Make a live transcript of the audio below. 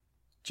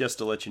Just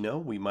to let you know,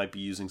 we might be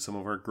using some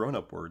of our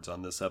grown-up words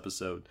on this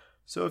episode,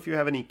 so if you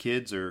have any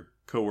kids or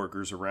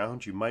coworkers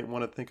around, you might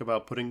want to think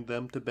about putting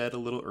them to bed a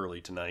little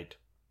early tonight.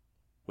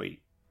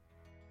 Wait.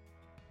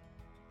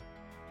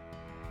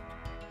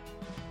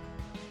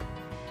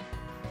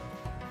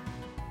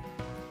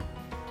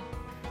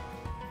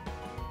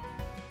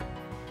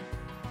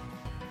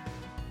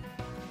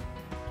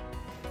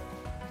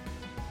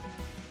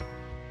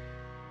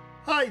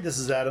 Hi, this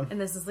is Adam.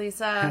 And this is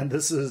Lisa. And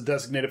this is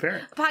Designated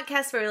Parent. A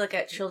podcast where we look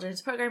at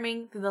children's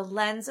programming through the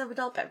lens of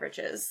adult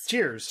beverages.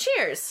 Cheers.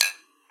 Cheers.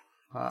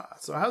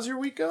 So how's your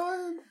week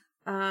going?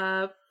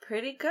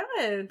 Pretty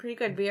good. Pretty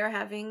good. We are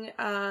having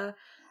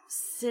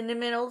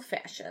cinnamon old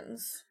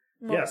fashions,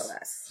 more or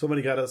less.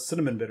 Somebody got us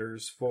cinnamon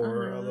bitters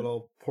for a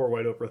little pour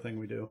white Oprah thing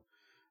we do.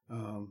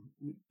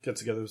 Get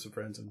together with some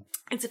friends and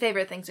It's a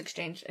favorite things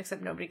exchange,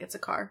 except nobody gets a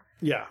car.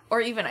 Yeah.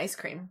 Or even ice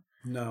cream.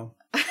 No.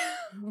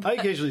 I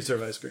occasionally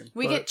serve ice cream.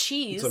 We get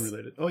cheese. It's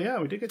unrelated. Oh yeah,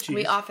 we did get cheese.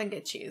 We often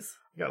get cheese.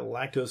 We got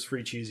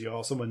lactose-free cheese,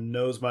 y'all. Someone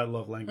knows my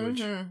love language.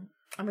 Mm-hmm.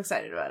 I'm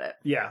excited about it.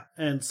 Yeah,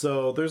 and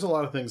so there's a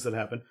lot of things that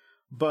happen.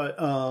 But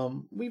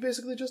we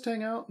basically just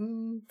hang out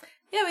and...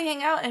 Yeah, we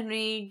hang out and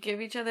we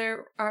give each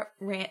other our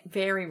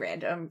very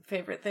random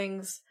favorite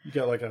things. You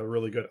got like a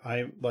really good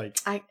I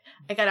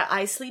got an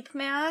eye sleep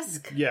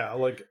mask. Yeah,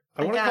 like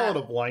I want to call it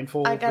a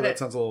blindfold, but that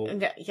sounds a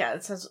little... Yeah,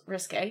 it sounds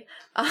risque.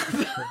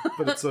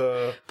 But it's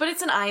a... But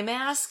it's an eye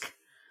mask.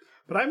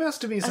 But eye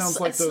mask to me sounds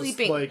like those,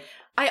 sleeping. like...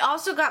 I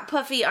also got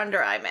puffy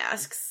under eye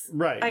masks.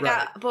 Right, I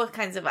got both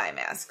kinds of eye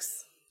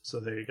masks. So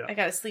there you go. I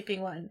got a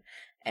sleeping one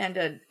and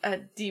a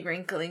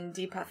de-wrinkling,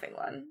 de-puffing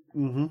one.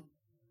 Mm-hmm.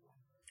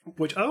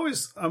 Which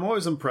I'm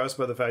always impressed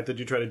by the fact that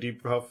you try to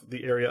depuff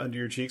the area under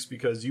your cheeks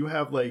because you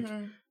have like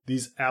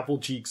these apple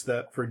cheeks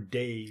that for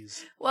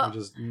days are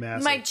just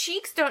massive. My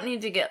cheeks don't need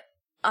to get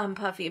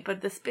puffy,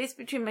 but the space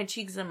between my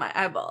cheeks and my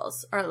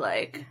eyeballs are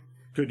like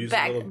could use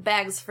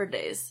bags for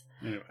days.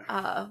 Anyway.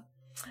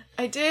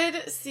 I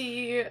did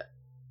see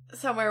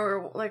somewhere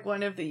where like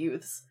one of the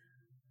youths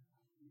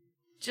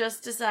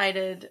just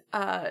decided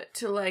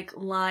to like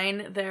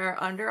line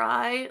their under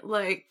eye,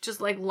 like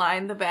just like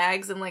line the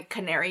bags in like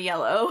canary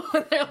yellow.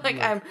 They're like,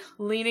 I'm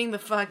leaning the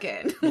fuck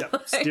in. Yeah,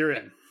 like, steer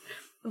in.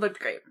 Looked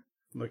great.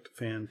 Looked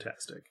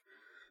fantastic.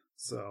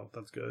 So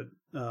that's good.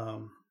 I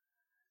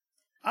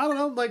don't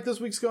know, like this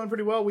week's going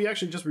pretty well. We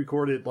actually just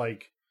recorded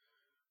like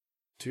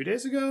 2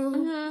 days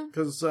ago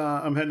because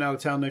I'm heading out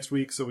of town next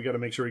week, so we got to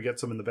make sure we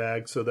get some in the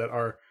bag so that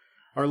our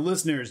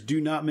listeners do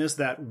not miss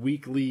that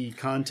weekly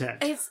content.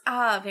 It's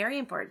very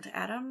important,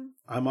 Adam.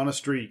 I'm on a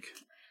streak.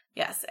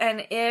 Yes,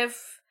 and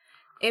if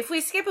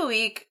we skip a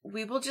week,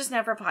 we will just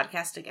never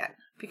podcast again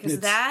because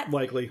it's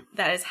likely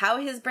that is how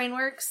his brain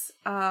works.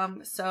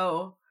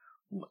 So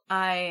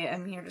I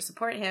am here to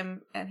support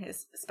him and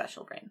his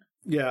special brain.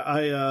 Yeah,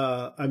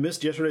 I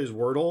missed yesterday's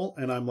Wordle,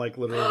 and I'm like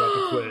literally about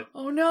to quit.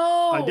 Oh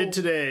no! I did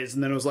today's,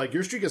 and then it was like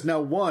your streak is now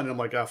 1, and I'm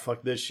like,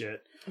 fuck this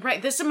shit.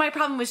 Right, this is my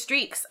problem with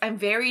streaks. I'm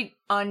very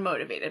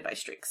unmotivated by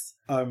streaks.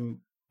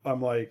 I'm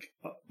like,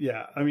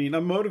 yeah. I mean,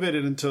 I'm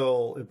motivated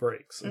until it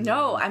breaks.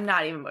 No, I'm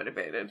not even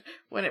motivated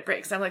when it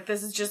breaks. I'm like,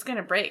 this is just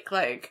gonna break.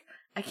 Like,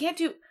 I can't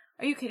do.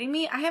 Are you kidding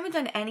me? I haven't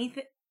done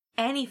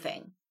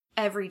anything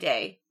every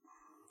day,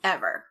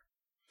 ever.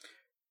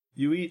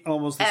 You eat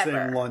almost the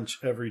same lunch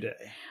every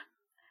day.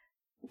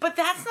 But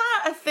that's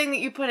not a thing that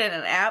you put in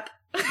an app.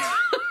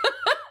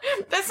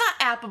 That's not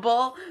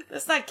appable.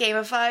 That's not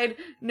gamified.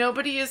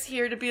 Nobody is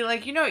here to be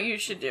like, you know what you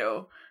should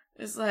do?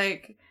 Is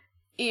like,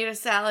 eat a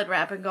salad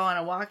wrap and go on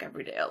a walk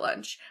every day at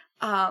lunch.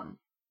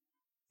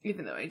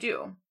 Even though I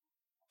do.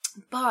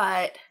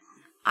 But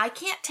I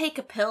can't take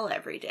a pill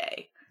every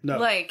day. No.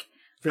 Like,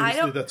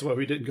 famously, that's why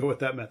we didn't go with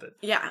that method.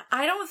 Yeah,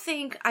 I don't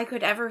think I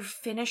could ever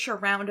finish a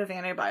round of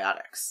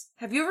antibiotics.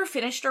 Have you ever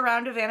finished a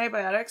round of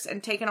antibiotics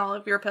and taken all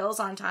of your pills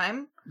on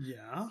time?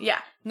 Yeah. Yeah,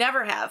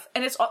 never have.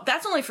 And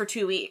that's only for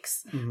 2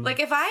 weeks. Mm-hmm. Like,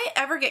 if I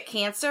ever get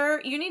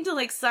cancer, you need to,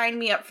 like, sign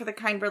me up for the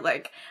kind where,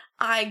 like,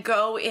 I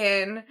go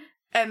in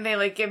and they,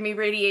 like, give me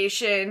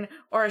radiation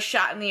or a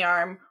shot in the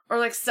arm or,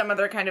 like, some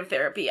other kind of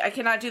therapy. I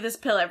cannot do this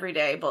pill every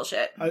day.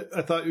 Bullshit.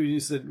 I thought you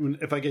said,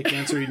 if I get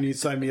cancer, you need to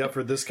sign me up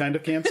for this kind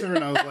of cancer.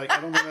 And I was like,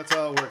 I don't think that's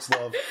how it works,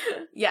 love.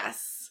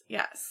 Yes.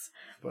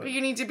 But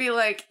you need to be,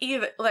 like,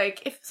 either,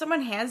 like, if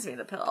someone hands me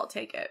the pill, I'll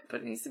take it.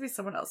 But it needs to be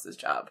someone else's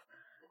job.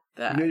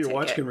 Your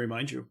watch can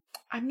remind you.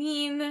 I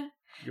mean,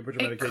 you put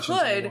your it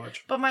medications in your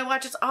watch. But my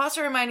watch is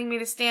also reminding me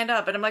to stand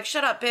up. And I'm like,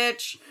 shut up,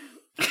 bitch.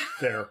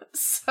 Fair.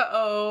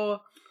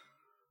 So,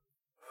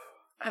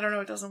 I don't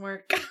know, it doesn't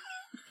work.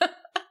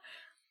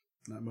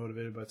 Not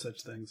motivated by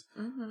such things.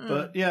 Mm-hmm.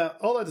 But yeah,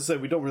 all that to say,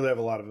 we don't really have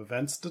a lot of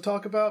events to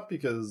talk about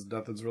because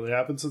nothing's really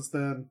happened since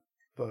then.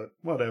 But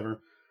whatever.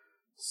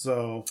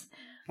 So,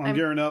 I'm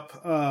gearing up.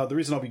 The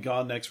reason I'll be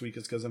gone next week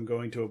is because I'm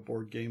going to a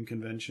board game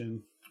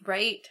convention.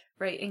 Right.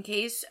 In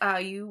case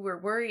you were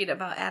worried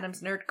about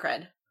Adam's nerd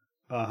cred.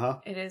 Uh-huh.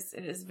 It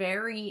is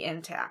very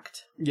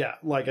intact. Yeah,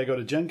 like I go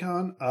to Gen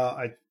Con.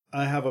 I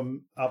have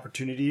an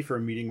opportunity for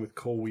a meeting with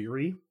Cole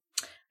Weary.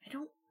 I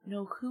don't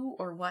know who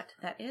or what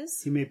that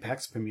is. He made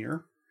PAX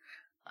Premier.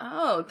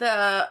 Oh,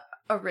 the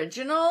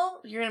original?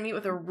 You're gonna meet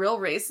with a real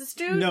racist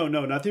dude? No,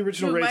 not the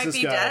original Who racist might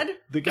be guy. dead?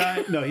 The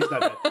guy, no, he's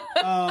not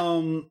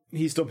dead.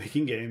 He's still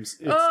making games.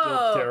 It's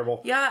still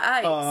terrible.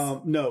 Yeah,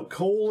 No,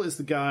 Cole is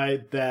the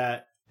guy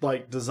that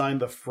like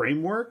designed the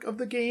framework of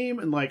the game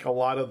and like a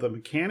lot of the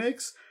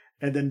mechanics.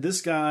 And then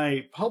this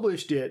guy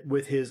published it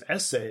with his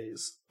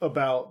essays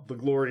about the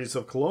glories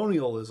of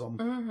colonialism.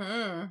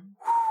 Mm-hmm.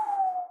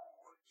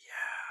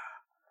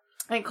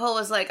 And Cole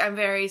was like, I'm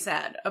very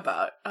sad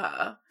about...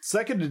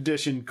 Second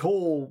edition,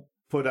 Cole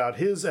put out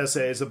his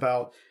essays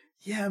about,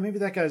 yeah, maybe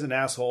that guy's an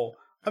asshole.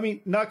 I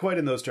mean, not quite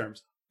in those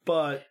terms,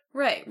 but...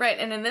 Right.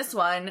 And in this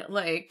one,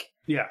 like...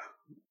 Yeah.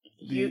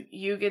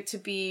 You get to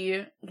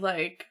be,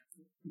 like...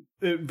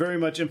 It very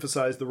much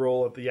emphasized the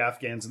role of the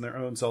Afghans in their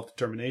own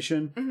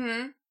self-determination.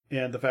 Mm-hmm.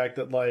 And the fact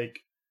that,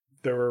 like,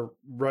 there were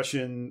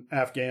Russian,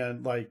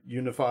 Afghan, like,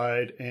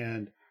 unified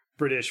and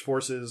British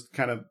forces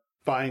kind of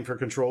vying for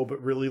control, but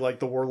really, like,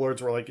 the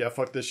warlords were like, yeah,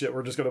 fuck this shit,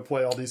 we're just going to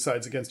play all these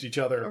sides against each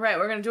other. Right,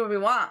 we're going to do what we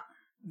want.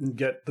 And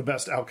get the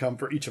best outcome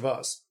for each of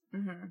us.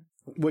 Mm-hmm.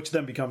 Which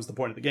then becomes the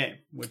point of the game,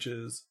 which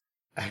is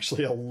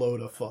actually a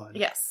load of fun.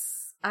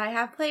 Yes. I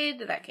have played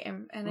that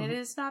game, and it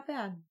is not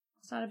bad.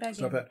 It's not a bad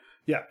game. Not bad.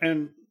 Yeah,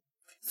 and...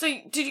 So,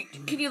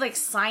 can you, like,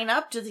 sign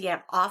up? Does he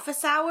have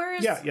office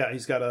hours? Yeah,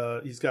 he's going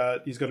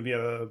to be at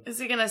a... Is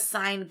he going to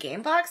sign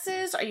game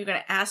boxes? Are you going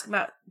to ask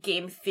about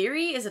game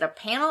theory? Is it a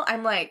panel?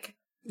 I'm like...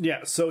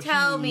 Yeah, so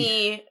Tell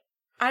me.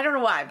 I don't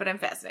know why, but I'm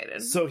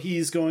fascinated. So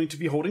he's going to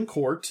be holding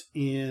court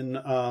in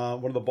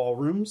one of the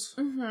ballrooms.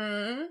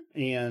 Mm-hmm.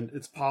 And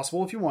it's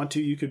possible if you want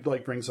to, you could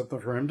like bring something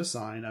for him to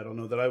sign. I don't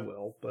know that I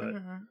will, but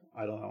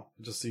I don't know.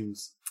 It just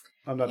seems...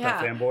 I'm not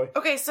that fanboy.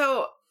 Okay,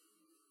 so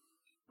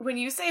when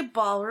you say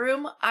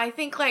ballroom, I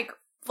think like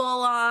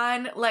full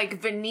on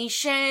like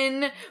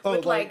Venetian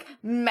with like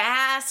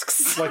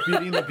masks. Like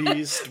Beauty and the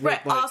Beast. With,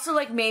 right. Like, also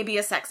like maybe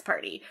a sex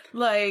party.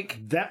 Like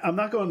that. I'm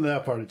not going to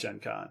that part of Gen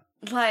Con.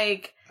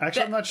 Like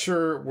actually, I'm not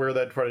sure where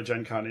that part of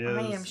Gen Con is.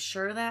 I am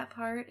sure that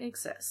part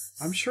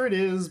exists. I'm sure it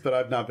is, but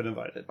I've not been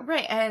invited.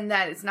 Right, and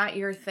that is not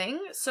your thing.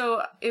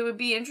 So it would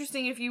be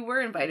interesting if you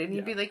were invited and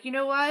you'd be like, you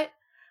know what?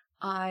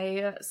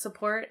 I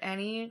support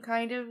any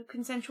kind of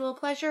consensual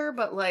pleasure,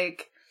 but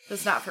like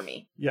that's not for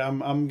me. Yeah,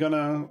 I'm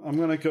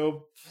gonna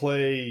go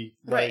play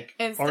like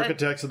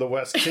Architects of the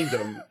West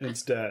Kingdom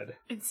instead.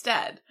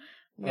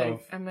 I'm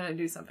gonna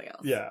do something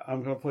else. Yeah,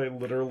 I'm gonna play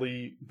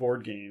literally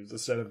board games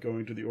instead of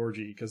going to the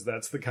orgy because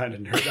that's the kind of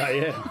nerd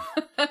I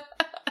am.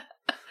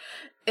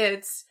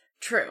 It's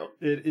true.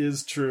 It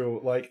is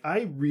true. Like I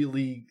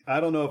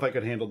don't know if I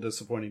could handle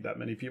disappointing that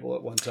many people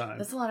at one time.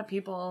 That's a lot of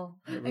people.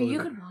 Really you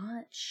could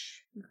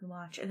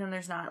watch, and then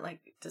there's not like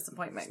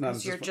disappointment not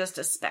because you're just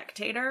a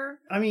spectator.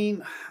 I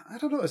mean, I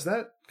don't know. Is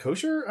that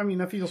kosher? I mean,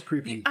 that feels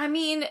creepy. I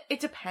mean, it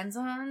depends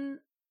on.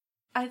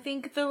 I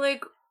think the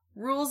like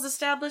rules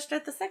established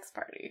at the sex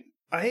party.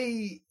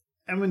 I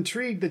am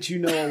intrigued that you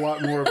know a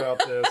lot more about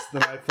this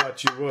than I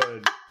thought you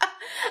would.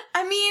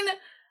 I mean,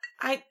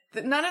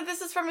 none of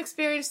this is from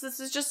experience. This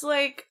is just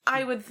like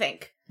I would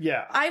think.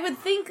 Yeah. I would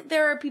think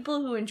there are people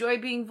who enjoy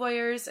being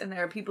voyeurs and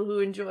there are people who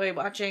enjoy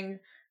watching,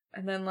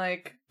 and then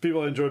like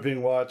people enjoy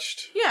being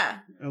watched. Yeah.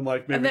 And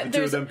like maybe the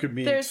two of them could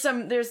meet. There's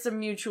some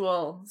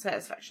mutual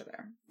satisfaction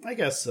there. I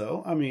guess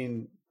so. I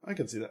mean, I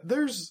can see that.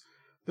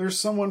 There's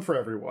someone for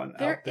everyone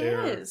out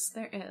there. There is.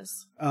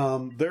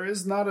 There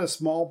is not a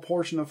small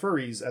portion of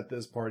furries at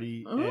this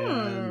party,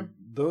 and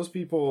those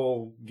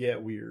people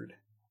get weird.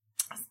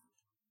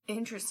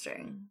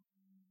 Interesting.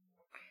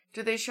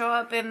 Do they show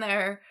up in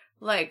their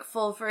like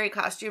full furry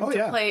costume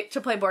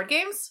to play board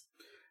games?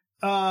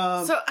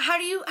 So how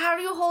do you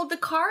hold the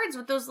cards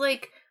with those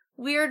like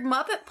weird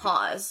Muppet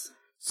paws?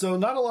 So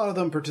not a lot of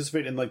them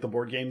participate in like the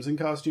board games in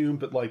costume,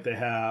 but like they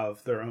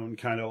have their own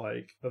kind of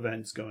like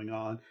events going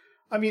on.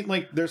 I mean,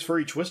 like, there's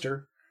Furry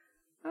Twister.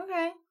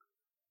 Okay.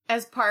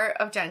 As part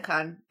of Gen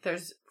Con,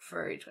 there's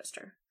Furry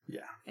Twister. Yeah.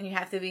 And you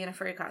have to be in a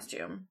furry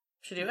costume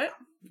to do it?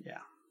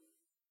 Yeah.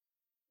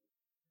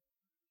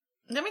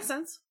 That makes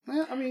sense.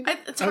 Yeah, I mean,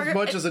 as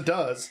much as it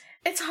does.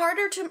 It's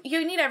harder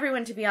you need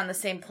everyone to be on the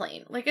same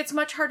plane. Like, it's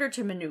much harder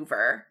to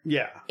maneuver.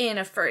 Yeah. In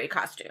a furry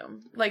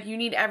costume. Like, you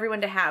need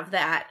everyone to have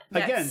that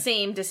Again,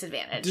 same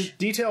disadvantage.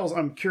 Details,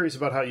 I'm curious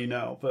about how you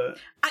know, but...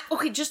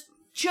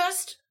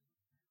 Just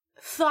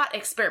thought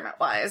experiment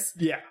wise.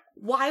 Yeah.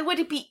 Why would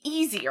it be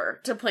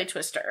easier to play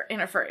Twister in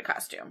a furry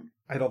costume?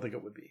 I don't think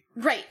it would be.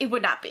 Right, it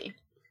would not be.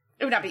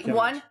 It would not be.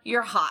 One,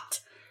 you're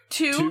hot.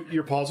 Two,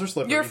 your paws are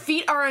slippery. Your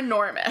feet are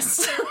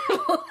enormous.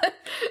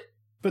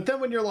 But then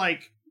when you're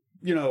like,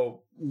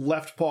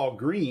 left paw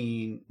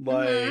green,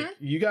 like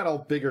you got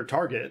a bigger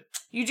target.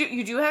 You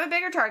do have a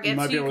bigger target. You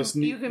might be able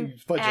to you can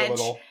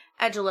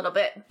edge a little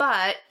bit,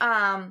 but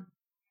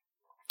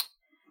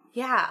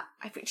yeah,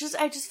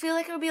 I just feel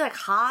like it would be like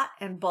hot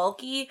and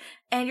bulky,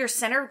 and your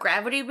center of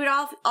gravity would be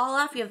all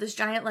off. You have this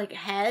giant like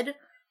head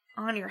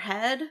on your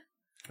head.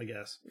 I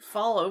guess you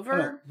fall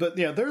over. But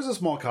yeah, there's a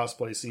small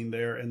cosplay scene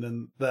there, and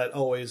then that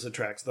always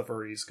attracts the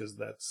furries because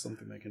that's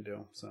something they can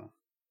do. So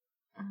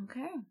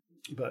okay,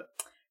 but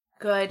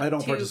good. I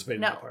don't participate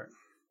in that part.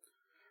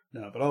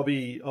 No, but I'll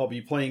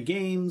be playing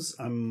games.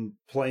 I'm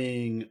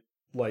playing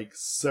like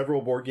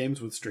several board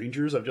games with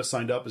strangers. I've just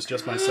signed up as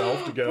just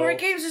myself to go. Board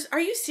games? Are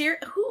you serious?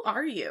 Who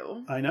are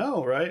you? I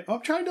know, right?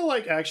 I'm trying to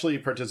like actually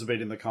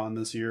participate in the con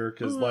this year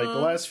because like the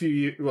last few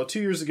years, 2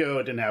 years ago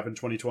it didn't happen.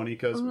 2020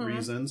 because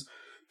reasons.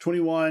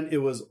 21 it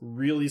was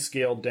really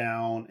scaled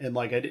down and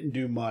like I didn't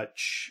do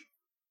much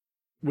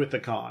with the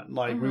con.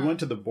 Like we went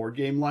to the board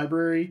game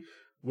library,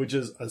 which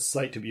is a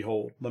sight to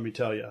behold. Let me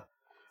tell you.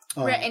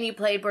 Right, and you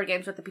played board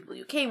games with the people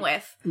you came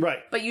with. Right.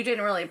 But you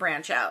didn't really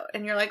branch out.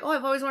 And you're like, oh,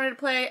 I've always wanted to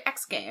play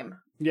X game.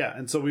 Yeah,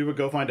 and so we would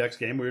go find X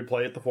game. We would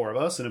play it, the four of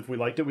us. And if we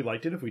liked it, we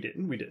liked it. If we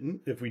didn't, we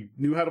didn't. If we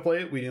knew how to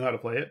play it, we knew how to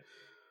play it.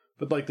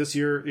 But like this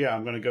year, yeah,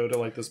 I'm going to go to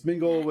like this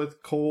bingo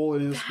with Cole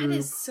and his group. That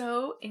is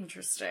so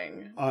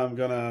interesting.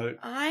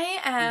 I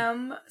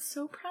am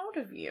so proud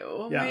of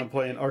you. Yeah, I'm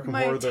playing Arkham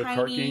Horror, the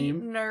card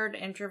game.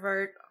 Nerd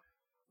introvert.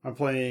 I'm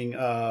playing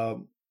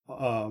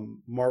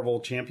Marvel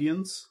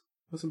Champions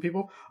with some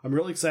people. I'm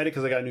really excited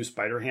because I got a new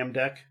Spider-Ham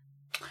deck.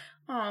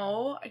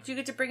 Oh, do you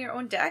get to bring your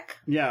own deck?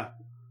 Yeah.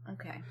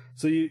 Okay.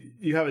 So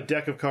you have a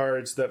deck of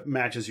cards that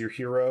matches your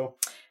hero.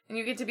 And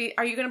you get to be...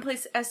 Are you going to play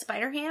as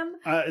Spider-Ham?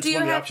 It's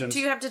one of the options.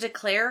 Do you have to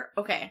declare...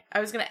 Okay, I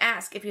was going to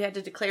ask if you had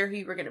to declare who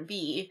you were going to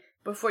be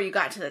before you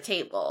got to the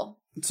table.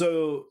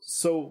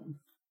 So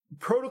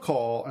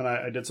protocol, and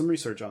I did some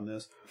research on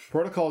this.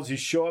 Protocol is you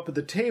show up at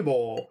the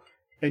table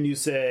and you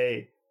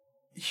say,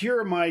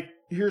 here's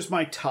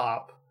my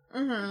top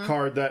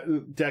card,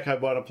 that deck I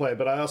want to play,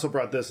 but I also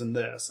brought this and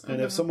this.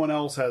 And if someone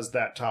else has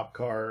that top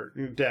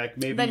card deck,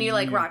 maybe then you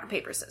like rock,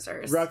 paper,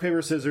 scissors. Rock,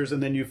 paper, scissors,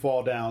 and then you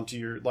fall down to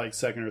your like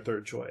second or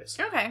third choice.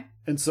 Okay.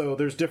 And so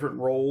there's different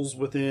roles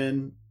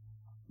within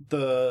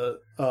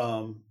the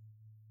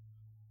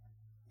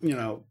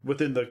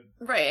within the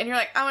right. And you're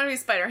like, I want to be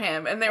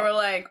Spider-Ham, and they were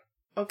like,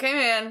 okay,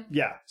 man.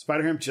 Yeah,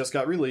 Spider-Ham just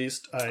got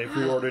released. I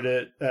pre-ordered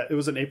it. It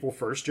was an April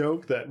 1st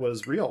joke that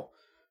was real.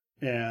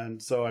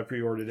 And so I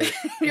pre-ordered it.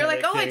 You're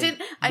like, oh, I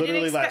didn't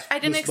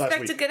expect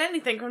week. to get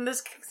anything from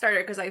this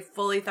Kickstarter because I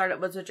fully thought it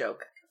was a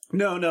joke.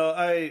 No,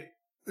 it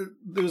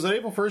was an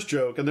April 1st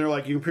joke, and they're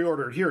like, you can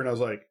pre-order it here. And I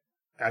was like,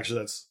 actually,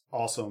 that's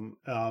awesome.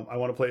 I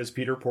want to play as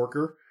Peter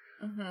Porker,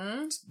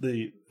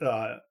 the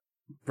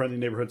friendly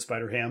neighborhood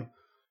Spider-Ham.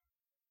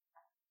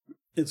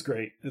 It's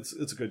great. It's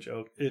a good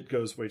joke. It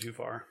goes way too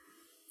far.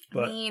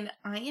 But, I mean,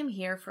 I am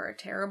here for a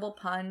terrible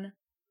pun.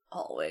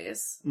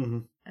 Always.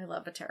 I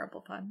love a terrible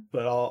pun.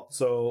 But I'll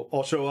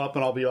show up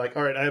and I'll be like,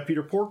 all right, I have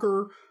Peter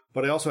Porker,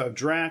 but I also have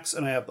Drax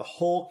and I have the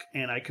Hulk,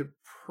 and I could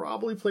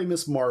probably play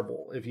Miss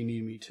Marvel if you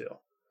need me to.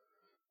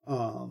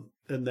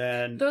 And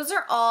then those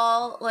are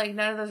all like,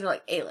 none of those are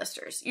like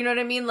A-listers. You know what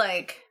I mean?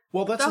 Like,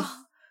 well, that's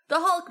the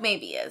Hulk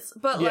maybe is,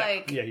 but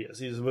yeah, he is.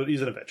 He's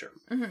an Avenger.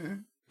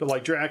 But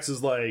like Drax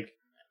is like,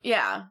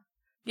 yeah,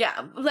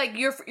 like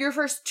your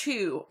first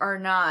two are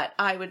not,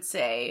 I would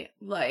say,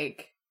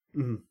 like.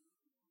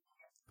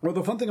 Well,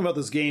 the fun thing about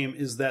this game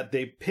is that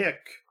they pick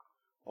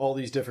all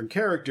these different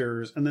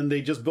characters and then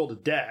they just build a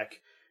deck,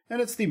 and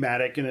it's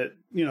thematic, and it,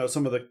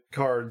 some of the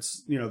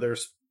cards, their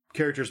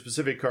character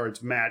specific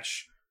cards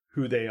match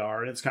who they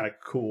are, and it's kind of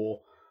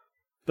cool.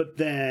 But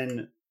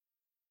then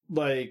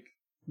like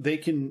they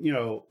can,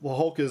 the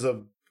Hulk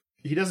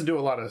he doesn't do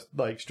a lot of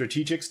like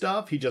strategic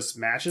stuff. He just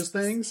smashes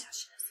things.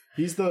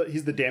 He's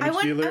the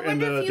damage dealer and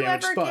the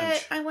damage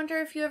sponge. I wonder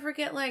if you ever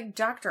get like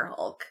Dr.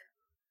 Hulk.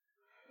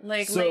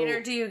 Like,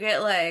 later, do you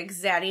get, like,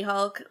 Zaddy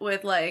Hulk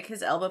with, like,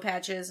 his elbow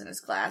patches and his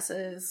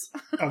glasses?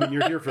 I mean,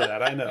 you're here for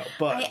that, I know,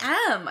 but...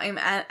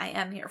 I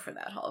am here for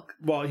that Hulk.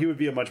 Well, he would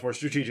be a much more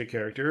strategic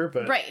character,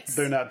 but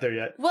they're not there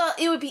yet. Well,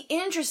 it would be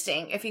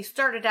interesting if he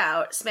started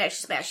out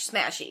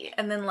smashy,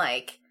 and then,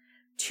 like,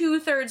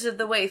 2/3 of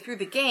the way through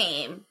the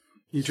game,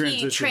 he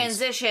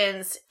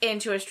transitions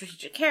into a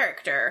strategic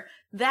character.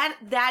 That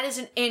is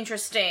an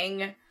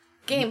interesting...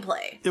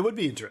 gameplay. It would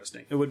be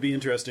interesting. It would be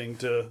interesting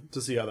to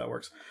see how that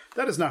works.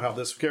 That is not how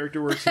this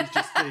character works. He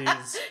just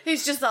stays...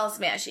 He's just all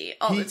smashy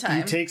all the time.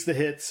 He takes the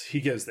hits.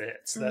 He gives the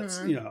hits.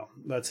 That's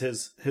that's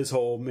his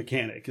whole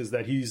mechanic, is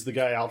that he's the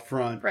guy out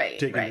front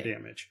taking the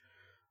damage.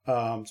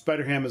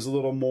 Spider-Ham is a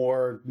little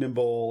more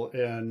nimble,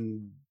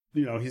 and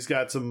he's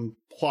got some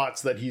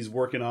plots that he's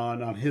working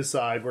on his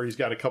side, where he's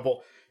got a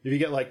couple... If you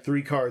get like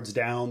 3 cards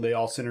down, they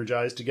all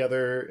synergize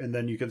together, and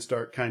then you can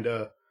start kind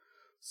of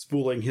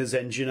spooling his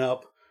engine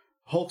up.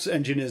 Hulk's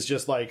engine is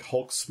just like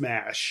Hulk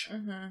smash.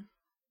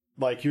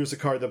 Like, here's a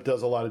card that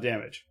does a lot of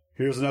damage.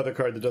 Here's another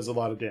card that does a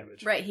lot of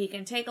damage. Right, he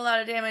can take a lot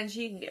of damage,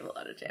 he can give a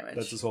lot of damage.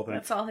 That's his whole thing.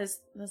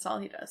 That's all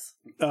he does.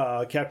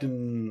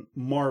 Captain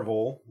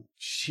Marvel,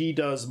 she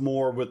does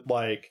more with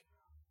like,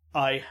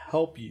 I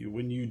help you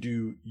when you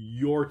do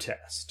your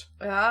test.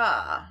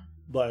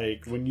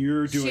 Like, when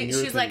you're doing your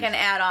she's things. Like an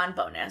add-on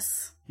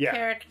bonus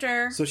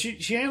character. So she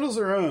handles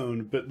her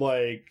own, but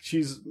like,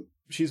 she's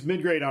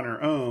mid-grade on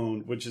her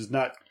own, which is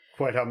not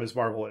quite how Ms.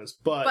 Marvel is.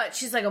 But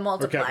she's like a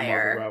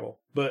multiplier.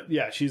 But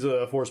yeah, she's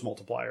a force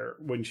multiplier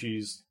when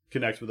she's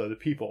connects with other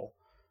people.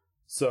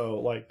 So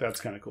like, that's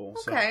kind of cool.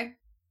 Okay.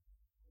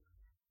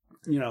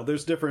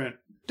 there's different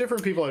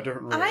people have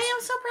different rules. I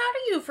am so proud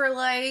of you for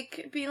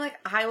like being like,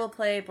 I will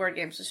play board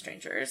games with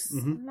strangers.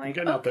 I'm like,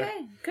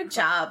 okay, good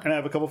job. And I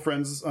have a couple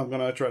friends I'm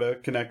gonna try to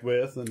connect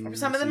with, and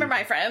some of them are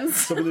my friends.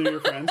 Some of them are your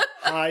friends.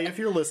 Hi, if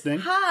you're listening.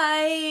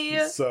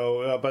 Hi.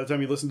 So by the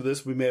time you listen to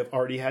this, we may have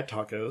already had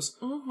tacos,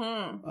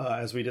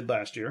 as we did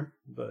last year.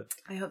 But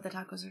I hope the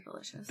tacos are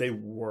delicious. They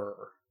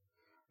were.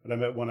 But I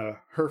met one of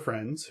her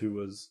friends who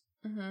was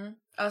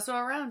also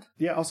around.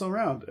 Yeah, also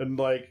around, and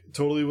like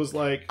totally was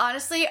like.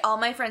 Honestly, all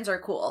my friends are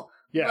cool.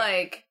 Yeah.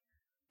 Like.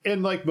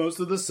 And, like,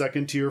 most of the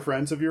second-tier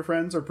friends of your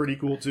friends are pretty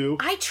cool, too.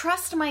 I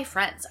trust my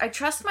friends. I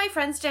trust my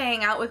friends to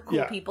hang out with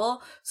cool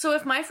people. So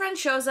if my friend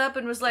shows up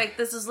and was like,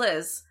 this is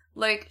Liz,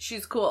 like,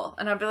 she's cool.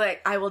 And I'd be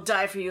like, I will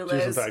die for you,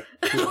 Liz. She's, in fact,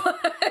 cool.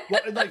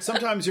 Well, and, like,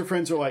 sometimes your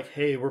friends are like,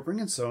 hey, we're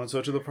bringing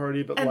so-and-so to the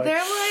party, but, and like... they're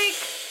like,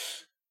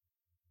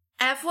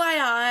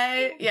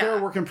 FYI, they're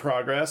a work in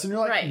progress, and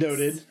you're like,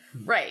 noted.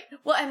 Right.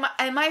 Well,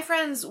 and my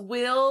friends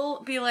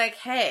will be like,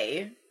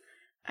 hey,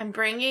 I'm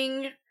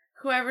bringing...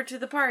 whoever to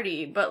the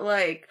party, but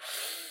like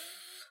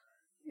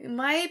it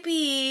might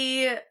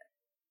be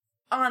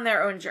on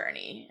their own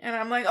journey. And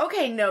I'm like,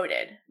 okay,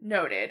 noted.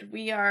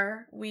 We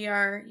are,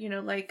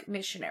 like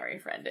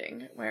missionary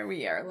friending, where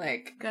we are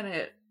like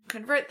gonna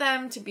convert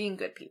them to being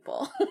good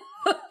people.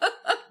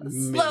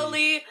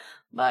 Slowly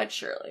but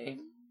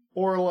surely.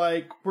 Or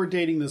like, we're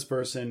dating this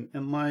person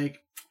and like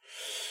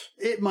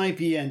it might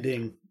be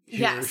ending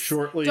here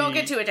shortly. Don't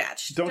get too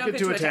attached. Don't get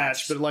too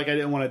attached, but like I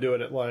didn't want to do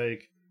it at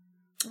like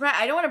right,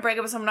 I don't want to break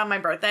up with someone on my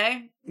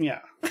birthday.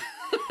 Yeah.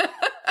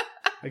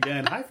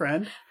 Again, hi,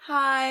 friend.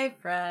 Hi,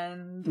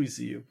 friend. We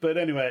see you. But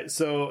anyway,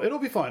 so it'll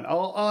be fun.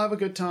 I'll have a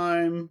good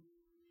time.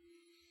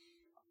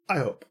 I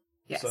hope.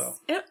 Yes. So.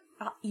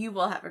 You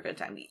will have a good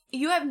time.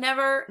 You have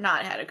never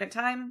not had a good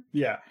time.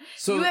 Yeah.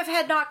 So you have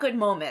had not good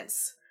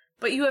moments,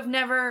 but you have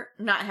never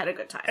not had a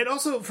good time. And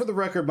also, for the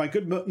record, my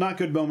not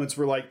good moments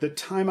were like the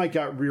time I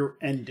got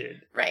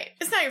rear-ended. Right.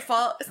 It's not your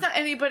fault. It's not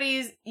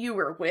anybody's you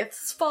were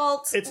with's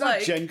fault. It's like,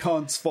 not Gen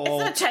Con's fault.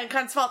 It's not Gen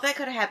Con's fault. That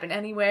could have happened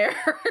anywhere.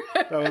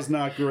 That was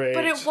not great.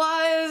 But it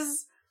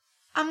was,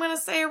 I'm going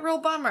to say, a real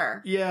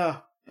bummer. Yeah.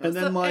 And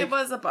then it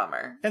was a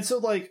bummer. And so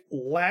like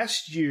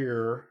last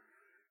year...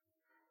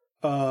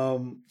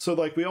 so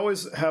like we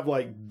always have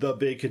like the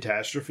big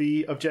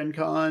catastrophe of Gen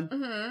Con.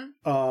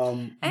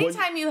 Mm-hmm.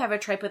 Anytime you have a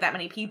trip with that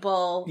many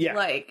people,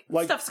 like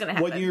stuff's gonna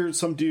happen. 1 year,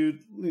 some dude,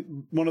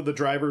 one of the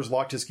drivers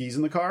locked his keys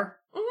in the car,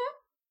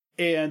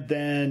 and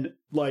then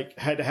like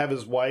had to have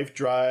his wife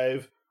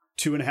drive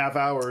 2.5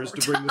 hours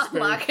to bring the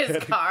spare lock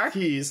his car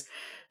keys.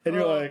 And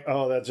you're like,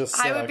 oh, that just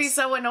sucks. I would be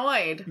so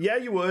annoyed. Yeah,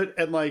 you would.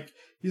 And like,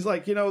 he's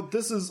like,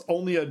 this is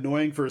only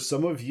annoying for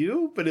some of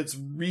you, but it's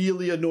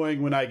really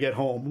annoying when I get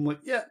home. I'm like,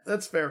 yeah,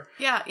 that's fair.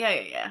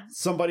 Yeah.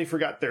 Somebody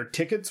forgot their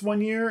tickets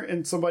 1 year,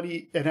 and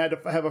had to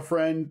have a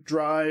friend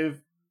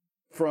drive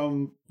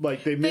from,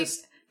 like, they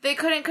missed... They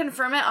couldn't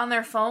confirm it on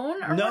their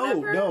phone or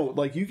whatever? No.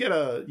 Like, you get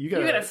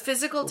a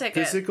physical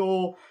ticket.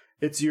 Physical.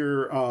 It's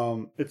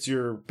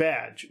your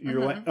badge.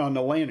 You're on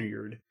the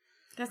lanyard.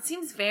 That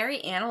seems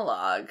very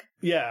analog.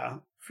 Yeah.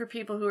 For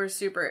people who are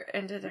super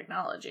into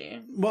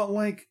technology. Well,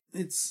 like,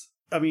 it's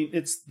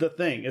the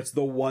thing. It's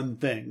the one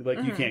thing.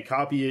 Like, you can't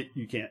copy it.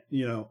 You can't,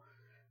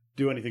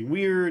 do anything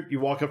weird. You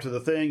walk up to the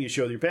thing, you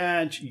show your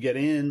badge, you get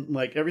in.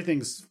 Like,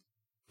 everything's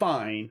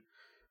fine.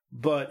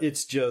 But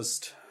it's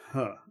just,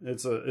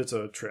 it's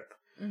a trip.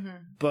 Mm-hmm.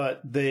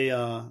 But they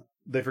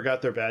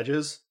forgot their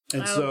badges.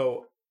 And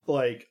so,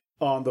 like,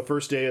 on the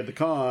first day of the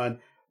con...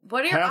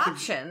 What are your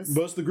options?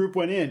 Most of the group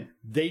went in.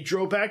 They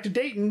drove back to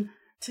Dayton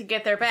to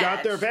get their badge.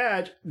 Got their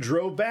badge,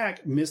 drove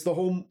back, missed the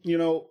whole,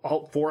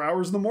 all 4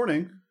 hours in the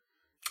morning.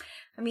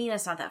 I mean,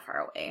 it's not that far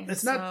away.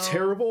 It's not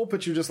terrible,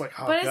 but you're just like,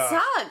 oh, but gosh.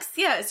 It sucks.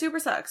 Yeah, it super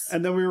sucks.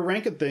 And then we were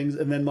ranking things,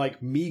 and then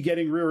like me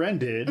getting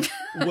rear-ended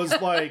was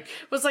like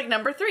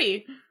number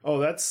 3. Oh,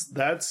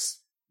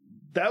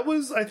 that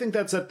was. I think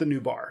that's at the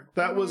new bar.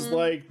 That was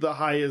like the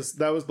highest.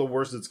 That was the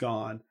worst it's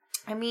gone.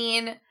 I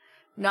mean,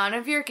 none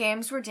of your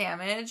games were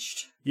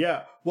damaged.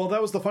 Yeah. Well,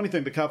 that was the funny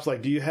thing. The cop's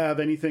like, do you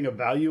have anything of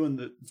value in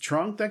the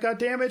trunk that got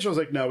damaged? I was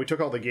like, no, we took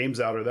all the games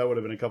out, or that would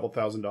have been a couple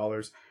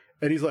 $1,000s.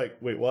 And he's like,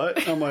 wait,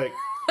 what? I'm like,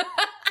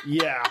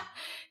 yeah.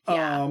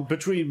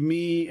 Between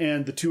me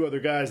and the 2 other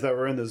guys that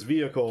were in this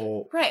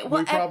vehicle, right.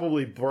 Well, we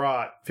probably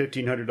brought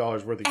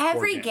 $1,500 worth of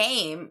every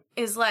game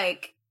is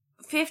like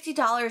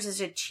 $50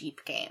 is a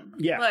cheap game.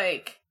 Yeah.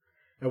 Like,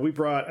 and we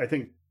brought, I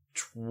think,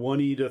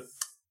 20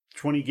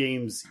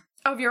 games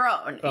of your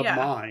own. Of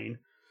mine.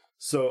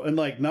 So, and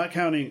like not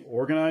counting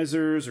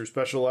organizers or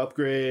special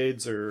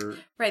upgrades or...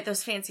 Right,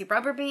 those fancy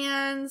rubber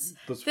bands.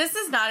 This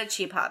is not a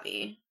cheap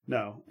hobby.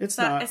 No, it's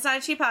not. It's not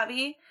a cheap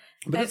hobby.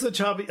 But it's a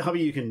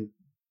hobby you can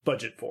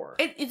budget for.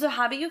 It's a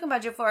hobby you can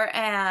budget for,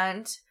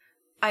 and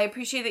I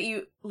appreciate that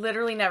you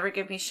literally never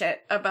give me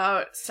shit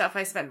about stuff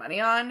I spend money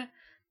on.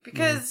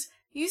 Because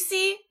you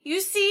see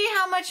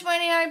how much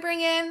money I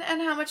bring in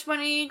and how much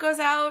money goes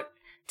out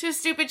to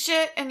stupid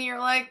shit, and you're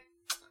like...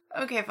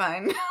 Okay,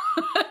 fine.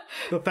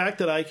 The fact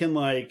that I can,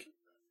 like,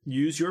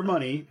 use your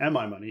money and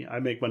my money. I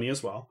make money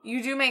as well.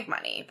 You do make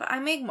money, but I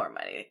make more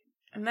money.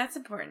 And that's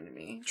important to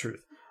me.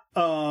 Truth.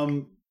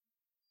 When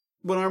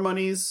our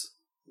monies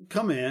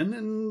come in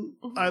and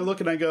I look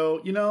and I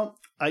go, you know,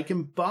 I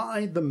can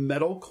buy the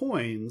metal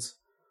coins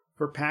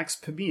for PAX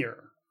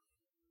Pamir,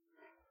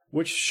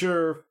 which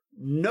sure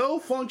no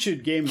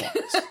function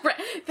game-wise. Right.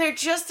 They're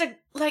just a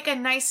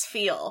nice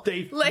feel.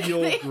 They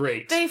feel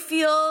great. They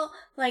feel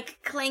like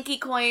clanky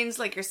coins,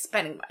 like you're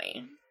spending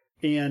money.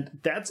 And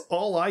that's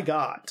all I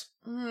got.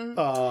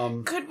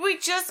 Mm-hmm. Could we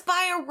just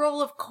buy a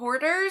roll of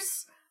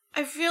quarters?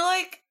 I feel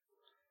like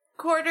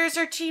quarters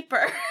are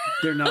cheaper.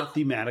 They're not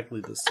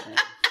thematically the same.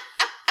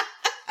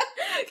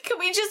 Can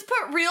we just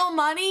put real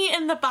money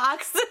in the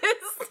boxes?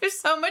 They're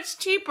so much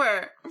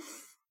cheaper.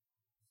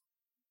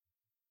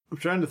 I'm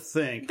trying to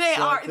think. They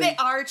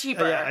are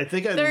cheaper. Yeah, I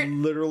think they're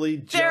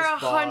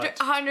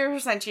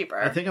 100% cheaper.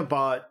 I think I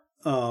bought.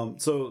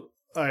 So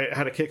I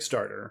had a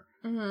Kickstarter,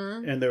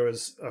 and there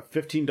was a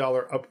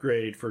 $15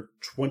 upgrade for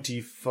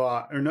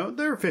 25. Or no,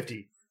 they were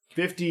 50.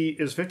 50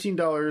 is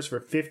 $15 for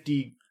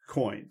 50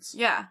 coins.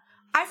 Yeah.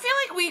 I feel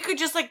like we could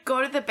just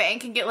go to the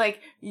bank and get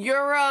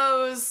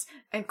euros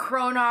and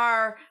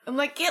kronar and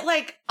get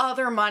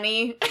other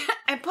money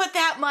and put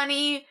that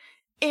money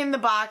in the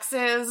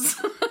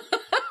boxes.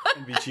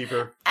 It'd be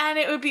cheaper. And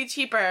it would be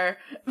cheaper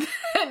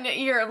than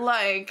your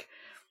but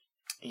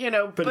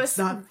it's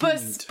not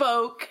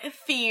bespoke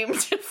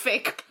themed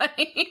fake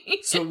money.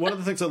 So one of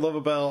the things I love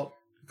about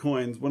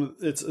coins,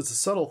 it's a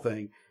subtle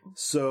thing.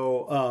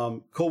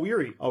 So Cole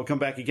Weary, I'll come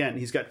back again.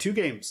 He's got 2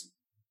 games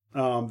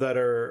that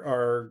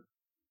are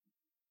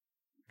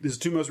his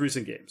 2 most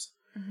recent games.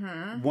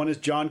 Mm-hmm. One is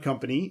John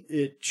Company.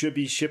 It should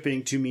be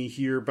shipping to me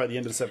here by the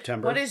end of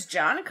September. What is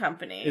John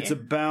Company? It's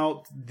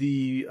about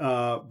the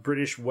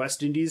British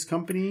West Indies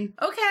Company.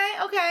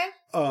 Okay.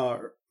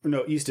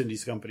 No, East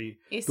Indies Company.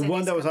 The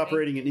one that was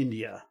operating in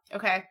India.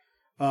 Okay.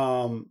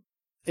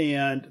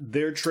 And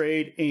their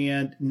trade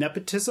and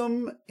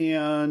nepotism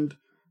and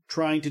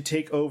trying to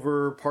take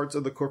over parts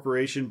of the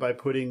corporation by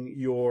putting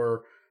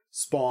your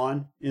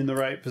spawn in the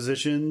right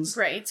positions.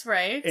 Right.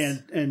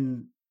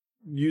 And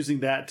using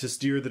that to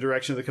steer the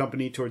direction of the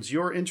company towards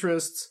your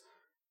interests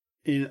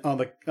in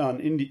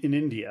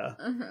India.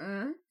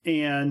 Mm-hmm.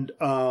 And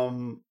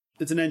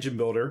it's an engine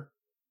builder.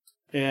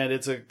 And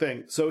it's a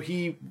thing. So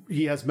he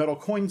has metal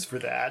coins for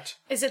that.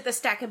 Is it the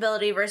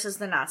stackability versus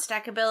the not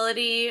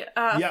stackability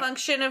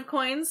function of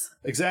coins?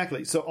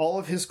 Exactly. So all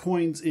of his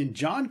coins in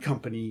John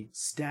Company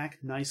stack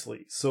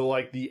nicely. So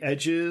the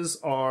edges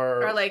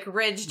are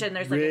ridged and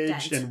there's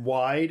ridged a dent. and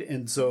wide,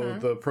 and so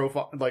the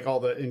profile, all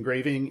the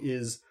engraving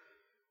is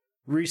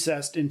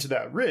recessed into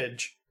that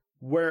ridge.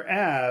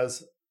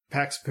 Whereas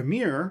Pax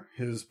Pamir,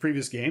 his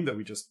previous game that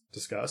we just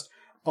discussed,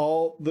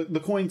 all the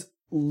coins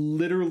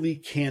literally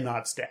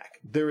cannot stack.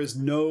 There is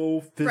no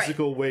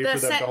physical way for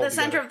them to hold the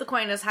center together. of the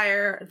coin is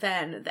higher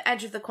than the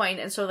edge of the coin,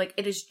 and so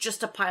it is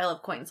just a pile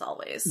of coins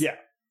always. Yeah.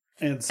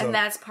 And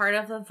that's part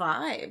of the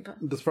vibe.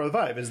 That's part of the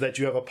vibe, is that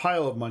you have a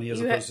pile of money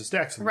as opposed to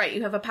stacks of money. Right,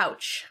 you have a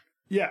pouch.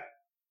 Yeah.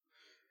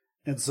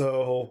 And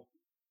so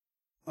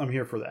I'm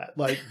here for that.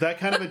 That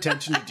kind of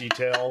attention to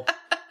detail.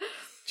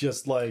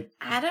 Just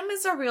Adam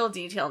is a real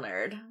detail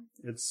nerd.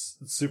 It's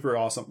super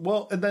awesome.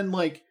 Well, and then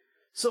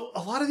so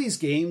a lot of these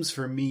games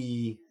for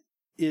me,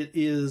 it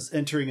is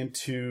entering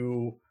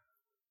into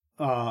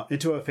a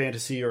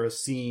fantasy or a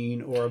scene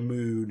or a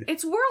mood.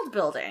 It's world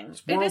building.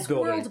 It is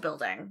world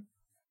building.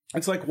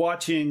 It's like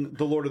watching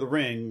The Lord of the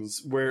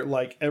Rings, where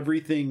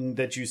everything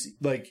that you see,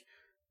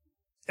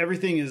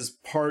 everything is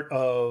part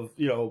of,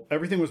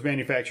 everything was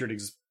manufactured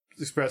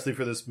expressly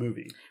for this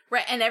movie.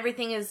 Right, and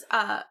everything is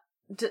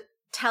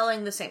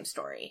telling the same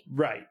story.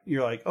 Right.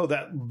 You're like, oh,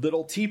 that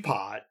little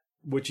teapot,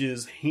 which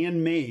is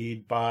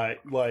handmade by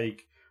the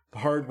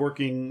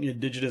hardworking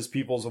indigenous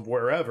peoples of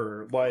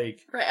wherever,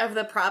 right, of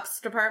the props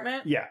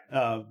department. Yeah,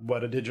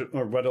 what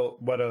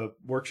a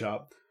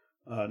workshop,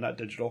 not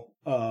digital.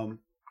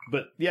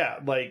 But yeah,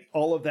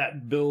 all of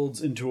that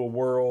builds into a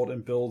world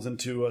and builds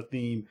into a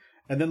theme,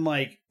 and then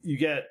you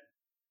get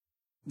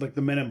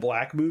the Men in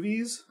Black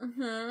movies,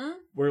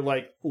 where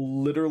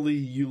literally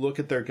you look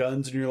at their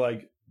guns and you're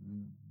like,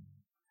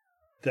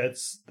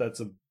 that's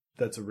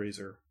a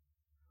razor.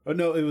 Oh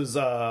no, it was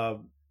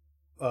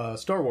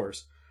Star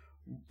Wars.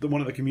 One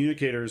of the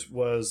communicators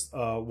was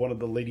one of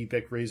the Lady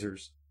Bic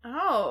razors.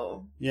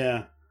 Oh.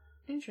 Yeah.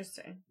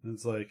 Interesting.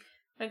 It's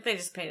they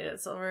just painted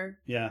it silver.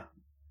 Yeah.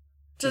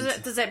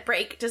 Does it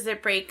break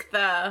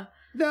the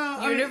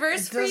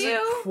universe for you? It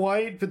doesn't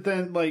quite, but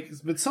then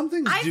but some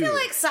things I feel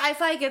like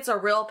sci-fi gets a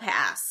real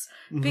pass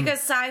because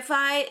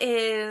sci-fi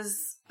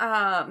is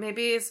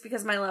maybe it's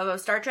because my love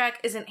of Star Trek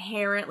is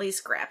inherently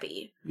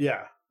scrappy.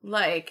 Yeah.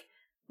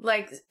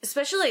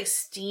 Especially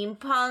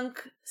steampunk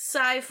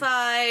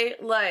sci-fi,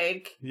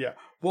 yeah.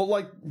 Well,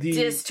 the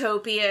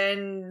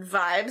dystopian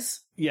vibes.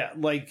 Yeah,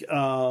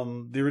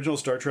 the original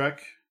Star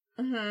Trek.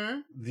 Mm-hmm.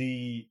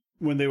 The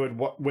when they would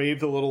wave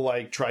the little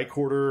like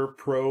tricorder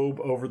probe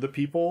over the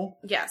people.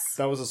 Yes.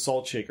 That was a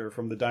salt shaker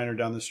from the diner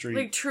down the street.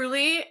 Like,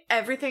 truly,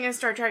 everything in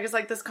Star Trek is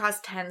like, this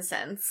cost 10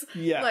 cents.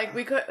 Yeah. Like,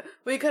 we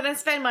couldn't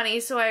spend money,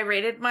 so I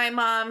raided my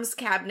mom's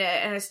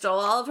cabinet, and I stole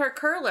all of her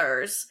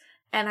curlers,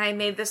 and I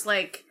made this,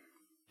 like,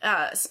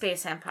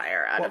 space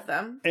empire out of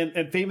them.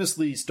 And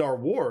famously, Star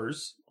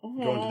Wars,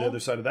 going to the other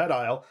side of that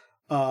aisle,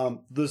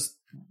 also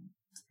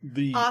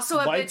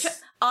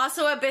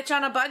a bitch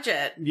on a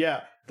budget.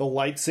 Yeah. The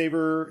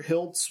lightsaber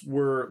hilts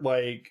were,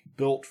 like,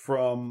 built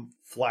from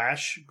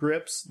flash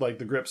grips, like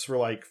the grips for,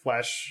 like,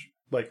 flash,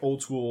 like,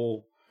 old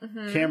school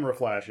camera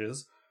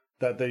flashes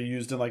that they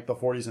used in, like, the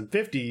 40s and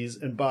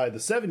 50s, and by the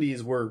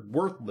 70s were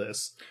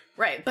worthless.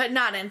 Right, but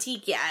not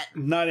antique yet.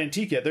 Not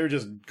antique yet. They were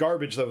just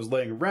garbage that was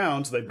laying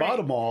around, so they bought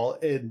them all.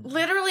 And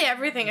literally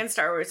everything in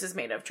Star Wars is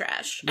made of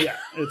trash. Yeah,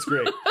 it's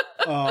great.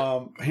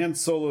 Han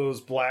Solo's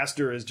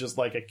blaster is just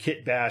like a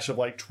kit bash of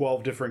like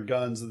 12 different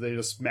guns that they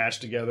just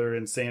smashed together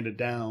and sanded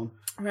down.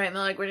 Right, and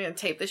they're like, we're going to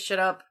tape this shit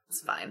up.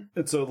 It's fine.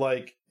 And so,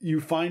 like,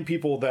 you find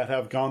people that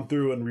have gone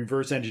through and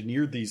reverse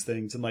engineered these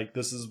things, and like,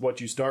 this is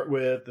what you start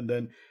with,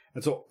 and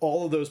so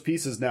all of those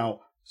pieces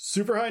now,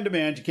 super high in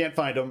demand. You can't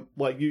find them.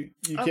 Like, you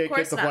can't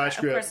get the flash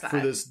grip for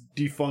this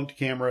defunct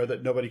camera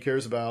that nobody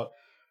cares about.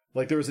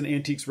 Like, there was an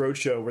Antiques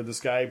Roadshow where this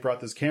guy brought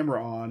this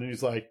camera on, and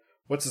he's like,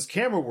 what's this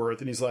camera worth?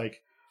 And he's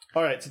like,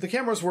 all right, so the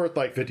camera's worth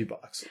like $50.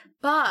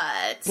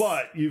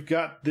 But you've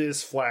got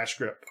this flash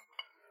grip.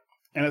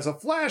 And as a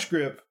flash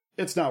grip,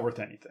 it's not worth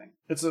anything.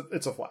 It's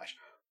a flash.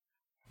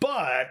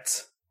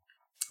 But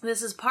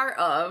this is part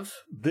of...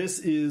 This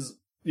is,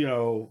 you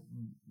know,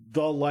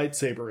 the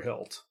lightsaber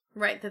hilt.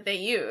 Right, that they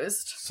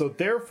used. So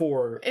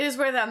therefore... It is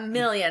worth $1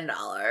 million.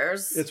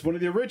 It's one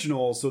of the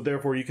originals, so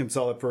therefore you can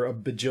sell it for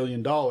 $1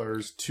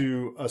 bajillion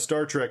to a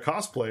Star Trek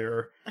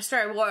cosplayer.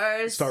 Star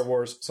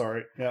Wars,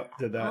 sorry. Yep,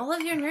 did that. All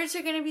of your nerds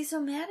are going to be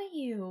so mad at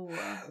you.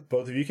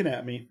 Both of you can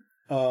at me.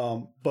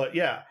 But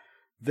yeah,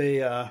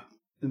 they're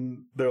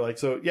like,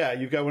 so yeah,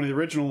 you've got one of the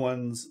original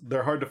ones.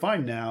 They're hard to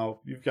find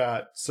now. You've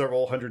got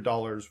several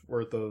 $100s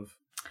worth of...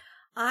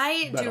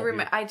 I do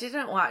remember, I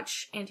didn't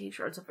watch Antiques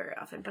Roadshow very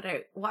often, but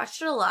I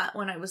watched it a lot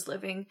when I was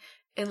living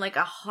in like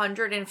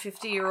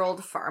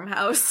 150-year-old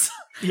farmhouse.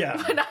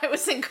 Yeah. When I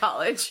was in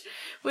college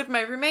with my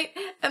roommate.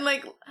 And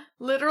like,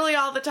 literally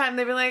all the time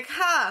they'd be like,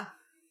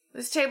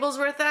 this table's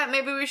worth that.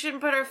 Maybe we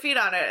shouldn't put our feet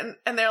on it.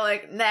 And they're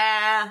like,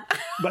 nah.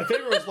 My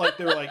favorite was like,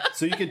 they were like,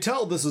 so you can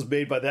tell this was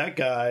made by that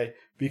guy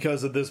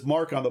because of this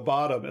mark on the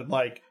bottom. And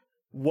like,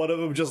 one of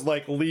them just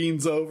like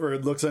leans over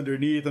and looks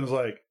underneath and is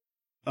like,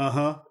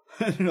 uh-huh.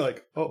 And you're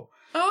like, oh.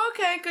 Oh,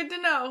 okay, good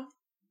to know.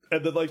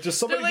 And then, like,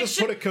 somebody just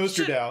put a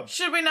coaster down.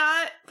 Should we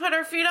not put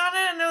our feet on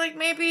it? And they're like,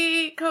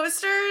 maybe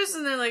coasters?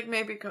 And they're like,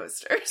 maybe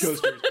coasters.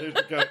 Coasters.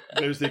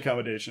 There's the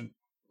accommodation.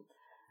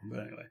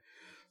 But anyway.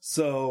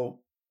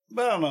 So,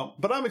 but I don't know.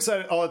 But I'm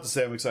excited. I'll have to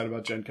say I'm excited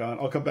about Gen Con.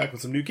 I'll come back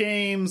with some new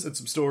games and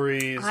some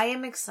stories. I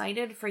am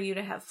excited for you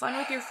to have fun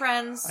with your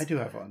friends. I do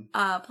have fun.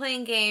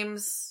 Playing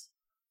games.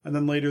 And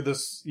then later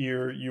this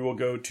year, you will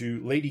go to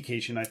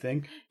Ladycation, I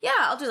think. Yeah,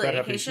 I'll do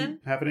Ladycation.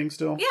 Happening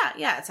still?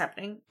 Yeah, it's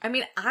happening. I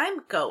mean, I'm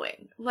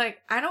going. Like,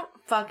 I don't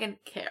fucking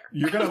care.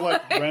 You're going to,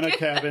 like, rent a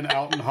cabin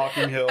out in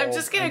Hawking Hill. I'm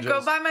just going to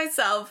go by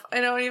myself. I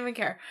don't even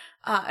care.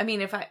 I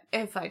mean, if I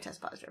test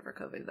positive for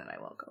COVID, then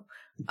I won't go.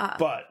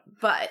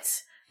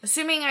 But,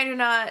 assuming I do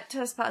not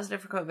test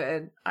positive for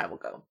COVID, I will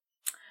go.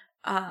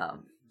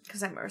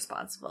 Because I'm a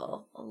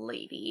responsible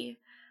lady.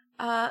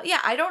 Yeah,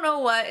 I don't know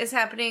what is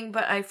happening,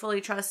 but I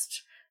fully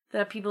trust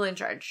the people in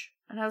charge.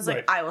 And I was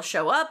like, I will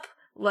show up,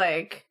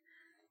 like,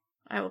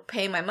 I will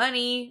pay my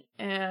money,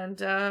 and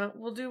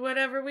we'll do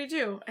whatever we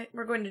do.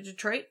 We're going to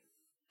Detroit.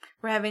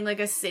 We're having, like,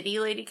 a city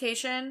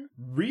ladycation.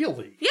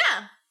 Really?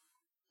 Yeah.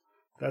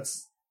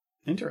 That's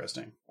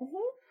interesting.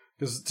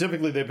 Because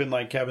typically they've been,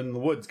 like, cabin in the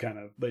woods kind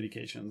of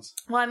ladycations.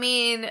 Well, I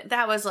mean,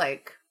 that was,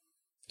 like...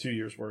 2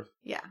 years worth.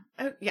 Yeah.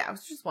 Yeah, it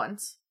was just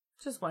once.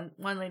 Just one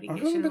ladycation. Have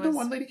you only been to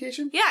one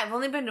ladycation? Yeah, I've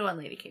only been to one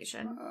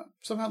ladycation.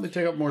 Somehow they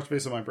take up more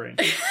space in my brain.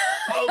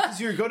 Oh, because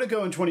you were going to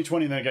go in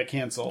 2020 and then it got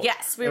canceled.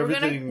 Yes, we were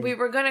gonna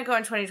go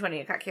in 2020.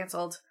 It got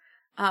canceled,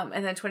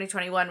 and then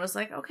 2021 was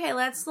like, okay,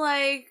 let's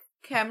like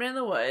cabin in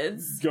the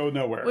woods, go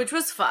nowhere, which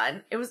was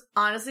fun. It was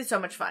honestly so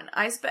much fun.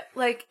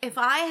 If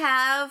I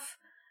have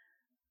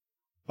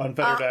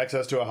unfettered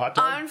access to a hot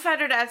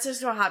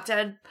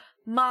tub,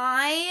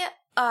 my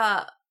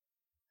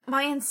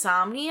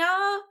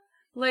insomnia,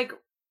 like.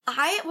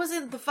 I was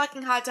in the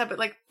fucking hot tub at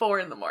like 4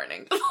 a.m.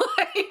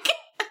 Like,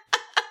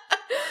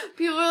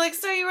 people were like,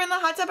 so you were in the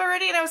hot tub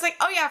already? And I was like,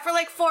 oh yeah, for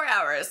like 4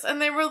 hours.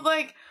 And they were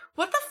like,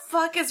 what the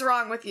fuck is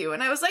wrong with you?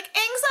 And I was like,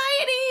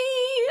 anxiety.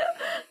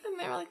 And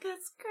they were like,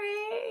 that's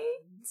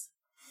great.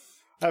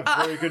 I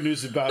have very good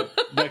news about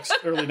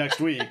early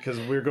next week because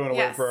we're going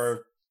away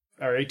for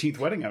our 18th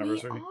wedding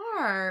anniversary.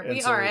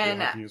 We are in.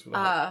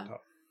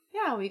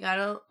 Yeah, we got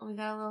a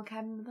little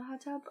cabin with a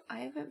hot tub. I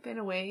haven't been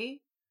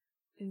away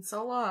in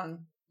so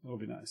long. It'll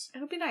be nice.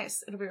 It'll be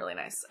nice. It'll be really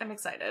nice. I'm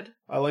excited.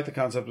 I like the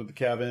concept of the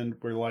cabin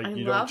where like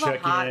you don't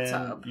check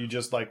in. You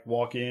just like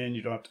walk in.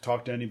 You don't have to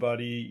talk to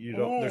anybody. You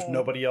don't. There's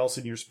nobody else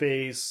in your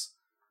space.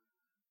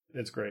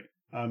 It's great.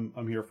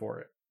 I'm here for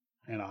it.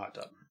 And a hot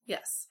tub.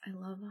 Yes, I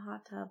love a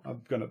hot tub.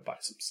 I'm gonna buy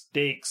some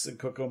steaks and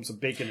cook them some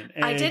bacon and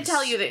eggs. I did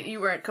tell you that you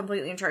weren't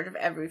completely in charge of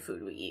every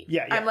food we eat.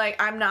 Yeah. I'm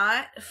like, I'm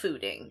not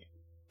fooding.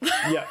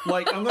 Yeah,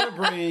 like I'm gonna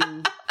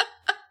bring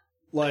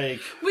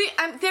like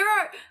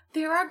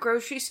there are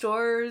grocery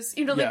stores,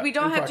 like we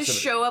don't have to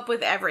show up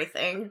with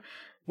everything.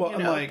 Well,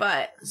 I'm like,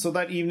 but so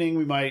that evening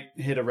we might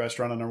hit a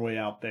restaurant on our way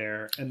out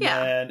there, and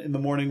then in the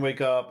morning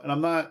wake up,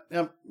 and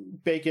I'm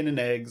bacon and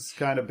eggs,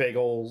 kind of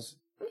bagels,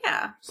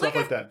 stuff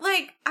like that.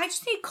 Like I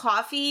just need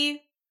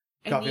coffee.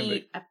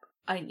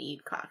 I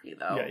need coffee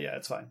though. Yeah,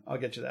 it's fine. I'll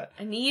get you that.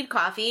 I need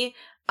coffee.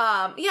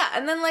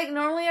 And then like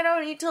normally I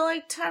don't eat till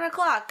like 10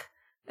 o'clock.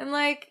 And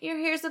like,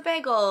 here's a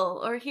bagel,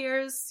 or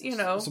here's,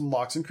 some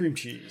lox and cream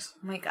cheese.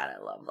 Oh my god,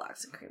 I love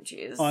lox and cream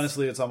cheese.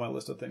 Honestly, it's on my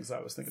list of things I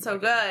was thinking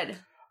about. So good.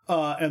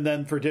 And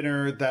then for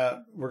dinner,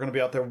 that we're going to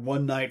be out there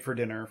one night for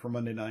dinner for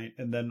Monday night.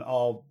 And then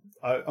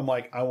I'm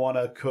like, I want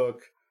to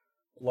cook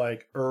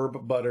like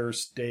herb butter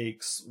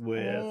steaks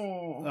with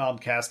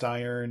cast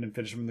iron and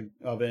finish them in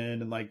the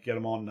oven and like get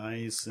them all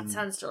nice. And that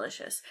sounds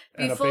delicious.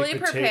 Be fully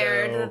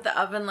prepared that the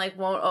oven like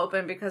won't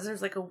open because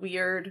there's like a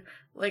weird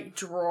like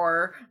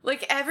drawer.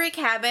 Like every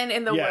cabin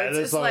in the woods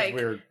is like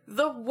weird.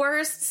 The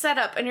worst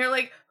setup, and you're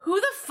like, who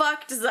the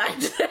fuck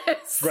designed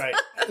this? Right.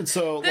 And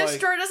so this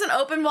drawer doesn't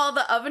open while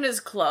the oven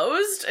is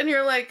closed, and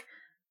you're like,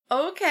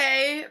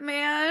 okay,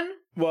 man.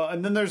 Well,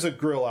 and then there's a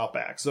grill out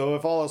back, so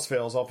if all else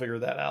fails, I'll figure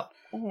that out.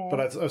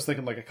 But I was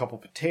thinking like a couple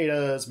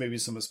potatoes, maybe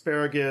some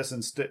asparagus,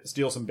 and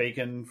steal some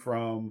bacon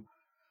from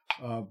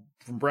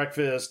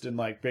breakfast, and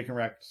like bacon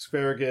wrapped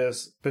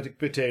asparagus,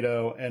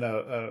 potato,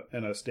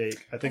 and a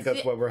steak. I think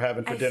that's what we're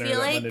having for dinner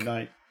on Monday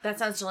night. That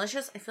sounds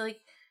delicious. I feel like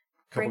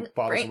couple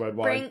bottles of red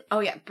wine.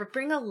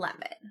 Bring a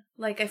lemon.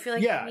 Like I feel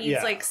like it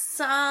needs like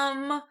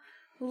some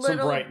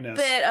little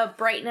bit of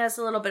brightness,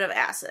 a little bit of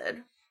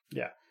acid.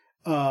 Yeah,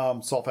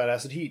 salt, fat,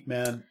 acid, heat,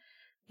 man.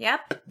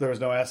 Yep. There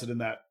was no acid in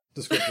that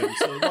description,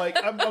 so like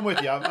I'm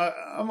with you.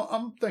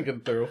 I'm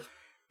thinking through,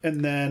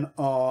 and then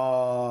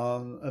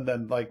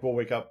like we'll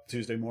wake up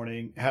Tuesday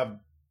morning, have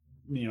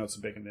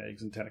some bacon and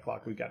eggs, and 10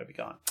 o'clock we got to be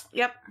gone.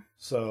 Yep.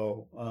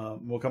 So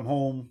we'll come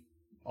home.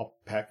 I'll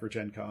pack for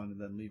Gen Con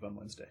and then leave on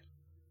Wednesday.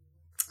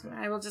 So.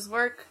 I will just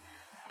work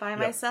by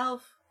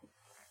myself.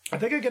 I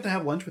think I get to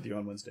have lunch with you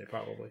on Wednesday,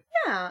 probably.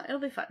 Yeah, it'll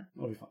be fun.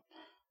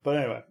 But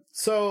anyway,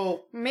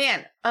 so...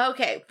 Man,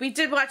 okay, we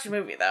did watch a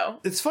movie, though.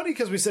 It's funny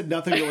because we said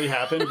nothing really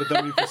happened, but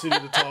then we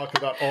proceeded to talk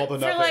about all the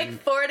nothing.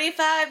 For like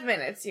 45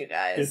 minutes, you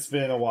guys. It's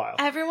been a while.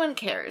 Everyone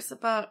cares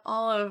about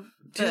all of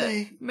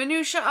the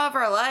minutia of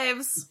our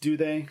lives. Do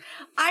they?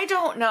 I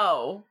don't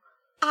know.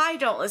 I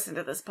don't listen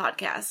to this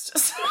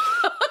podcast.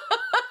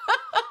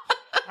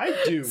 I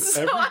do,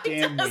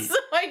 damn week. So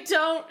I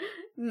don't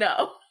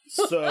know.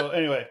 So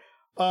anyway...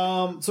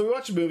 so we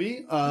watched a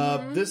movie.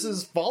 This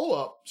is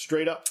follow-up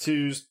straight up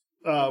to,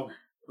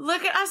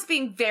 look at us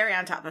being very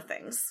on top of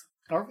things.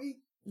 Are we?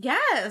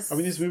 Yes. I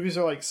mean, these movies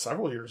are like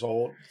several years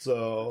old,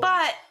 so.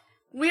 But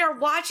we are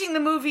watching the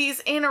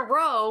movies in a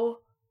row,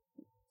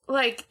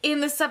 like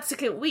in the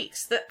subsequent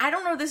weeks. I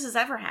don't know if this has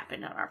ever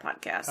happened on our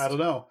podcast. I don't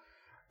know.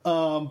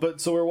 But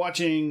so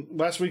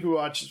last week we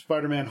watched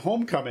Spider-Man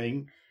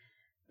Homecoming,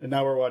 and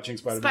now we're watching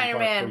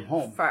Spider-Man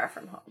Far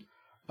From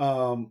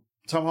Home.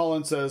 Tom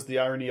Holland says the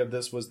irony of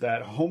this was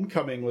that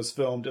Homecoming was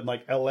filmed in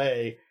like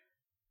LA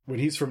when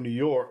he's from New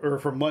York, or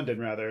from London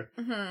rather.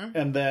 Mm-hmm.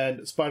 And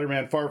then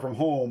Spider-Man Far From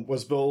Home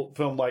was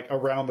filmed like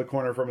around the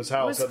corner from his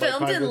house. Was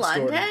filmed in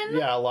London?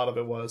 Yeah, a lot of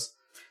it was.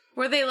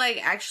 Were they like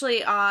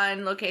actually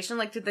on location?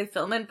 Like did they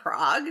film in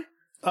Prague?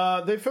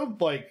 They filmed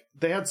like,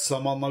 they had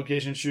some on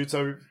location shoots,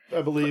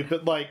 I believe,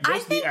 but like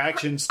most of the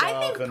action stuff.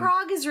 I think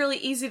Prague is really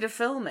easy to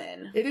film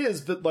in. It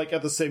is, but like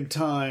at the same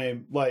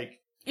time, like,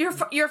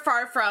 You're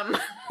far from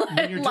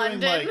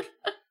London.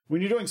 When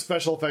you're doing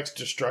special effects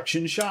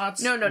destruction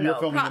shots. No.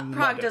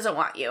 Prague doesn't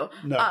want you.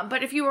 No.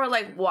 But if you were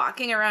like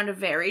walking around a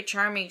very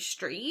charming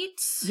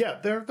street. Yeah,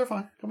 they're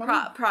fine. Come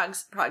on.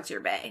 Prague's your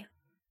bay.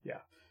 Yeah.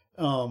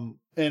 And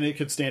it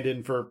could stand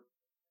in for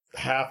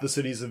half the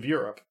cities of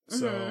Europe.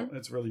 So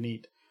it's really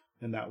neat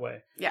in that way.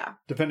 Yeah.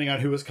 Depending on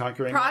who was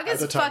conquering. Prague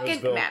is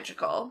fucking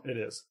magical. It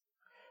is.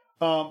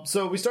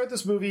 So we start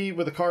this movie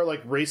with a car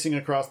like racing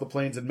across the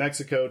plains in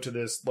Mexico to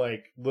this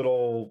like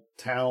little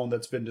town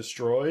that's been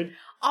destroyed.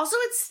 Also,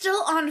 it's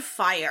still on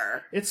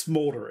fire. It's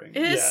smoldering.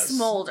 It is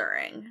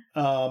smoldering.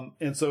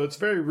 And so it's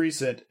very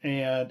recent,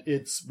 and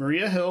it's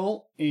Maria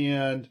Hill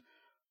and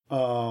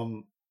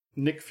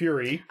Nick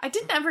Fury. I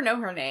didn't ever know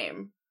her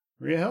name.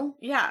 Maria Hill?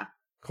 Yeah.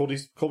 Colby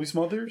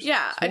Smulders?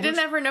 Yeah, I didn't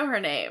ever know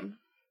her name.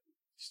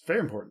 She's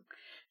very important.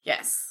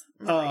 Yes.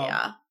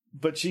 Maria.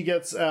 But she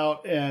gets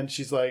out and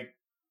she's like,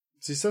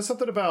 she says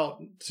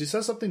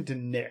something to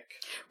Nick.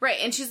 Right,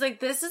 and she's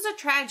like, this is a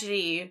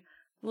tragedy.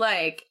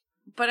 Like,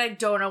 but I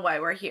don't know why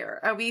we're here.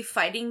 Are we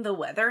fighting the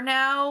weather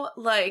now?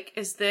 Like,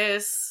 is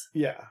this...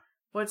 Yeah.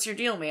 What's your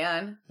deal,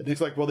 man? And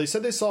Nick's like, well, they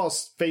said they saw a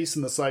face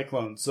in the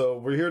cyclone, so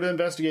we're here to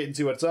investigate and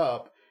see what's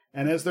up.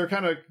 And as they're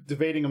kind of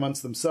debating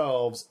amongst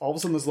themselves, all of a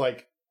sudden this,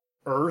 like,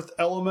 earth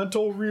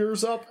elemental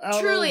rears up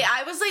out Truly, of...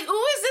 I was like,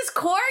 ooh, is this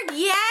Korg?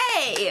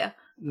 Yay!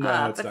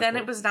 No, it's but not then Korg.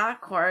 it was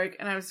not Korg,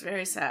 and I was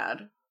very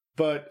sad.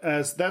 But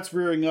as that's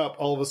rearing up,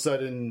 all of a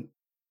sudden,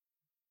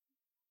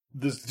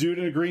 this dude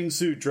in a green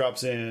suit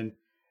drops in,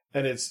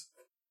 and it's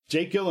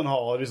Jake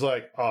Gyllenhaal, and he's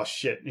like, oh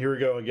shit, here we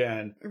go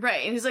again.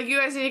 Right, and he's like, you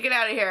guys need to get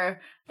out of here.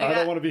 I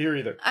don't want to be here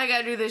either. I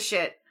gotta do this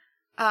shit.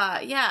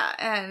 Yeah,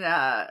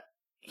 and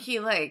he,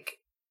 like...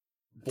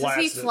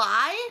 Blasts Does he it.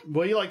 fly?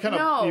 Well, he like kind of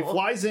No. he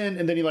flies in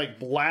and then he like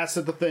blasts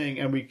at the thing,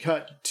 and we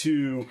cut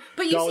to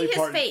But you Dolly see his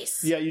Parton.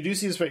 face. Yeah, you do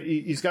see his face.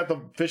 He's got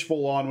the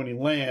fishbowl on when he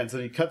lands,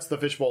 and he cuts the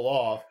fishbowl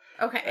off,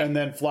 Okay. and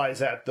then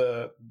flies at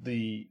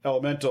the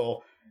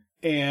elemental,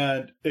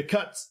 and it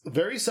cuts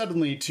very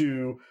suddenly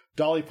to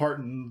Dolly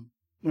Parton.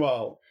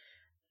 Well,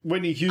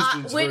 Whitney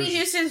Houston's Whitney version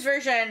Houston's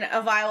version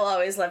of "I Will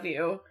Always Love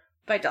You"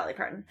 by Dolly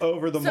Parton.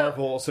 over the So,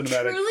 Marvel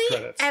Cinematic Truly,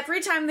 credits.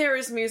 every time there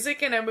is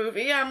music in a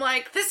movie, I'm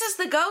like, "This is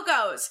the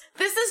Go-Go's.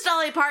 This is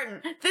Dolly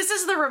Parton. This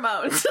is the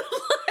Ramones."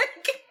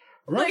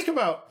 Ramones come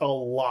out a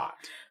lot.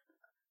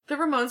 The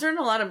Ramones are in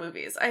a lot of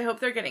movies. I hope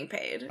they're getting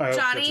paid. I hope so,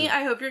 Johnny, too.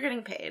 I hope you're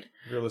getting paid.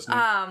 If you're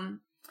listening.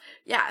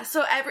 Yeah,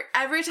 so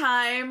every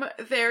time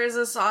there is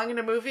a song in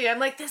a movie, I'm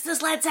like, this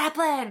is Led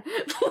Zeppelin.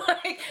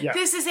 Yeah.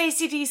 This is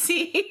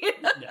AC/DC.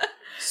 Yeah.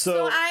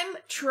 So I'm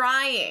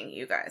trying,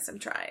 you guys. I'm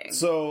trying.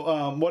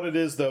 So what it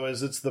is, though,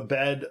 is it's the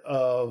bed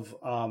of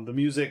the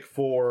music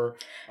for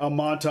a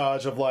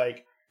montage of,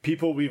 like,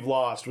 people we've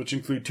lost, which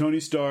include Tony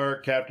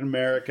Stark, Captain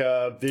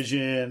America,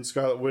 Vision,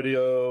 Scarlet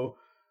Widow,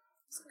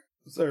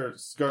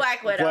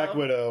 Black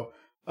Widow.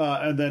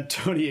 And then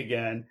Tony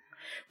again.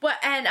 But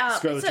and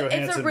Scarlett it's a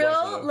Johansson, Black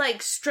real Widow.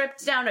 like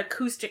stripped down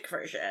acoustic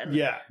version.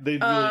 Yeah, they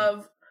really...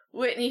 Of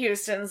Whitney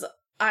Houston's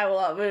 "I Will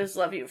Always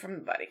Love You" from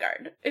The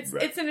Bodyguard. It's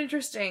Right. it's an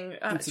interesting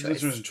it's choice. an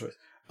interesting choice.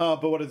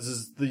 But what it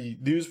is the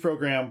news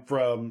program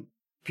from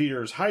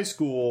Peter's high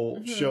school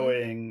Mhm.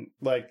 showing,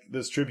 like,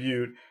 this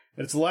tribute.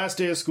 And it's the last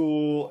day of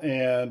school,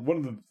 and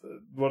one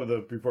of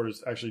the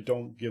reporters actually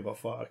don't give a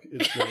fuck.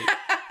 It's great.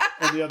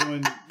 And the other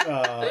one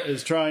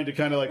is trying to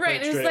kind of, like, Right, play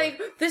and it it's straight.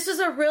 like, this is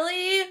a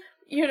really,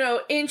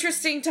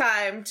 interesting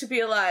time to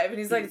be alive. And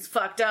he's like, it's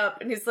fucked up.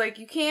 And he's like,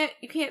 you can't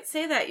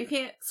say that. You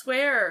can't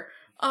swear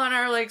on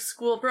our, like,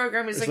 school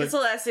program. He's It's like, it's the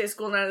last day of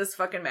school. None of this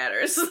fucking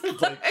matters.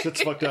 It's like,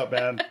 shit's fucked up,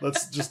 man.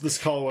 Let's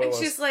call it what it And was.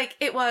 she's like,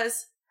 it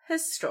was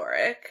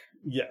historic.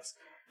 Yes.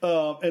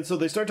 And so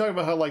they start talking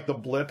about how, like, the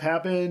blip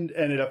happened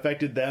and it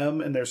affected them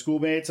and their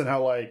schoolmates, and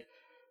how, like,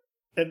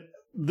 and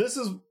this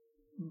is,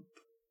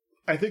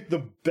 I think,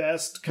 the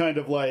best kind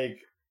of, like,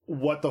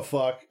 what the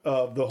fuck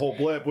of the whole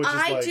blip, which is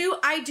like,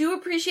 I do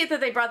appreciate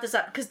that they brought this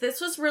up, because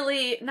this was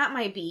really not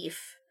my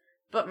beef,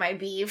 but my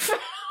beef.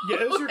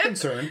 yeah, it was your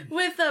concern.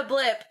 With the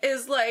blip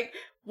is like,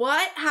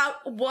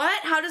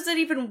 how does it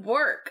even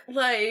work?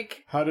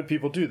 Like, How did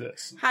people do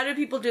this? how did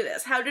people do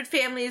this? How did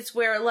families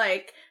where,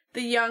 like,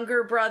 the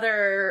younger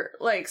brother,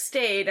 like,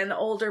 stayed and the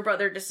older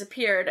brother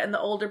disappeared, and the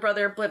older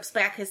brother blips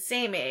back his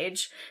same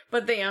age,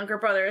 but the younger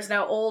brother is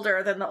now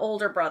older than the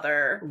older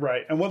brother?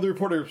 Right. And one of the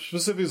reporters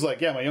specifically is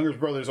like, yeah, my younger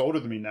brother's older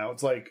than me now.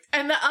 It's like,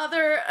 And the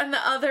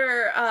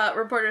other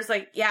reporter's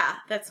like, yeah,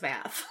 that's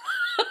math.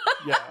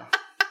 yeah.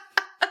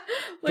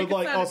 Like, but,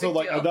 like, it's not a also, big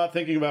like, deal. I'm not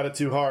thinking about it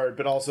too hard,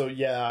 but also,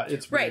 yeah,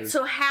 it's weird. Right,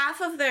 so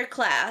half of their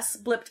class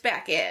blipped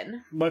back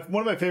in. One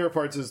of my favorite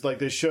parts is, like,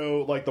 they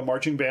show, like, the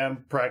marching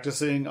band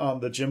practicing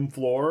on the gym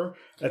floor,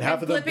 and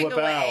half of them blipping blip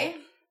away.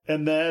 out.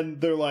 And then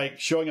they're, like,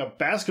 showing a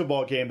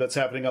basketball game that's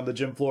happening on the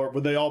gym floor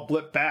where they all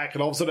blip back,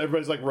 and all of a sudden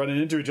everybody's, like,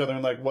 running into each other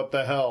and, like, what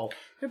the hell?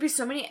 There'd be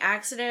so many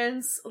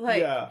accidents.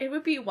 Like, Yeah. it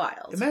would be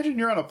wild. Imagine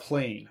you're on a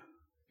plane,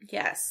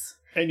 Yes.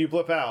 and you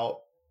blip out,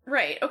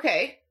 Right,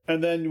 okay.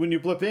 and then when you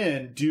blip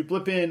in, do you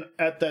blip in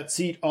at that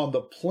seat on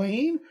the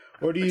plane?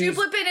 Or do you, Do you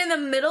blip it in the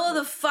middle of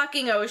the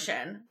fucking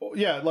ocean?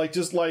 yeah, like,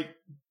 just, like,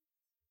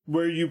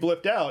 where you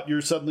blipped out,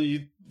 you're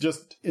suddenly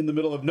just in the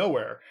middle of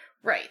nowhere.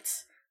 Right.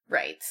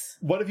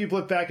 What if you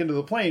blip back into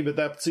the plane, but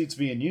that seat's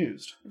being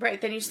used?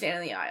 Right, then you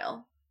stand in the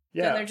aisle.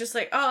 Yeah. And they're just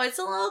like, oh, it's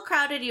a little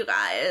crowded, you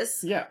guys.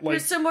 Yeah, like,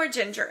 Here's some more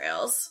ginger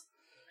ales.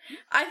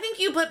 I think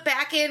you blip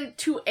back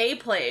into a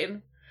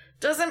plane.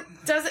 Doesn't,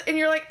 and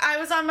you're like, I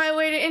was on my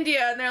way to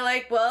India, and they're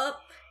like, well,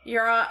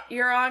 you're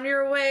on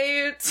your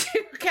way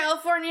to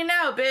California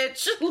now,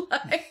 bitch.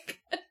 Like,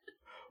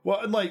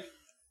 well, and, like,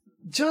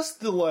 just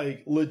the,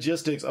 like,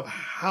 logistics of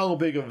how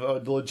big of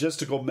a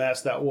logistical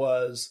mess that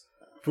was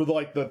for,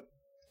 like, the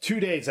 2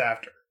 days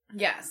after.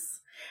 yes.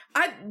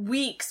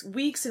 Weeks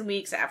and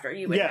weeks after,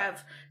 you would Yeah.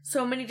 have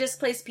so many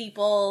displaced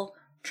people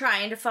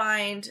trying to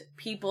find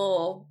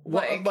people.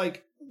 Well,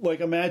 like,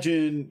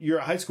 imagine you're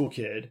a high school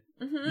kid,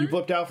 Mhm. you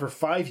blipped out for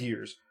 5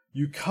 years,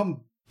 you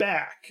come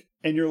back,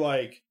 and you're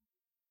like,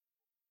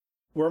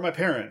 where are my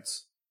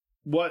parents?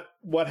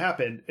 what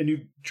happened? And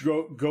you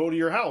go to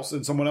your house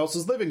and someone else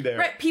is living there.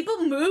 Right,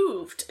 people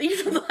moved.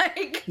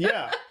 Like...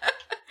 Yeah.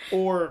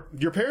 Or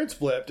your parents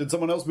flipped and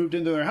someone else moved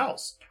into their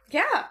house.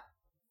 Yeah.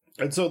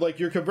 And so, like,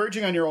 you're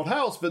converging on your old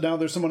house, but now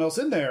there's someone else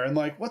in there. And,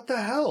 like, what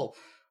the hell?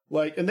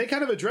 Like, and they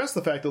kind of address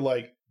the fact that,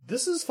 like,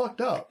 this is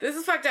fucked up. This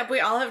is fucked up. We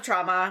all have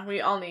trauma.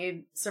 We all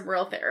need some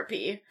real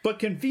therapy. But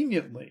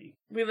conveniently.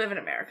 We live in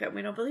America.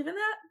 We don't believe in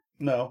that?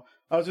 No.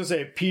 I was going to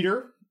say,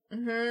 Peter.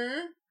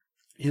 Mm-hmm.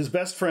 His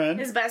best friend.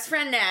 His best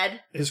friend,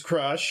 Ned. His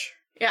crush.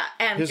 Yeah,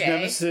 MJ. His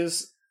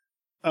nemesis,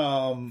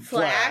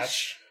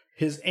 Flash.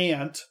 His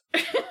aunt.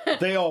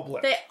 They all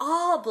blipped. They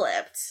all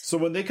blipped. So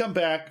when they come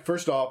back,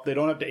 first off, they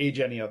don't have to age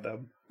any of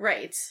them.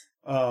 Right.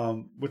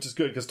 Which is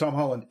good, because Tom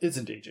Holland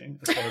isn't aging,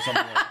 as far as I'm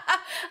aware.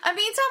 I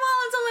mean, Tom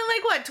Holland's only,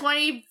 like, what,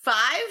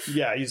 25?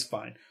 Yeah, he's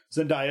fine.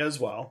 Zendaya as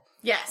well.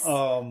 Yes.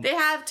 They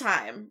have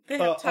time. They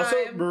have time. Also,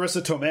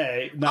 Marissa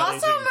Tomei.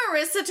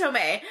 Marissa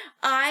Tomei.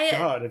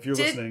 God, if you're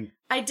listening.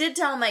 I did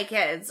tell my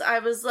kids. I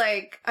was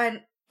like,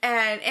 and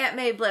Aunt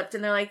May blipped,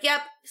 and they're like,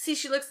 yep, see,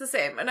 she looks the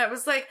same. And I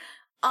was like,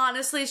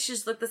 honestly,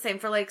 she's looked the same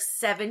for like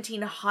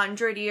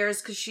 1,700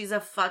 years because she's a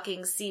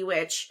fucking sea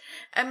witch.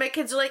 And my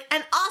kids are like,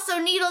 and also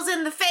needles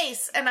in the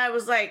face. And I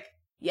was like,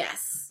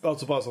 yes.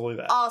 Also possibly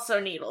that. Also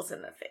needles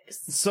in the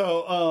face.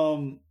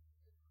 So,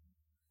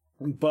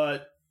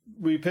 but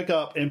we pick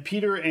up, and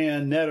Peter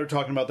and Ned are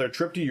talking about their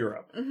trip to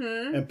Europe.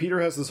 Mm-hmm. And Peter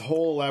has this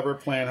whole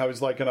elaborate plan how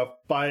he's like going to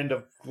find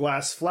a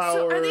glass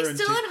flower. So are they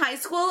still in high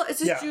school? Is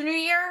this junior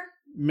year?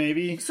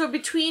 Maybe. So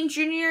between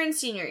junior and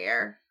senior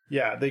year.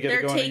 Yeah, they get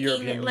to go on a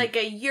European... They're taking, like,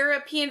 a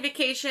European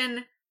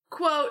vacation,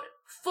 quote,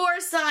 for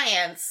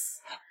science.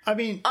 I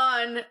mean...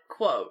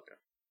 Unquote.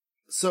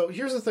 So,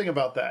 here's the thing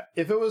about that.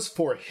 If it was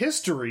for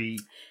history...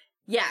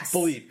 Yes.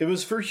 Believe. It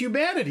was for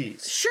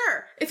humanities.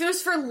 Sure. If it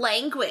was for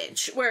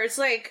language, where it's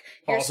like,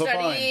 you're also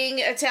studying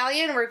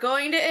Italian, we're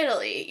going to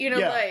Italy. You know,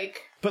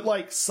 like... But,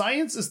 like,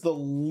 science is the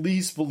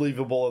least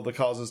believable of the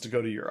causes to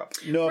go to Europe.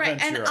 No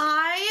offense to Europe. And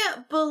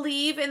I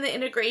believe in the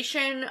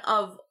integration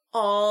of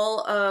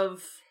all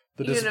of...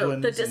 the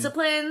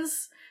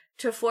disciplines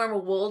to form a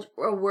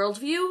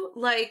worldview.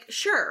 Like,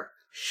 sure,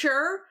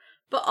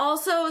 but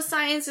also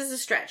science is a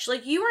stretch.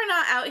 Like, you are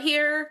not out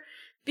here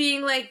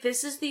being like,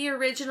 this is the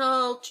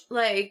original,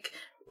 like...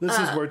 This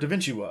is where Da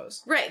Vinci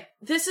was. Right.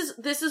 This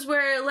is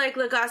where, like,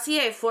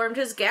 Lavoisier formed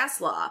his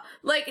gas law.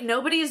 Like,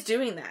 nobody is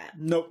doing that.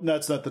 Nope,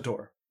 that's not the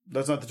tour.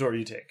 That's not the tour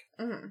you take.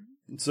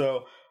 Mm-hmm.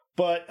 So,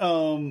 but,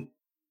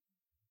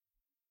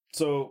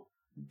 so...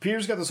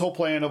 Peter's got this whole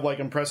plan of, like,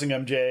 impressing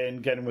MJ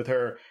and getting with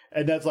her,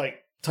 and that's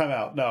like, time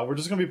out. No, we're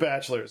just gonna be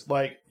bachelors.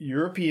 Like,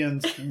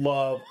 Europeans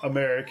love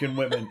American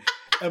women.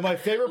 And my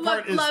favorite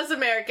part is... Loves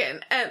American.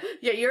 And,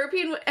 yeah,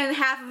 European, and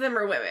half of them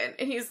are women.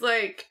 And he's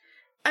like,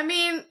 I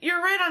mean,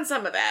 you're right on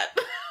some of that.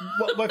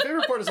 Well, my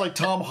favorite part is, like,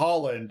 Tom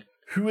Holland,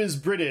 who is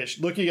British,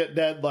 looking at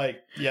Ned like,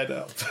 yeah,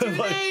 no.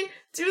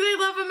 Do they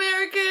love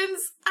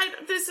Americans?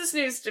 This is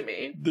news to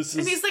me. And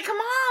he's like, come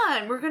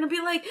on, we're going to be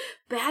like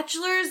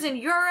bachelors in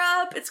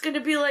Europe. It's going to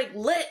be like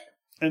lit.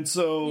 And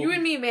so... You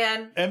and me,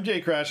 man.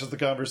 MJ crashes the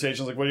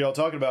conversation. Like, what are y'all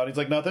talking about? He's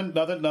like, nothing.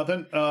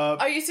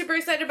 Are you super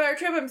excited about our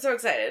trip? I'm so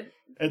excited.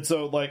 And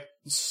so, like,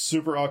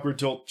 super awkward,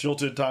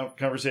 jilted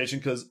conversation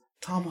because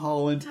Tom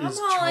Holland is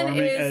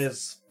charming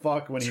as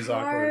fuck when he's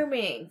awkward.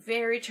 Charming.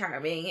 Very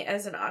charming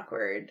as an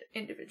awkward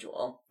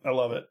individual. I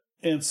love it.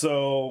 And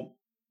so...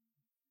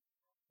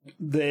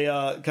 They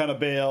kind of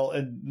bail,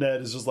 and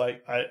Ned is just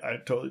like, I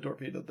totally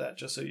torpedoed that,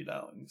 just so you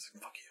know. And he's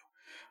like, fuck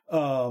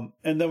you.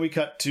 And then we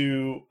cut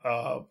to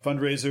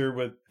fundraiser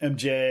with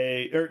Aunt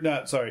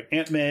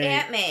May.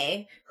 Aunt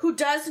May, who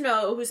does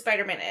know who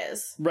Spider-Man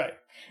is. Right.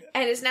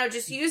 And is now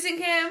just using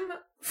him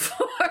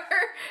for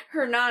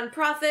her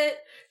nonprofit.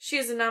 She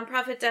has a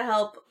nonprofit to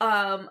help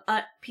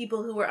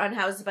people who were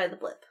unhoused by the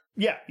blip.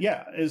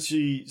 Yeah. Is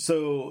she?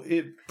 So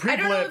I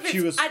don't know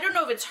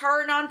if it's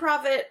her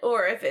nonprofit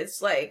or if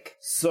it's like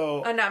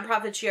a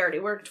nonprofit she already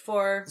worked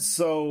for.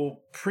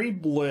 So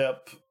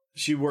pre-blip,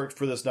 she worked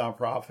for this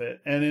nonprofit,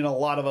 and in a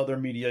lot of other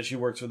media, she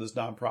works for this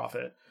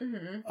nonprofit.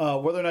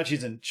 Mm-hmm. Whether or not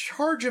she's in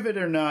charge of it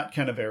or not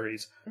kind of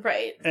varies,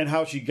 right? And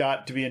how she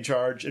got to be in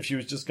charge, if she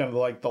was just kind of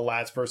like the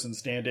last person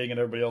standing and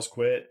everybody else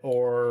quit,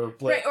 or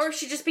blipped. Right, or if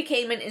she just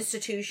became an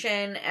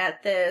institution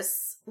at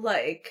this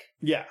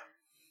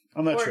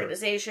I'm not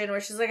organization sure.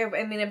 Where she's like,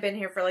 I've been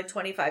here for like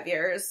 25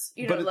 years.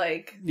 But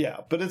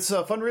it's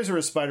a fundraiser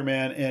with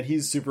Spider-Man, and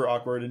he's super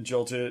awkward and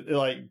jilted.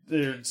 Like,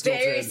 they're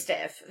stilted. Very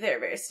stiff. They're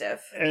very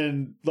stiff.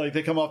 And, like,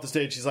 they come off the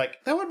stage, she's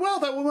like, that went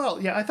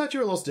well. Yeah, I thought you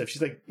were a little stiff.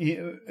 She's like,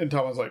 and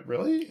Tom was like,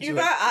 really? You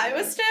thought I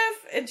was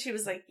stiff? And she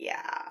was like,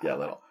 yeah. Yeah, a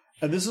little.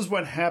 And this is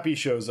when Happy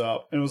shows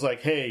up and was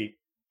like, hey,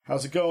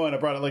 how's it going? I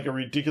brought like a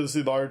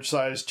ridiculously large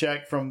size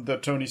check from the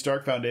Tony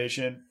Stark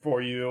Foundation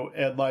for you.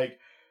 And, like,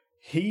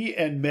 he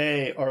and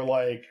May are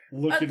like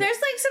looking. There's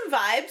like some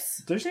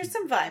vibes. There's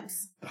some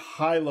vibes.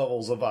 High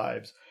levels of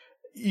vibes.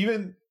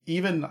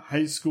 Even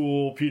high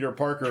school Peter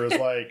Parker is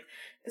like,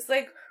 It's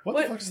like, what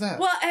the fuck is that?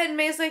 Well, and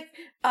May's like,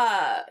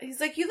 he's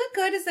like, you look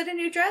good. Is that a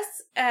new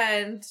dress?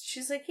 And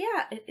she's like,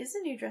 yeah, it is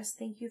a new dress.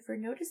 Thank you for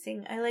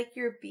noticing. I like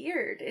your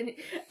beard. And,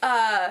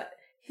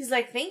 he's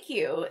like, thank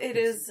you.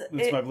 It's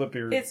my blip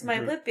beard. It's my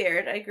blip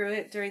beard. I grew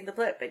it during the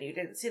blip, and you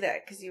didn't see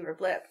that because you were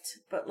blipped.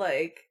 But,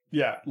 like...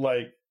 Yeah,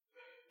 like...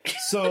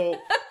 So,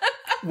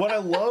 what I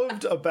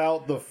loved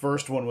about the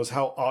first one was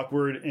how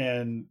awkward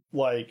and,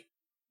 like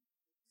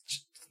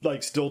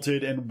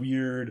stilted and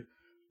weird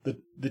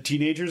the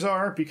teenagers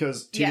are,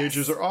 because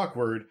teenagers are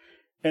awkward.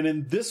 And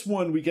in this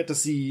one, we get to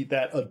see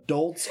that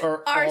adults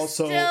are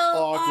also still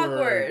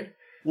awkward.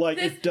 Like,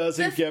 it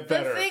doesn't get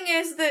better. The thing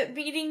is that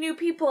meeting new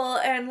people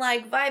and,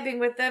 like, vibing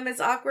with them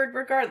is awkward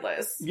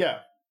regardless. Yeah.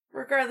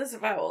 Regardless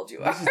of how old you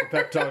are. This is the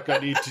pep talk I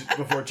need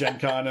before Gen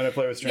Con and I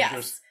play with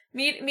strangers.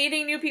 Yes.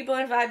 Meeting new people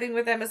and vibing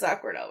with them is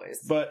awkward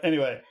always. But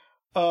anyway,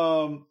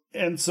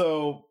 and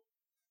so,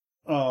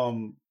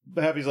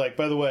 Happy's like,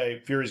 by the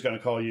way, Fury's gonna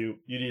call you.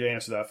 You need to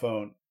answer that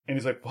phone. And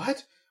he's like,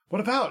 what?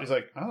 What about? He's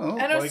like, I don't know.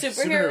 I know, like,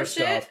 superhero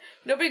shit. Stuff.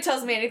 Nobody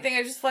tells me anything.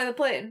 I just fly the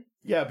plane.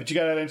 Yeah, but you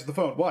gotta answer the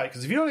phone. Why?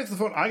 Because if you don't answer the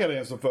phone, I gotta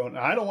answer the phone. And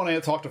I don't want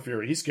to talk to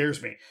Fury. He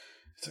scares me.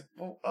 It's like,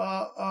 well,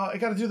 I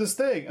gotta do this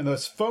thing. And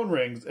this phone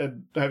rings,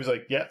 and Happy's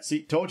like, yeah,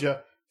 see, told you.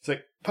 It's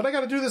like, but I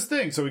gotta do this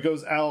thing. So he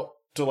goes out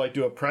to, like,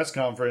 do a press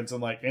conference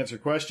and, like, answer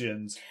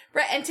questions.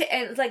 Right,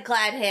 and like,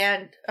 glad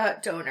hand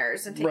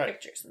donors and take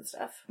pictures and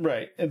stuff.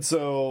 Right. And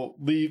so,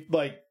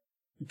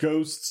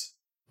 ghosts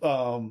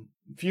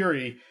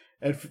Fury,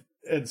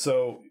 and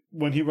so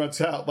when he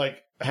runs out,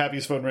 like,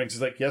 Happy's phone rings.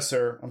 He's like, yes,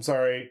 sir. I'm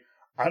sorry.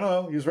 I don't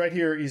know. He was right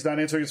here. He's not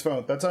answering his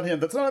phone. That's on him.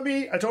 That's not on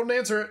me. I told him to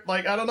answer it.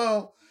 Like, I don't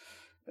know.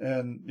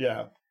 And,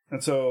 yeah.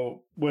 And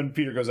so when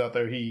Peter goes out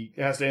there, he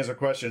has to answer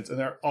questions. And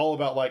they're all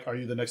about, like, are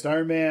you the next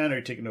Iron Man? Are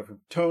you taking over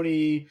from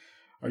Tony?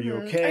 Are you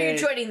okay? Are you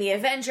joining the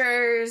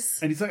Avengers?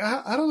 And he's like,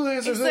 I don't know the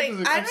answer. He's like,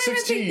 I don't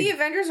even think the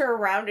Avengers are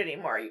around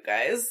anymore, you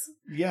guys.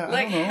 Yeah,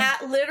 like, I don't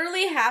know.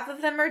 Literally half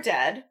of them are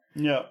dead.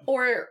 Yeah.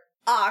 Or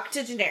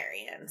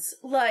octogenarians.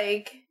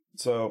 Like...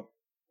 So,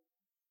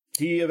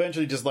 he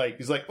eventually just, like,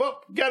 he's like,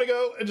 well, gotta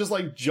go, and just,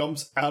 like,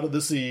 jumps out of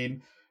the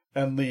scene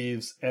and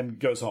leaves and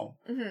goes home.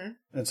 Mm-hmm.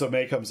 And so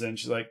May comes in.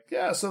 She's like,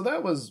 yeah, so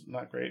that was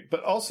not great.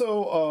 But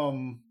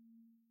also,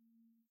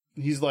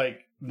 he's,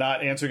 like,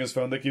 not answering his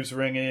phone that keeps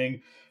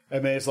ringing.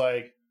 And May's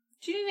like,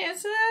 she didn't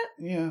answer that?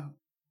 Yeah.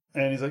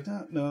 And he's like,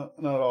 no,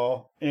 not at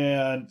all.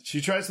 And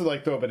she tries to,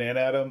 like, throw a banana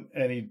at him,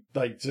 and he,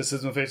 like, just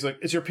says in the face, like,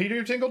 is your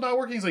Peter tingle not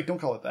working? He's like, don't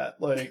call it that.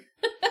 Like,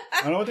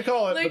 I don't know what to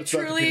call it, like, but it's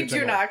truly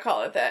do not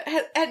call it that.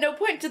 At no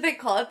point did they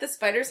call it the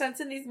spider sense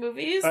in these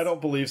movies? I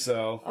don't believe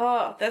so.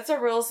 Oh, that's a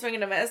real swing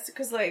and a miss,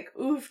 because, like,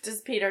 oof,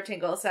 does Peter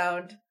tingle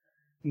sound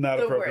not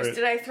the appropriate. Worst.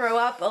 Did I throw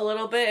up a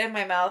little bit in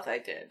my mouth? I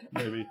did.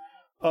 Maybe.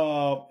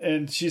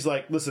 And she's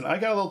like, listen, I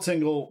got a little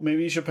tingle.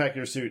 Maybe you should pack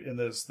your suit in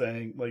this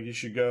thing. Like, you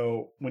should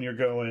go when you're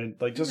going,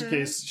 like, just in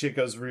case shit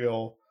goes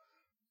real,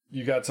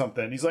 you got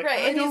something. He's like,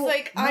 right. And he's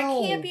like, I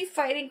can't be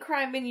fighting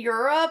crime in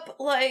Europe.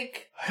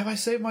 Like, if I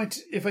save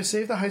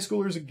the high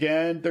schoolers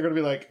again, they're going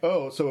to be like,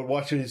 oh, so in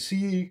Washington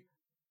DC,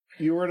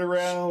 you weren't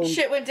around.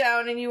 Shit went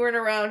down and you weren't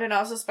around, and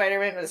also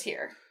Spider-Man was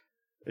here.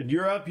 In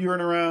Europe, you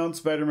weren't around.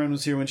 Spider-Man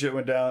was here when shit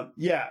went down.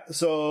 Yeah,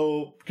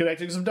 so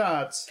connecting some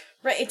dots.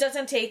 Right, it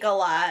doesn't take a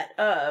lot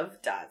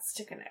of dots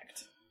to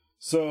connect.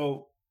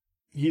 So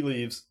he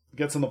leaves,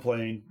 gets on the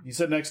plane. He's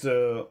sitting next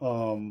to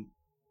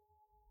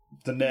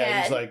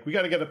Ned. He's like, we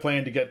got to get a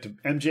plane to get to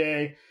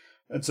MJ.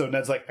 And so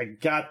Ned's like, I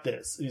got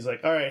this. And he's like,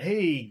 all right,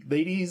 hey,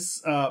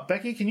 ladies,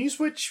 Becky, can you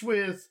switch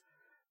with,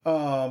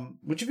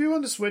 would you be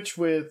willing to switch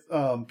with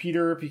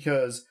Peter?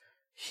 Because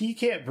he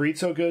can't breathe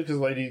so good because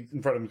the lady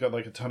in front of him got,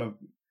 like, a ton of,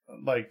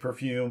 like,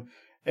 perfume.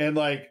 And,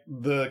 like,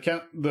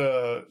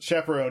 the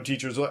chaperone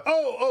teachers are like,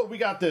 oh, we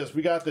got this.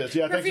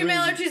 Yeah, perfume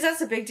allergies,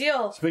 that's a big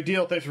deal. It's a big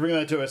deal. Thanks for bringing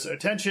that to us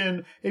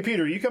attention. Hey,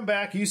 Peter, you come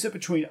back. You sit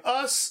between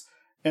us.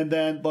 And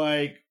then,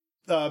 like,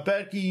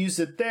 Becky, you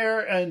sit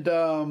there. And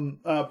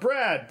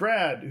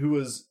Brad, who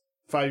was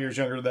 5 years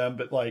younger than them,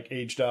 but, like,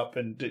 aged up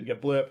and didn't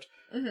get blipped.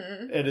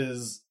 Mm-hmm. It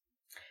is...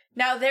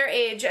 Now their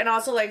age, and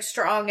also, like,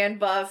 strong and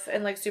buff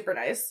and, like, super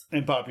nice.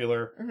 And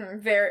popular. Mm-hmm.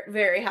 Very,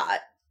 very hot.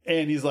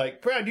 And he's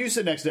like, Brad, you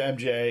sit next to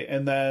MJ,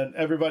 and then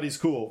everybody's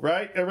cool,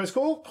 right? Everybody's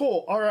cool?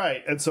 Cool, all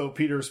right. And so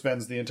Peter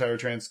spends the entire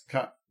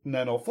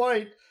transcontinental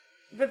flight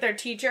with their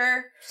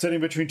teacher. Sitting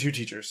between two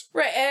teachers.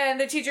 Right, and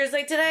the teacher's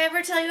like, did I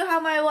ever tell you how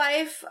my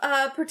wife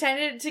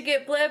pretended to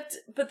get blipped,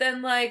 but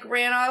then, like,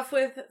 ran off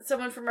with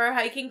someone from our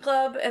hiking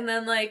club, and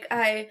then, like,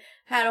 I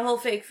had a whole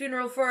fake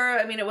funeral for her.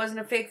 I mean, it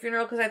wasn't a fake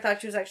funeral because I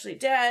thought she was actually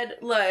dead.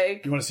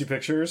 Like... You want to see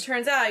pictures?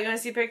 Turns out, you want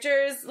to see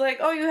pictures? Like,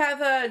 oh, you have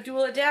a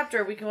dual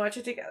adapter. We can watch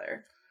it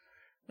together.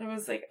 I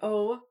was like,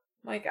 oh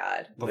my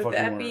god. Would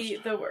that be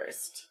the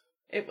worst?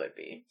 It would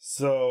be.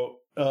 So,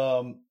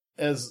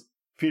 as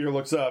Peter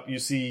looks up, you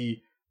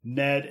see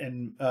Ned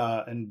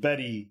and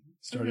Betty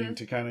starting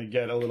to kind of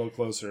get a little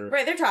closer.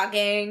 Right, they're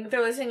talking.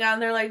 They're listening on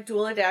their, like,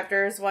 dual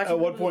adapters, watching At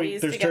one point,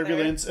 there's together.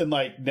 turbulence, and,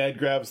 like, Ned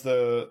grabs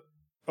the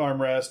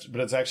armrest,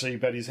 but it's actually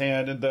Betty's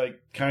hand, and they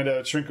kind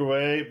of shrink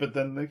away, but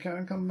then they kind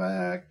of come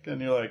back,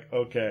 and you're like,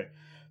 okay.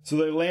 So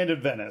they land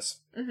in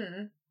Venice,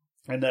 and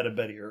Ned and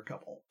Betty are a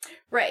couple.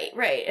 Right.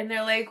 And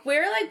they're like,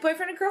 we're like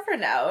boyfriend and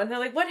girlfriend now. And they're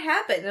like, what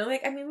happened? And they're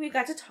like, I mean, we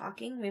got to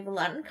talking. We have a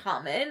lot in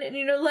common. And,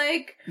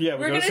 like... Yeah,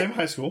 we go to the same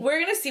high school. We're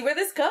going to see where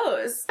this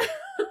goes.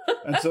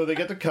 And so they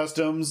get to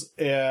customs,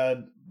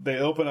 and they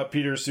open up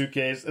Peter's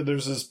suitcase, and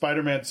there's a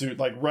Spider-Man suit,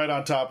 like, right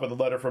on top with a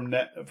letter from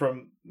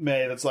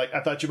May that's like,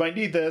 I thought you might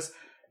need this,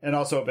 and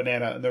also a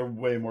banana, and they're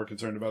way more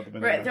concerned about the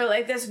banana. Right, they're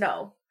like, there's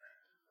no.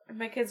 And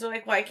my kids are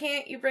like, why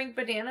can't you bring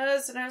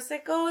bananas? And I was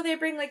like, oh, they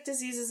bring, like,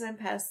 diseases and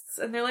pests.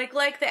 And they're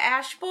like the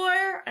ash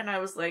borer? And I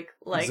was like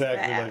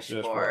exactly the ash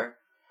borer.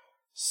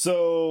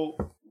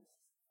 So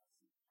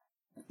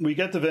we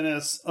get to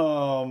Venice.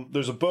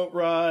 There's a boat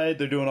ride.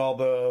 They're doing all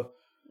the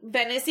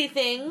Venice-y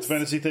things.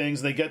 And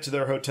they get to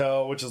their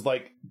hotel, which is,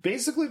 like,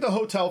 basically the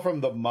hotel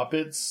from the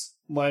Muppets,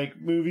 like,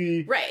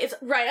 movie. Right, it's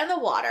right on the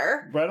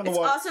water. It's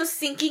also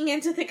sinking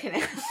into the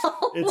canal.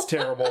 It's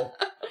terrible.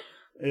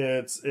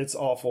 It's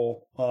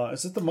awful.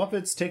 Is it the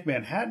Muppets Take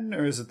Manhattan,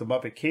 or is it the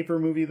Muppet Caper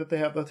movie that they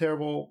have the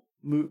terrible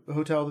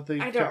hotel that they...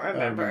 I don't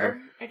remember.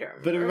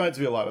 But it reminds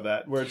me a lot of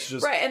that, where it's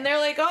just... Right, and they're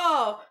like,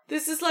 oh,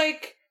 this is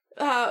like...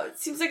 it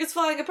seems like it's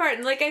falling apart.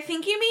 And like, I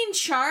think you mean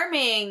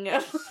charming.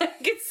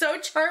 Like, it's so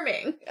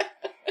charming.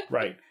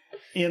 Right.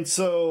 And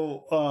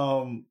so,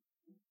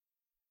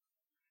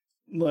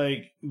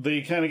 like,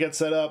 they kind of get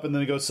set up, and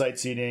then they go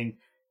sightseeing.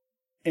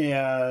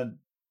 And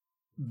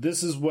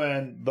this is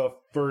when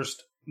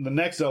the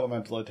next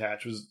elemental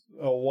attached was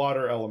a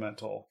water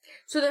elemental.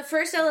 So the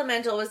first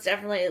elemental was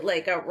definitely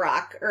like a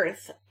rock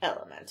earth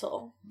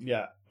elemental.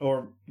 Yeah.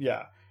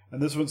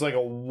 And this one's like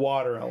a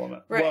water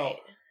element. Right. Well,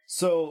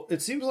 so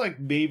it seems like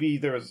maybe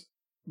there was...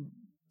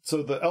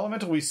 So the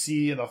elemental we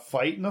see in the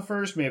fight in the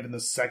first may have been the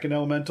second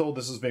elemental.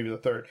 This is maybe the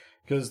third.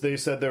 Because they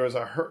said there was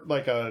a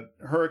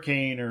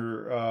hurricane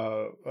or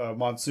a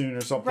monsoon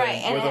or something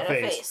with a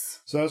face.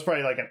 So that was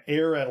probably like an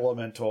air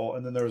elemental,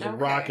 and then there was a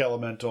rock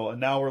elemental, and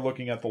now we're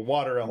looking at the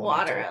water elemental.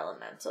 Water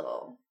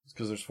elemental.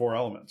 Because there's 4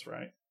 elements,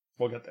 right?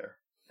 We'll get there.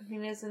 I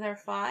mean, isn't there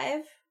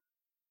 5?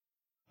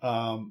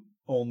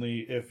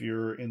 Only if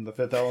you're in the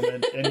 5th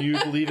element and you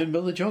believe in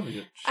Mila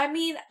Jovovich. I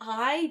mean,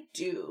 I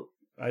do.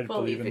 I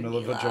believe in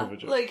Mila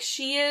Jovovich. Like,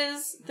 she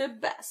is the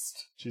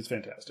best. She's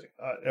fantastic.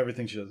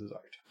 Everything she does is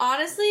art.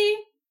 Honestly,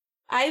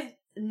 I've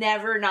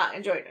never not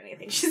enjoyed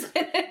anything she's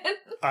been in.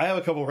 I have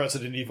a couple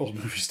Resident Evil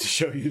movies to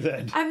show you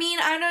then. I mean,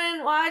 I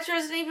didn't watch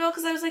Resident Evil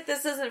because I was like,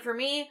 this isn't for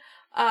me.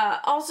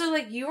 Also,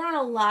 like, you were on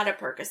a lot of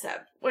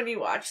Percocet when you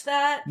watched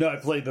that. No, I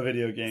played the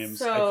video games.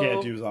 So, I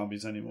can't do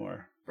zombies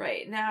anymore.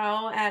 Right,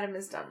 now Adam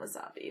is done with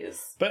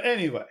zombies. But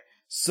anyway,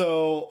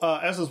 so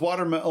as this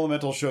water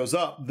elemental shows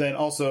up, then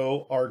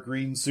also our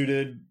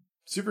green-suited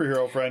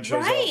superhero friend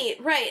shows up.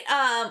 Right.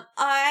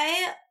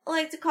 I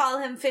like to call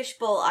him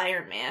Fishbowl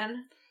Iron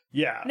Man.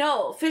 Yeah.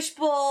 No,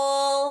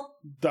 Fishbowl...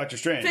 Doctor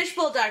Strange.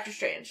 Fishbowl Doctor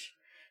Strange.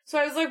 So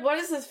I was like, what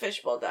is this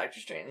Fishbowl Doctor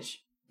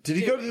Strange? Did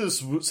he go to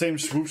the same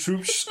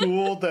swoosh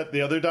school that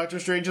the other Doctor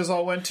Stranges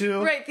all went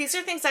to? Right, these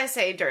are things I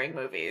say during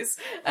movies.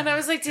 And I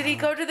was like, did he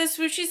go to the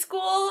swooshy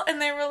school?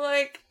 And they were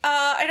like,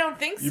 I don't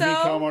think so. You mean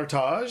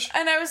Camartage?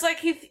 And I was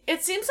like,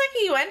 it seems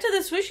like he went to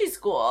the swooshy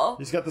school.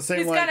 He's got the same,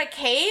 He's got a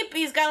cape.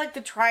 He's got, like,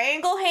 the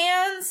triangle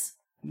hands.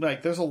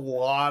 Like, there's a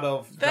lot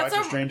of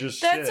Doctor Strange's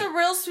shit. That's a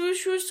real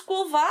swoosh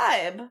school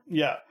vibe.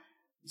 Yeah.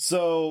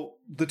 So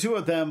the two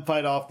of them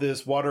fight off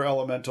this water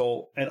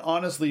elemental, and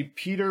honestly,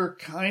 Peter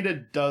kind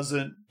of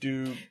doesn't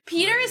do.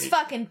 Peter is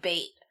fucking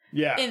bait.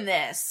 Yeah. In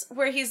this,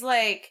 where he's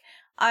like,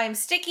 I'm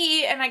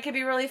sticky and I can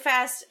be really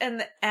fast,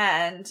 and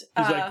he's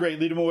like, great,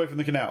 lead him away from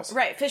the canals.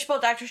 Right. Fishbowl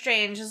Doctor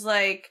Strange is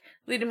like,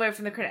 lead him away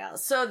from the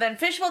canals. So then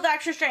Fishbowl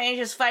Doctor Strange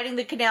is fighting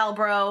the canal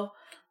bro.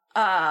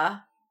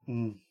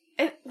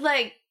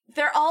 Like,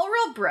 they're all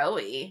real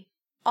bro-y.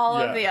 All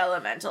of the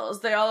elementals.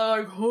 They all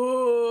are like,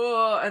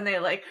 whoa, and they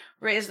like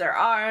raise their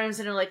arms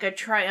in like a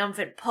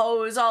triumphant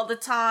pose all the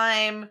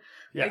time.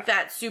 Yeah. Like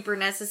that's super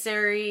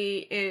necessary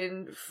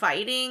in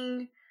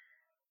fighting.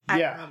 I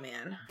don't know,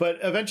 man. But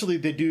eventually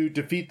they do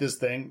defeat this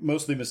thing,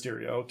 mostly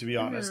Mysterio, to be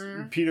honest.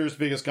 Peter's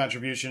biggest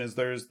contribution is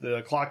there's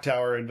the clock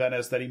tower in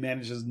Venice that he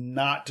manages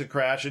not to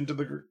crash into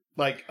the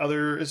like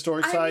other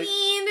historic site.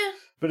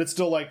 But it's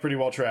still like pretty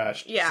well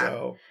trashed. Yeah.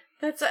 So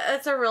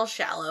that's a real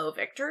shallow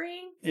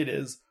victory. It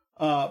is.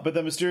 But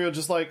then Mysterio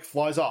just, like,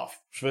 flies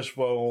off.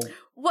 Fishbowl.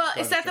 Well,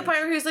 is that the point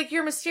where he's like,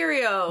 you're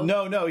Mysterio?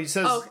 No, he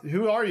says,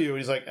 who are you? And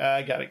he's like,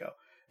 I gotta go.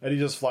 And he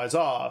just flies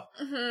off.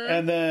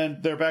 And then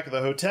they're back at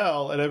the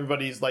hotel, and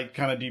everybody's, like,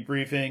 kind of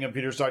debriefing, and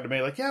Peter's talking to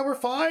me, like, yeah, we're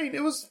fine.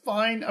 It was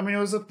fine. I mean, it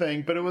was a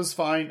thing, but it was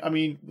fine. I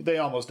mean, they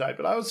almost died,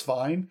 but I was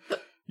fine.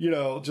 You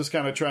know, just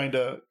kind of trying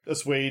to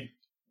assuage,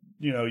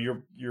 you know,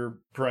 your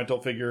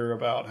parental figure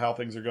about how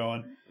things are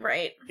going.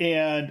 Right.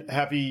 And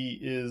Happy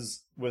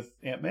is with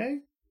Aunt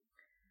May?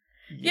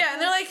 Yeah,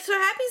 and they're like, so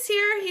Happy's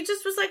here. He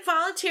just was like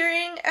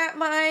volunteering at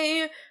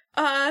my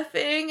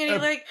thing, and he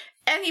like,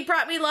 and he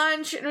brought me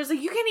lunch, and it was like,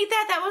 you can't eat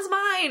that. That was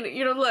mine.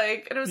 You know,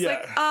 like, and it was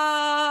like,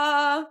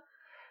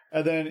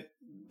 And then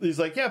he's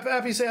like, yeah,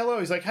 Pappy, say hello.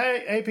 He's like,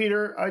 hey,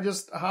 Peter,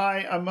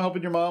 hi, I'm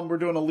helping your mom. We're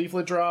doing a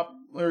leaflet drop,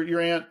 or your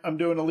aunt. I'm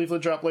doing a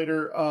leaflet drop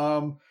later.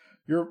 I'm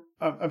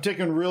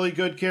taking really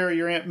good care of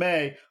your Aunt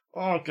May.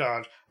 Oh,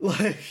 God.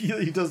 Like,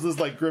 he does this,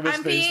 like, grimace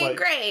I'm face. being Like,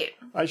 great.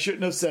 I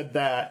shouldn't have said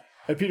that.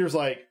 And Peter's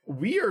like,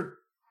 we are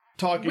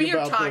talking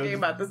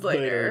about this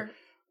later.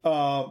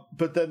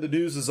 But then the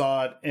news is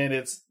on, and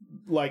it's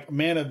like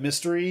Man of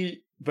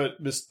Mystery,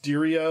 but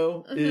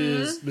Mysterio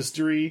is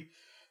Mystery.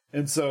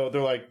 And so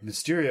they're like,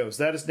 Mysterio, is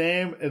that his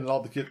name? And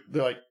all the kids,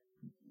 they're like,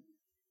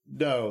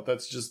 no,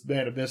 that's just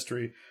Man of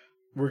Mystery.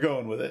 We're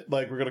going with it.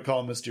 Like, we're going to call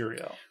him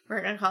Mysterio.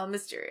 We're going to call him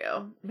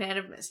Mysterio. Man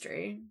of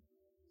Mystery.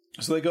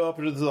 So they go up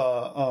into the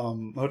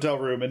hotel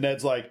room, and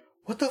Ned's like,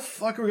 what the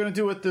fuck are we going to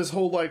do with this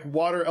whole, like,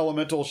 water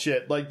elemental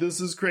shit? Like, this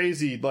is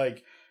crazy.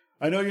 Like,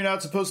 I know you're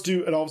not supposed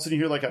to, and all of a sudden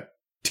you hear, like, a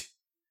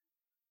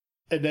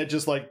and Ned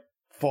just, like,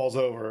 falls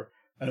over.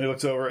 And he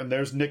looks over, and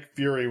there's Nick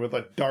Fury with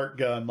a dart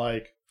gun,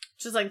 like...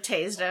 Just, like,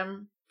 tased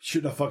him.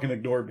 Shouldn't have fucking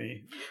ignored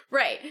me.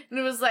 Right. And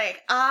it was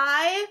like,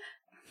 I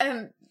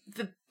am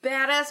the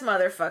badass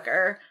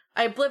motherfucker.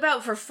 I blip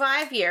out for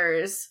 5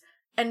 years,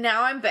 and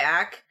now I'm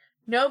back.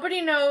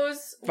 Nobody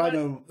knows... I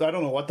don't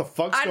know what the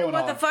fuck's going on. I don't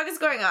know what the fuck is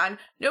going on.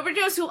 Nobody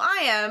knows who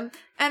I am,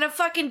 and a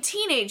fucking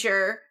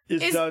teenager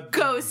is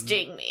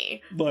ghosting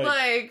me.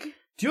 Like...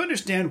 Do you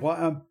understand why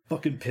I'm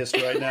fucking pissed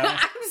right now?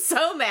 I'm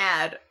so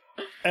mad.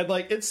 And,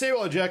 like, it's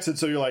Samuel L. Jackson,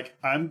 so you're like,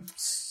 I'm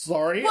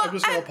sorry. Well, I'm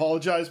just going to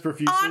apologize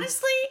profusely.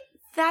 Honestly,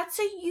 that's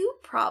a you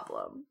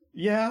problem.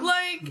 Yeah.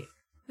 Like,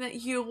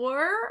 that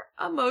your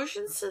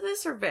emotions to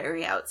this are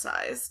very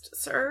outsized,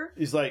 sir.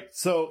 He's like,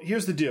 so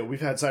here's the deal.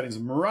 We've had sightings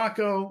in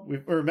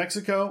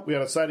Mexico. We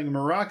had a sighting in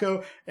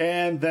Morocco.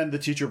 And then the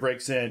teacher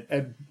breaks in.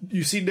 And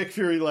you see Nick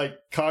Fury, like,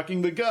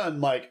 cocking the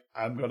gun, like,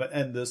 I'm going to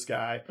end this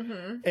guy.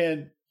 Mm-hmm.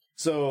 And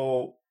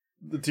so...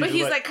 But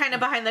he's like kind of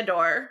behind the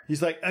door.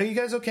 He's like, are you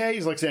guys okay?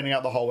 He's like standing out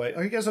in the hallway.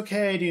 Are you guys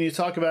okay? Do you need to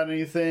talk about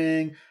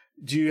anything?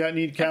 Do you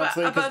need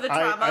counseling? About the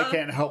trauma? I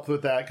can't help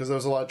with that because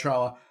there's a lot of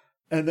trauma.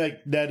 And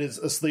like Ned is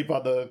asleep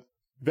on the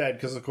bed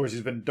because of course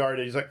he's been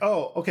darted. He's like,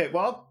 oh, okay,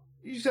 well,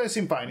 you guys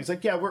seem fine. He's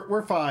like, yeah,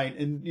 we're fine.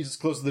 And he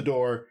just closes the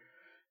door.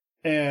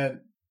 And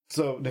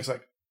so Nick's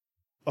like,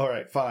 all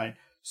right, fine.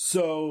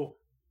 So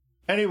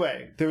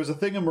anyway, there was a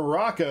thing in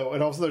Morocco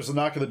and all of a sudden there's a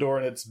knock on the door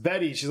and it's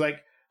Betty. She's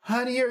like,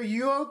 honey, are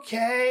you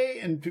okay?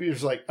 And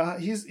Peter's like,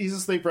 he's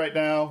asleep right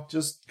now.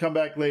 Just come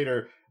back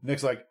later.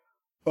 Nick's like,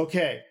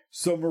 okay.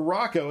 So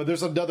Morocco, and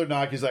there's another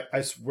knock. He's like,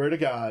 I swear to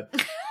God,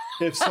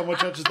 if someone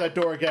touches that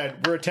door again,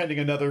 we're attending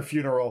another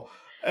funeral.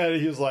 And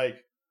he was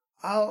like,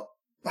 how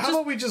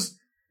about we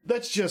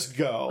let's just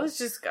go. Let's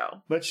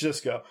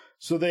just go.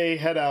 So they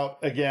head out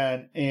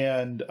again,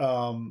 and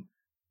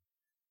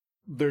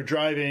they're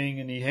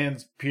driving, and he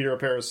hands Peter a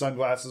pair of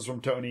sunglasses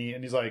from Tony,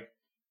 and he's like,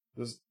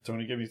 does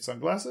Tony give me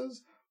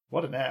sunglasses?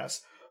 What an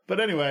ass.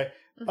 But anyway,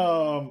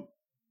 it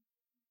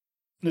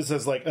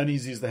says, like,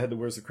 uneasy is the head that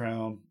wears the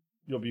crown.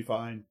 You'll be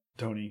fine,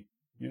 Tony,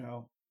 you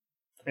know.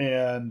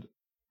 And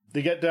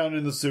they get down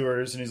in the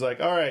sewers, and he's like,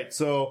 all right,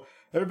 so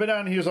everybody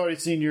down here's already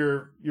seen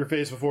your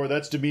face before.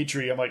 That's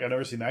Dimitri. I'm like, I've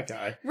never seen that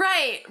guy.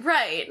 Right.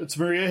 It's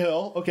Maria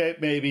Hill. Okay,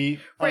 maybe.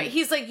 Right,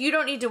 he's like, you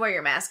don't need to wear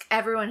your mask.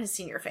 Everyone has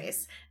seen your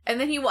face. And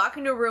then you walk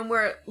into a room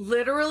where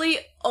literally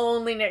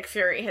only Nick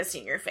Fury has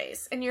seen your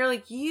face. And you're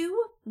like,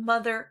 you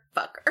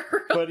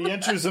motherfucker. But he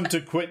enters him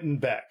to Quentin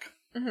Beck.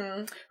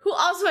 Mm-hmm. Who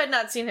also had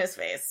not seen his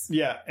face.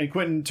 Yeah, and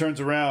Quentin turns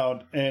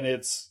around, and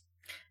it's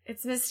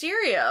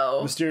Mysterio.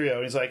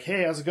 And he's like,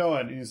 hey, how's it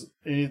going?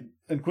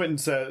 And Quentin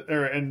says,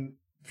 and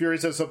Fury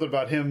says something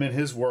about him in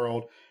his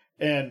world,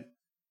 and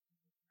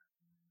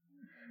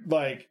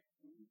like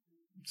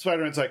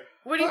Spider-Man's like,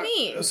 what do you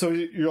mean? So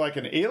you're like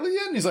an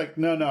alien? He's like,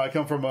 no, I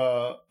come from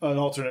an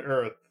alternate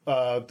Earth.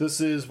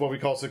 This is what we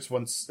call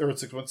Earth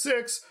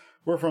 616.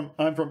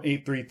 I'm from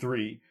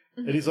 833.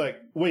 Mm-hmm. And he's like,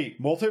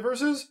 wait,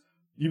 multiverses?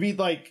 You mean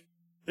like?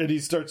 And he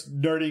starts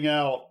nerding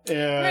out,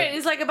 and right,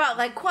 he's like about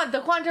like the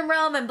quantum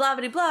realm and blah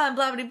blah blah and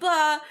blah blah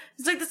blah.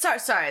 He's like,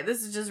 sorry,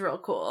 this is just real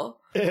cool.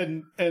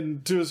 And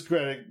to his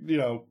credit, you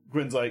know,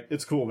 Quinn's like,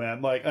 it's cool,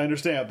 man. Like, I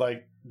understand,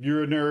 like,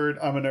 you're a nerd,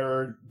 I'm a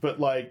nerd, but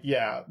like,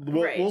 yeah,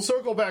 we'll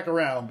circle back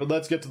around, but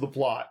let's get to the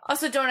plot.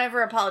 Also, don't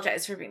ever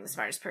apologize for being the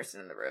smartest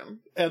person in the room.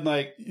 And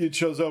like, it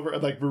shows over,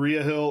 and like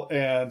Maria Hill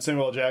and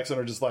Samuel L. Jackson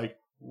are just like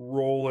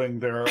rolling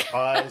their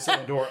eyes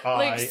or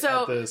eye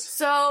at this.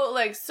 So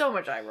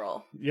much eye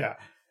roll. Yeah.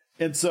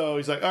 And so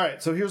he's like, all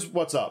right, so here's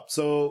what's up.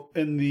 So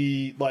in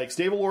the like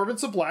stable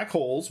orbits of black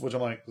holes, which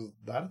I'm like, is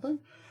that a thing?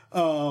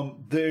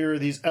 There are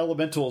these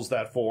elementals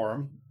that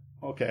form.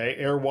 Okay,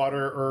 air,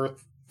 water,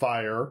 earth,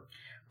 fire.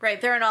 Right,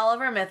 they're in all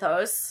of our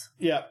mythos.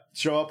 Yeah,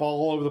 show up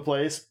all over the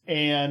place.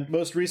 And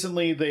most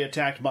recently, they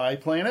attacked my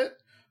planet,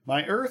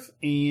 my Earth,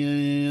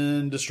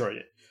 and destroyed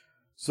it.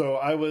 So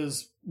I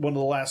was one of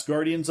the last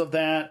guardians of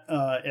that.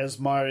 As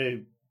my,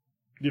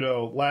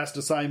 last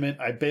assignment,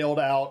 I bailed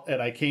out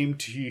and I came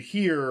to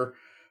here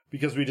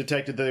because we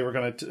detected that they were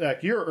going to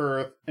attack your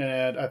Earth.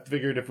 And I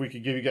figured if we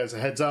could give you guys a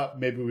heads up,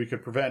 maybe we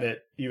could prevent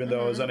it, even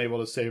though I was unable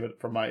to save it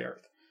from my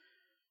Earth.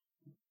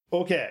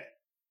 okay.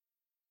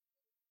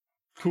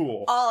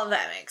 Cool. All of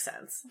that makes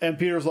sense. And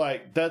Peter's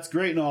like, that's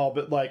great and all,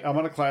 but like, I'm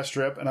on a class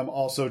trip and I'm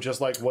also just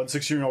like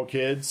 16-year-old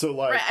kid. So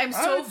like, Right, I'm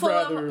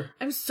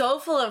so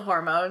full of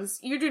hormones.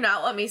 You do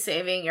not want me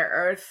saving your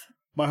Earth.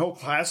 My whole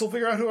class will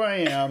figure out who I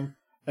am.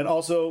 And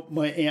also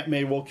my Aunt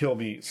May will kill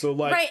me. So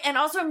like, right. And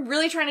also I'm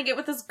really trying to get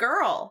with this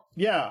girl.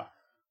 Yeah.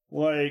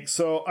 Like,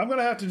 so I'm going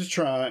to have to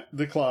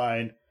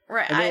decline.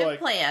 Right. I have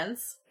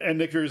plans. And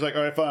Nick Fury's like,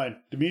 all right, fine.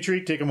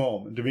 Dimitri, take him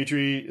home. And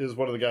Dimitri is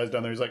one of the guys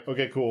down there. He's like,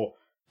 okay, cool.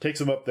 Takes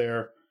him up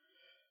there.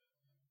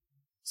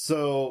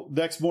 So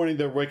next morning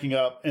they're waking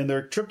up and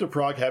their trip to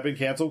Prague had been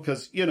canceled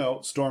because,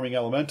 storming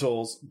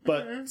elementals.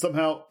 But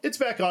somehow it's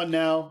back on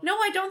now. No,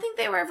 I don't think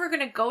they were ever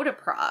going to go to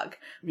Prague.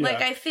 Yeah.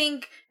 Like, I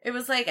think it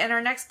was like, and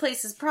our next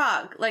place is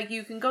Prague. Like,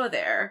 you can go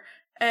there.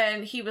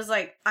 And he was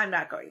like, I'm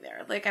not going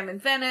there. Like, I'm in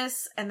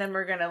Venice and then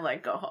we're going to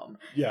like go home.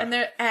 Yeah.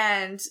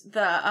 And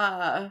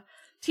the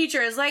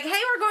teacher is like, hey,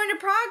 we're going to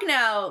Prague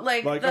now.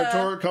 Like our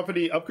tour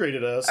company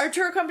upgraded us. Our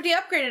tour company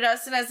upgraded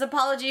us. And as an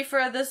apology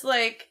for this,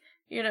 like,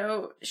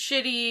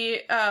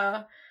 shitty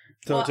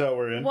hotel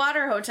we're in.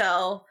 Water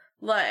hotel,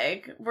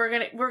 like, we're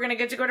gonna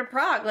get to go to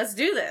Prague. Let's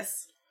do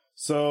this.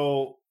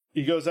 So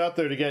he goes out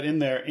there to get in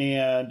there,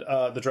 and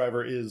the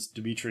driver is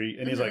Dimitri,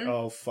 and he's like,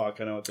 oh fuck,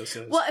 I know what this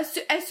is. Well, as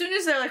soon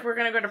as they're like, we're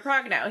gonna go to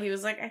Prague now, he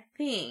was like, I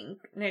think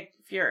Nick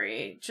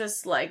Fury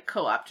just like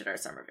co-opted our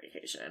summer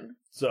vacation.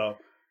 So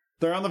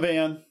they're on the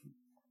van,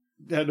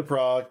 head to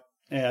Prague,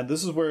 and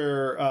this is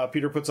where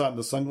Peter puts on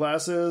the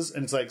sunglasses,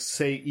 and it's like,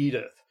 say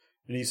Edith.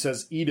 And he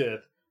says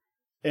Edith,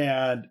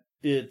 and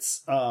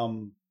it's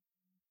Tony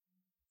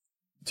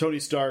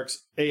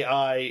Stark's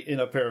AI in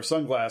a pair of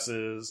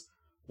sunglasses,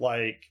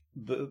 like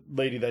the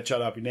lady that shall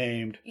not be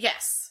named.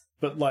 Yes.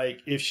 But like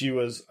if she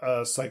was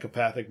a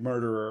psychopathic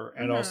murderer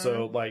and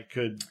also like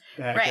could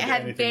hack into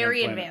had anything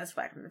very advanced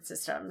weapon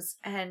systems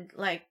and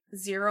like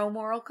zero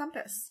moral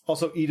compass.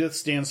 Also, Edith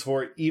stands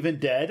for even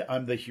dead,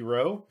 I'm the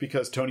hero,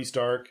 because Tony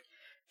Stark.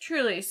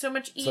 Truly, so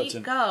much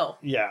ego.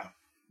 Yeah,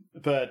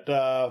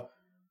 but.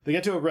 They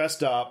get to a rest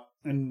stop,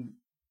 and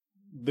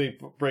they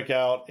break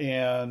out,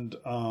 and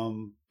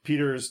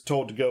Peter's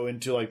told to go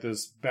into, like,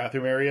 this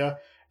bathroom area,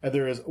 and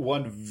there is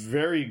one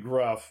very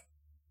gruff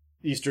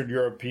Eastern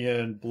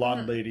European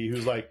blonde lady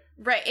who's, like...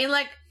 Right, in,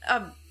 like,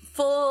 a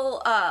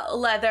full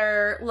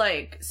leather,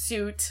 like,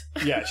 suit.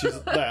 Yeah, she's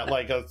that,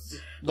 like a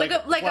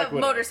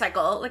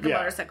motorcycle, like a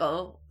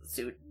motorcycle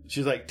suit.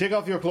 She's like, take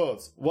off your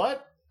clothes.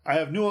 What? I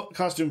have new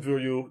costume for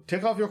you.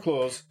 Take off your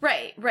clothes.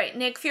 Right.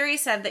 Nick Fury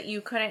said that you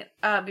couldn't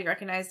be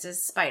recognized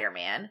as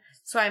Spider-Man,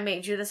 so I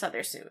made you this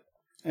other suit.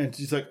 And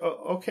she's like,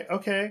 oh,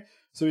 okay.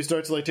 So he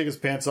starts to, like, take his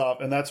pants off,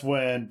 and that's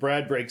when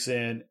Brad breaks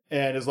in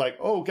and is like,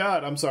 oh,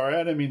 God, I'm sorry, I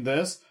didn't mean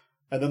this.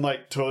 And then,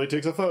 like, totally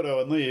takes a photo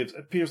and leaves.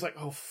 And Peter's like,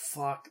 oh,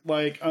 fuck.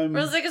 Like, I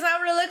was like, is that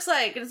what it looks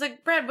like? And it's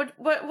like, Brad,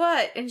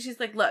 what? And she's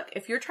like, look,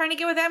 if you're trying to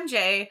get with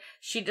MJ,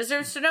 she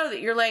deserves to know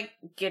that you're, like,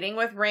 getting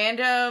with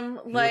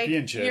random, like,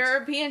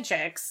 European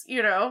chicks,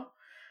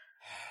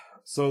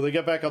 So they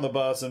get back on the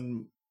bus,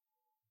 and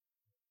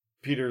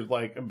Peter's,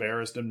 like,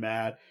 embarrassed and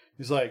mad.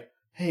 He's like,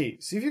 hey,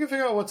 see if you can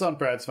figure out what's on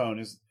Brad's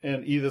phone.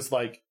 And Edith's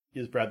like,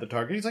 is Brad the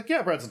target? He's like,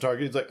 yeah, Brad's the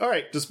target. He's like, all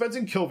right,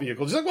 dispensing kill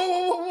vehicles. He's like,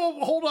 whoa,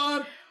 hold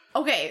on.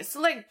 Okay, so,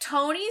 like,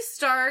 Tony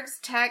Stark's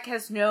tech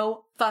has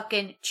no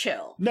fucking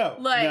chill. No,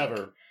 like,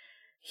 never.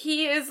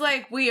 He is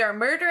like, we are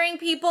murdering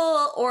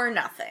people or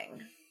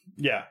nothing.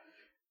 Yeah.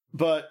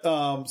 But,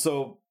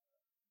 so,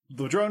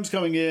 the drone's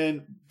coming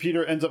in.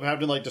 Peter ends up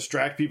having to, like,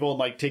 distract people and,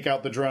 like, take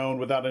out the drone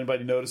without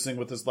anybody noticing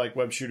with his, like,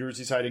 web shooters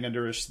he's hiding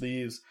under his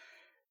sleeves.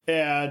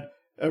 And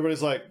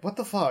everybody's like, what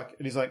the fuck?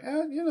 And he's like,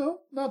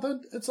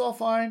 nothing. It's all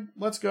fine.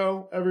 Let's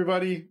go,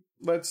 everybody.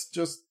 Let's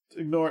just...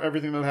 ignore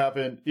everything that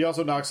happened. He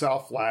also knocks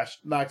out Flash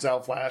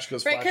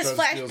because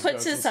Flash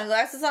puts his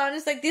sunglasses on.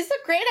 He's like, these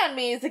look great on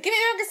me. He's like, give me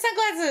your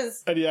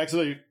sunglasses. And he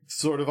actually,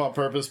 sort of on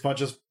purpose,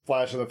 punches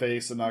Flash in the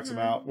face and knocks him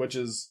out, which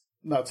is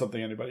not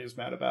something anybody is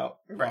mad about,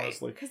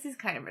 honestly. Because he's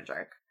kind of a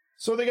jerk.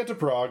 So they get to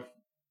Prague.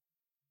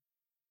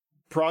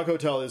 Prague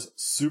Hotel is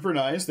super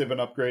nice. They've been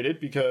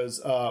upgraded because,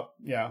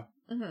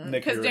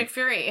 because Nick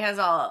Fury has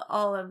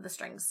all of the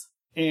strings.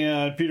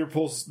 And Peter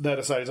pulls Ned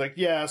aside. He's like,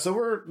 yeah, so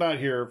we're not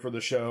here for the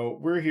show.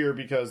 We're here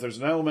because there's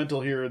an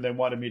elemental here and they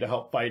wanted me to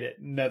help fight it.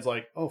 And Ned's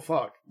like, oh,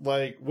 fuck.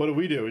 Like, what do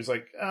we do? He's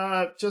like,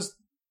 just...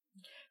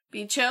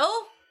 be chill?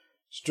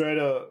 Just try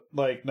to,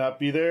 like, not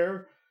be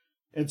there.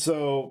 And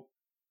so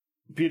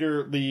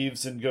Peter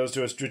leaves and goes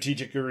to a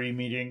strategic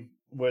meeting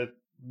with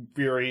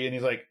Fury. And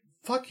he's like,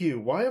 fuck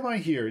you. Why am I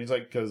here? And he's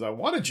like, because I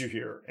wanted you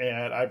here.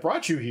 And I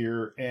brought you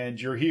here.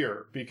 And you're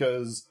here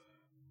because...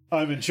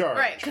 I'm in charge.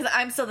 Right, because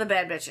I'm still the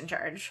bad bitch in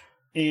charge.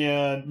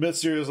 And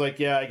Mysterio's like,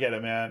 yeah, I get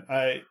it, man.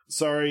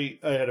 Sorry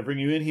I had to bring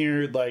you in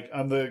here. Like,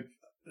 I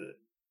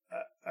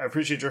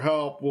appreciate your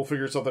help. We'll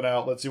figure something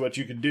out. Let's see what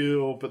you can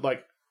do. But,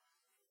 like,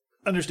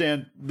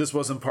 understand this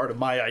wasn't part of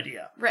my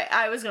idea. Right,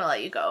 I was going to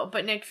let you go,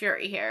 but Nick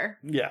Fury here.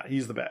 Yeah,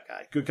 he's the bad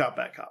guy. Good cop,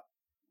 bad cop.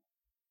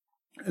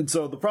 And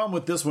so the problem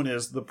with this one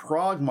is the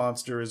Prague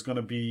monster is going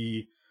to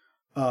be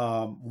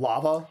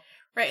lava.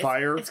 Right.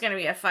 fire. It's going to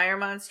be a fire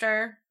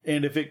monster.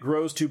 And if it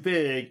grows too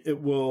big,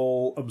 it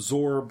will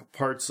absorb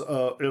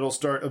it'll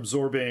start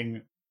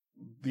absorbing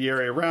the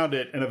area around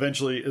it and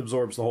eventually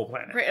absorbs the whole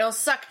planet. Right. It'll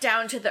suck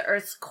down to the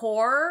Earth's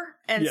core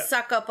and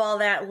suck up all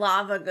that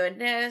lava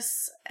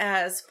goodness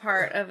as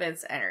part of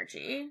its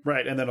energy.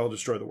 Right. And then it'll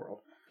destroy the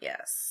world.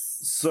 Yes.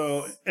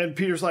 So, and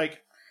Peter's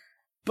like,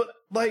 but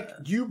like,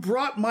 you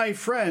brought my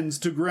friends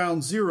to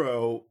ground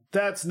zero.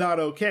 That's not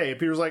okay.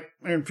 Peter's like,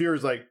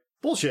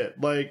 bullshit.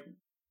 Like,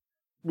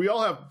 we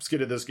all have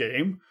skin in this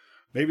game.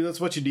 Maybe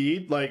that's what you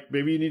need. Like,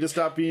 maybe you need to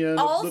stop being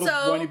a little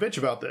whiny bitch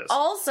about this.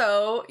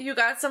 Also, you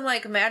got some,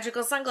 like,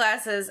 magical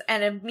sunglasses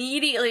and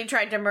immediately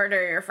tried to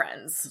murder your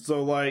friends.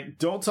 So, like,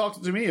 don't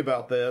talk to me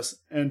about this.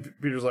 And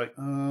Peter's like,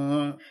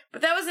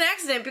 But that was an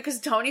accident because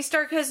Tony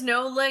Stark has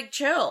no, like,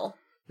 chill.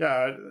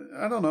 Yeah,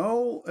 I don't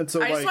know. And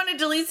so, I just want to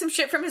delete some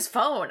shit from his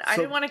phone. I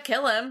didn't want to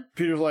kill him.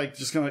 Peter's like,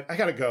 just kind of like, I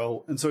gotta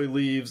go. And so he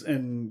leaves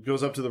and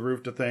goes up to the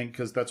roof to think,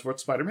 because that's what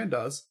Spider-Man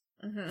does.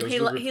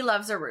 Mm-hmm. He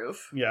loves a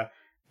roof. Yeah.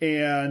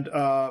 And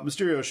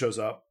Mysterio shows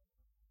up.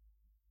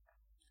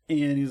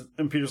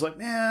 And Peter's like,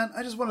 man,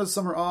 I just wanted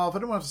summer off. I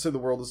don't want to save the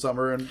world this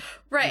summer. And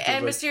right.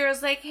 And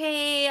Mysterio's like,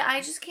 hey,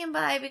 I just came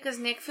by because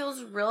Nick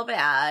feels real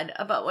bad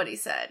about what he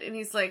said. And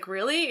he's like,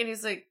 really? And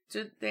he's like,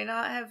 did they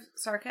not have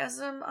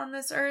sarcasm on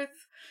this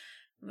earth?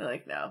 And they're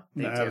like, no,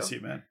 they do. Have a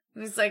seat, man.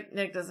 And he's like,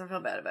 Nick doesn't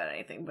feel bad about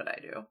anything, but I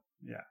do.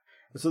 Yeah.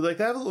 So, like,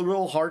 they have a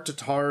real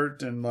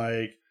heart-to-heart, and,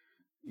 like,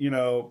 you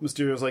know,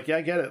 Mysterio's like, yeah,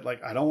 I get it.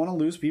 Like, I don't want to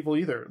lose people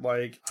either.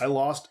 Like, I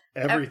lost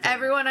everything.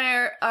 Everyone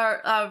I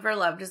ever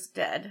loved is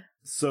dead.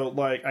 So,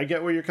 like, I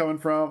get where you're coming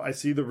from. I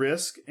see the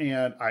risk,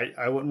 and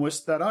I wouldn't wish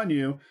that on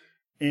you.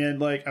 And,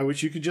 like, I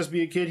wish you could just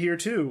be a kid here,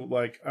 too.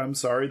 Like, I'm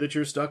sorry that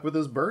you're stuck with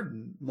this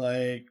burden.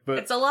 Like, but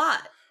it's a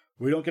lot.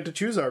 We don't get to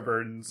choose our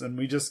burdens, and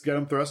we just get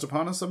them thrust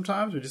upon us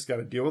sometimes. We just got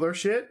to deal with our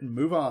shit and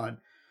move on.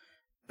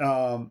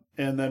 And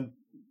then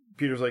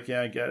Peter's like,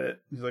 yeah, I get it.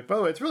 He's like, by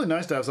the way, it's really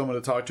nice to have someone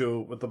to talk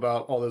to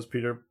about all this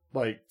Peter,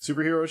 like,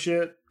 superhero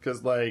shit,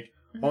 because, like,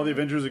 all the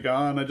Avengers are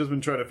gone. I've just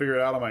been trying to figure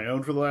it out on my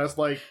own for the last,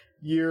 like,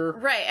 year.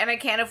 Right, and I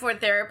can't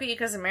afford therapy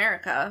because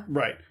America.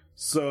 Right.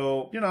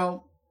 So, you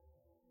know,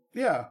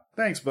 yeah,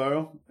 thanks,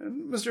 Bo.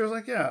 And Mr. was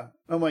like, yeah.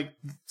 I'm like,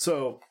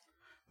 so,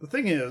 the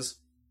thing is,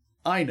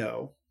 I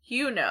know.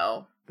 You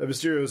know. That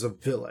Mysterio is a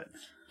villain.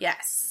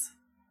 Yes.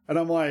 And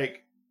I'm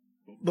like,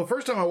 the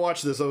first time I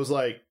watched this, I was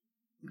like,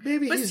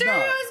 maybe he's not.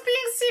 Mysterio is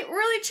being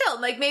really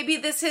chill. Like, maybe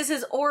this is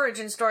his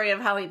origin story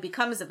of how he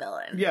becomes a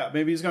villain. Yeah,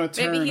 maybe he's going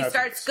to turn. Maybe he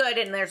starts good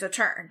and there's a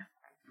turn.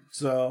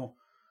 So,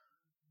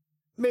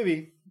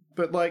 maybe.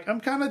 But, like,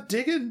 I'm kind of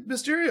digging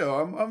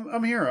Mysterio.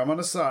 I'm here. I'm on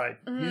his side.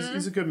 Mm-hmm.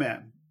 He's a good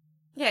man.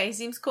 Yeah, he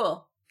seems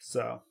cool.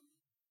 So,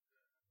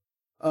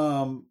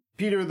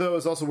 Peter, though,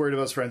 is also worried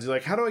about his friends. He's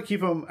like, how do I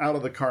keep them out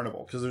of the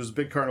carnival? Because there's a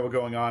big carnival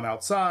going on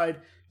outside.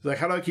 He's like,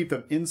 how do I keep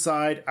them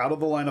inside, out of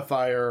the line of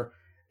fire?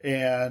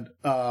 And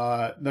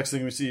next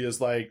thing we see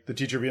is, like, the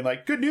teacher being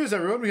like, good news,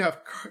 everyone, we have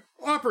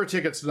opera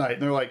tickets tonight.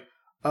 And they're like,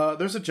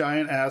 there's a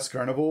giant-ass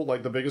carnival,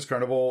 like the biggest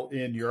carnival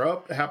in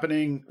Europe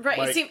happening. Right,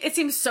 like, it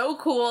seems so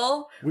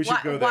cool. We should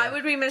go there. Why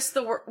would we miss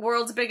the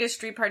world's biggest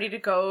street party to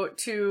go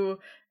to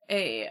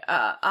a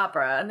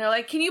opera? And they're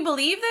like, can you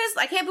believe this?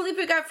 I can't believe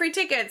we got free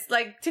tickets.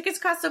 Like, tickets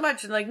cost so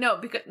much. And like, no,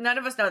 because none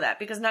of us know that,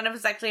 because none of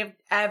us actually have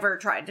ever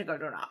tried to go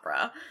to an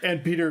opera.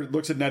 And Peter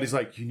looks at Ned, he's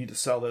like, you need to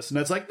sell this. And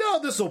Ned's like, no,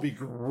 this will be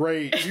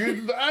great.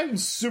 I'm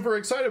super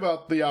excited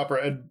about the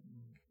opera. And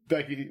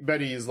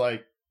Betty is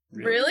like,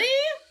 really?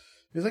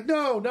 He's like,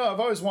 no, I've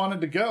always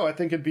wanted to go. I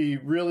think it'd be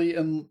really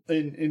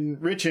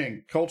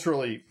enriching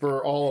culturally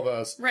for all of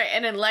us. Right,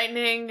 and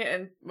enlightening,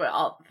 and, well,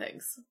 all the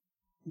things.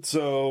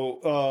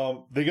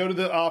 So, they go to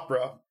the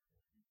opera.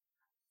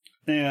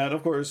 And,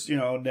 of course, you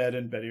know, Ned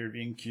and Betty are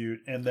being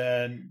cute. And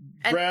then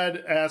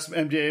Brad asks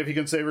MJ if he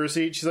can save her a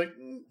seat. She's like,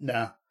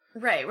 nah.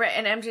 Right.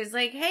 And MJ's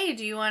like, hey,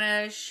 do you want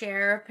to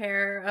share a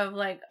pair of,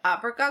 like,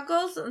 opera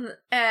goggles?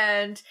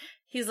 And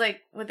he's like,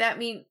 would that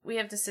mean we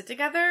have to sit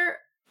together?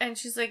 And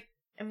she's like,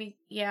 I mean,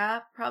 yeah,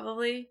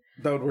 probably.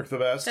 That would work the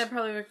best. That'd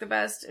probably work the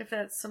best if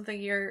that's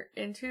something you're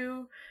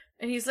into.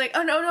 And he's like,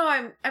 oh, no,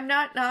 I'm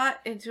not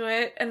into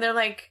it. And they're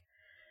like,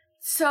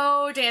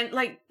 so, Dan,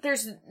 like,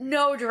 there's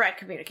no direct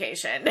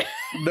communication.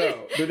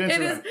 No,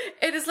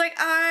 it is like,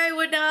 I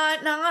would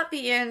not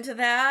be into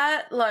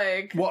that.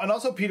 Like, well, and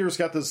also Peter's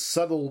got this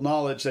subtle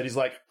knowledge that he's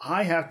like,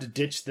 I have to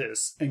ditch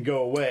this and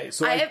go away,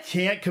 so I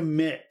can't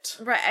commit.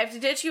 Right, I have to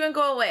ditch you and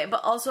go away,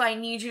 but also I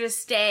need you to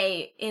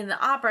stay in the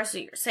opera so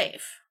you're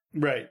safe.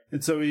 Right,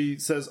 and so he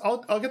says,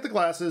 I'll get the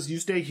glasses, you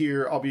stay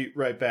here, I'll be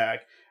right back.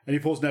 And he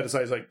pulls Ned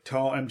aside. He's like,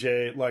 tell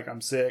MJ, like,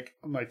 I'm sick.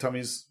 My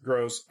tummy's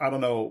gross. I don't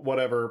know,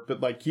 whatever.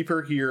 But, like, keep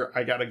her here.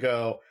 I gotta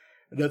go.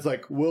 And Ned's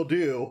like, will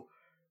do.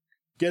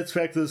 Gets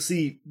back to the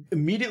seat.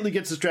 Immediately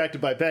gets distracted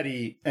by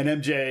Betty. And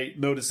MJ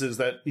notices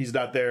that he's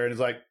not there. And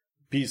is like,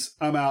 peace.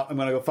 I'm out. I'm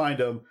gonna go find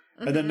him.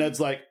 Mm-hmm. And then Ned's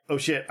like, oh,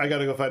 shit. I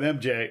gotta go find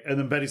MJ. And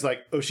then Betty's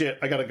like, oh, shit.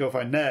 I gotta go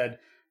find Ned.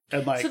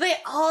 And, like... So they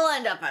all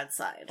end up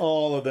outside.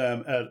 All of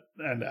them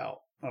end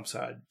out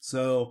outside.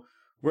 So...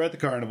 we're at the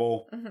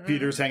carnival. Mhm.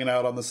 Peter's hanging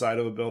out on the side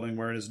of a building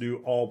wearing his new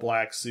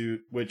all-black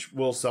suit, which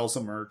will sell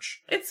some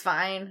merch. It's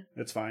fine.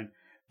 It's fine.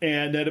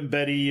 And Ned and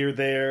Betty are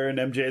there, and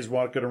MJ's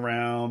walking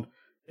around.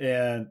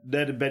 And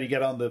Ned and Betty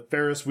get on the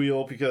Ferris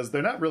wheel because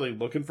they're not really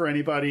looking for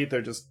anybody.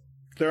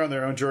 They're on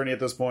their own journey at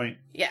this point.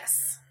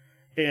 Yes.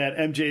 And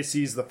MJ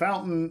sees the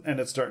fountain, and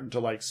it's starting to,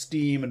 like,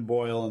 steam and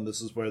boil, and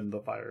this is when the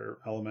fire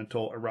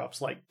elemental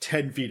erupts, like,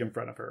 10 feet in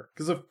front of her.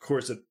 Because, of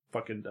course, it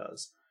fucking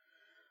does.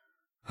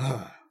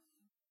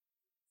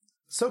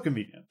 So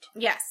convenient.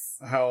 Yes.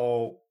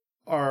 How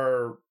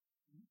our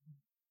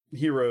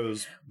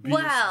heroes,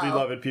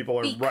 beloved people,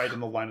 are right in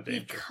the line of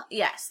danger.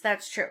 Yes,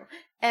 that's true.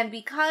 And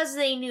because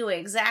they knew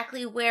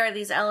exactly where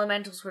these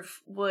elementals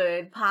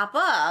would pop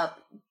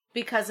up,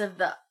 because of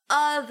the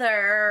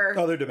other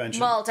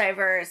dimension,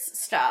 multiverse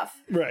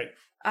stuff, right?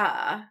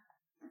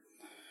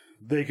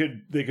 They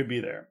could be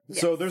there.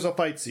 Yes. So there's a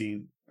fight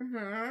scene,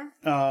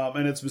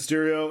 and it's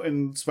Mysterio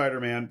and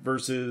Spider-Man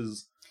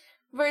versus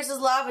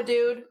Lava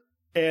Dude.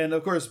 And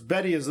of course,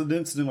 Betty is an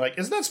instant like,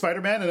 isn't that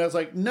Spider-Man? And I was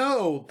like,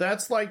 no,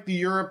 that's like the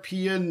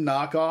European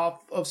knockoff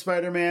of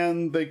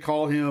Spider-Man. They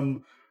call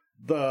him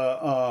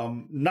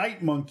the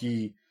Night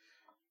Monkey.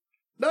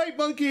 Night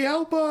Monkey,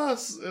 help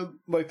us! And,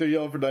 like, they're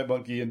yelling for Night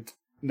Monkey, and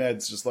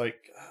Ned's just like,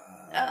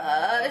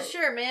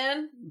 sure,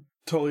 man.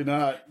 Totally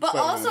not. But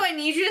Spider-Man. also, I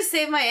need you to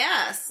save my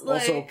ass.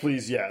 Like... Also,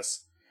 please,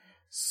 yes.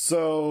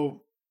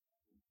 So,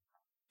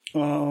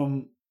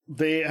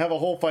 they have a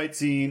whole fight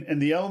scene,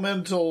 and the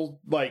elemental,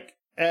 like,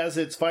 as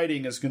it's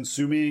fighting, is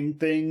consuming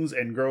things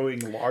and growing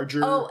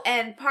larger. Oh,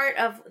 and part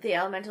of the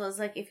elemental is,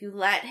 like, if you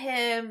let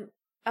him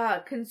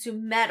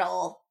consume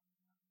metal,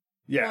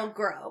 he'll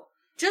grow.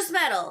 Just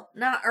metal,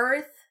 not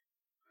earth.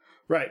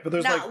 Right, but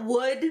there's not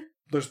wood.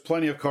 There's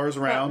plenty of cars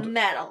around. But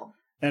metal.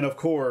 And of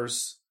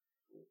course,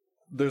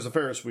 there's a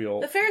Ferris wheel.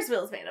 The Ferris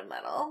wheel is made of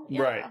metal.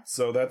 Yeah. Right,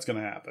 so that's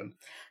going to happen.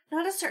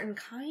 Not a certain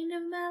kind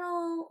of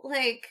metal.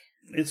 Like...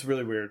 It's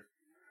really weird.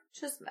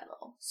 Just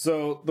metal.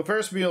 So the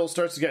Ferris wheel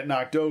starts to get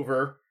knocked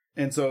over,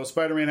 and so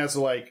Spider-Man has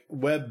to, like,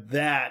 web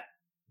that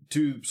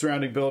to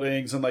surrounding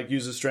buildings and, like,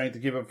 use his strength to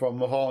keep it from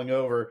falling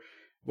over.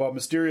 While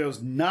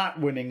Mysterio's not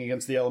winning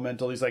against the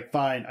elemental, he's like,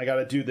 fine, I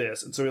gotta do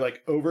this. And so he,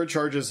 like,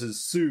 overcharges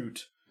his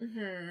suit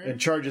and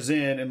charges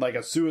in like,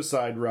 a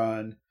suicide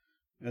run.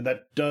 And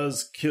that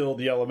does kill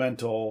the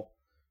elemental,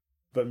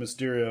 but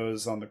Mysterio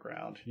is on the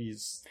ground.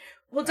 He's...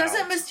 Well,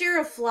 doesn't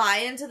Mysterio fly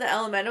into the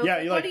elemental?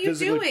 Yeah, he, like, what are you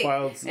doing?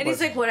 And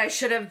he's like, what I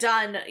should have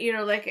done, you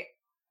know, like...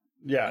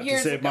 Yeah, to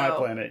save my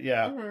planet,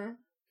 yeah.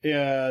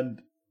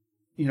 And...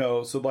 You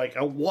know, so, like,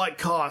 at what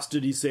cost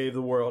did he save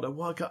the world? At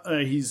what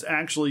he's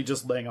actually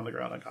just laying on the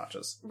ground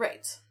unconscious.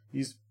 Right.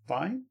 He's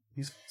fine.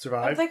 He's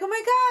survived. I was like, oh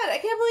my god, I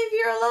can't believe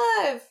you're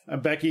alive.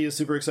 And Becky is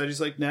super excited. She's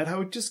like, Ned, I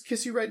would just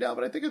kiss you right now,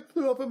 but I think it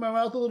flew up in my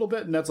mouth a little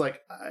bit. And Ned's like,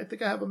 I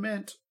think I have a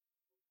mint.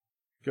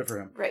 Good for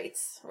him.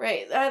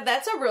 Right.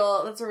 That's a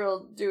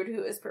real dude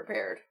who is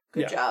prepared.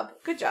 Good job,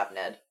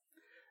 Ned.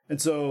 And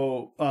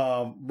so,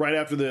 right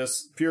after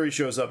this, Fury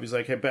shows up. He's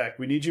like, hey, Beck,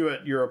 we need you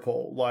at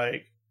Europol.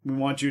 Like, we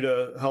want you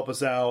to help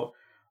us out.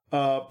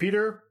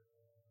 Peter,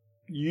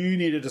 you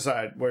need to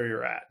decide where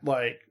you're at.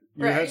 Like,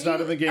 your head's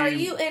not in the game. Are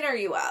you in or are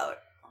you out?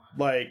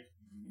 Like,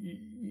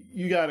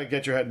 you got to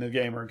get your head in the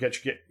game or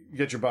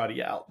get your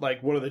body out.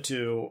 Like, one of the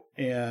two.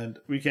 And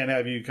we can't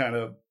have you kind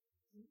of...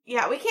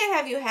 Yeah, we can't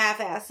have you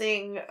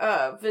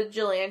half-assing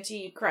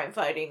vigilante crime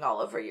fighting all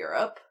over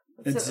Europe.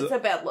 It's a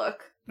bad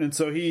look. And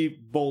so he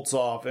bolts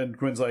off, and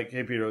Quinn's like,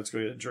 hey, Peter, let's go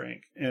get a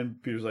drink.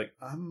 And Peter's like,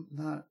 I'm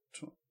not...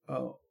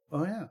 Oh,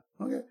 yeah.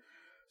 Okay.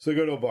 So they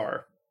go to a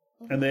bar,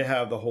 and they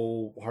have the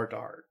whole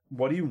heart-to-heart.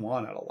 What do you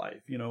want out of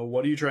life? You know,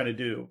 what are you trying to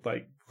do?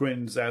 Like,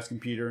 Quinn's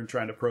asking Peter and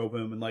trying to probe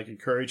him and, like,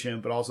 encourage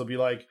him, but also be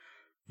like,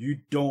 you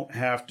don't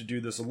have to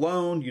do this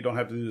alone. You don't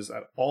have to do this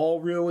at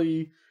all,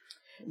 really.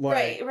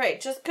 Like,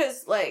 right. Just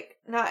because, like,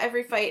 not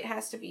every fight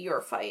has to be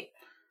your fight.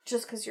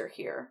 Just because you're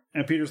here.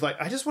 And Peter's like,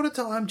 I just want to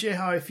tell MJ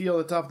how I feel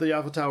at the top of the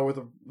Eiffel Tower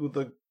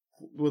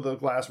with a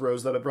glass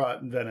rose that I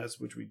brought in Venice,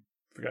 which we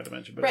forgot to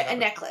mention. But right, a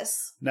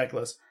necklace.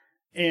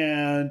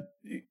 And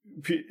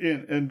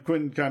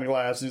Quentin kind of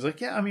laughs, and he's like,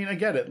 yeah, I mean, I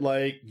get it.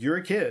 Like, you're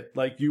a kid.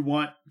 Like, you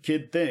want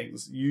kid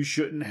things. You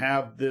shouldn't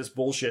have this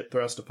bullshit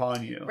thrust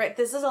upon you. Right,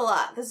 this is a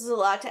lot. This is a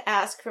lot to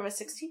ask from a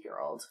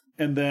 16-year-old.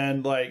 And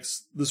then, like,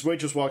 this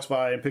waitress walks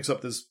by and picks up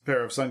this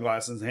pair of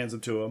sunglasses and hands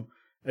them to him.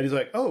 And he's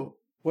like, oh,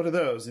 what are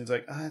those? And he's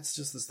like, it's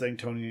just this thing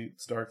Tony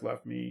Stark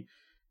left me.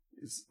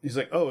 He's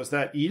like, oh, is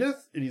that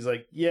Edith? And he's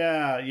like,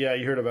 yeah,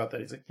 you heard about that.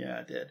 He's like, yeah,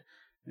 I did.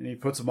 And he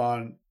puts them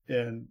on,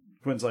 and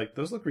Quinn's like,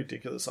 those look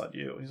ridiculous on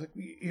you. And he's like,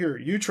 here,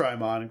 you try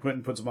them on. And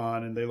Quentin puts them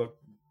on, and they look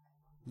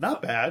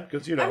not bad,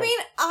 because, you know. I mean,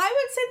 I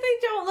would say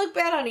they don't look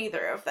bad on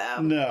either of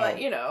them. No. But,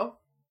 you know.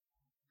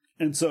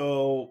 And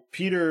so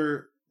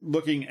Peter,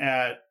 looking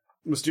at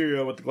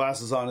Mysterio with the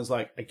glasses on, is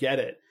like, I get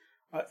it.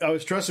 I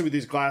was trusted with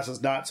these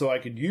glasses not so I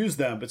could use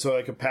them, but so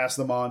I could pass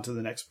them on to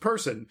the next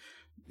person.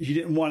 He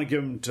didn't want to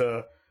give them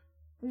to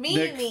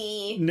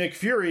Nick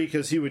Fury,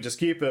 because he would just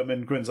keep them,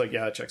 and Quinn's like,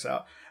 yeah, it checks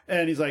out.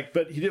 And he's like,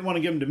 but he didn't want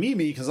to give them to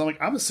Mimi because I'm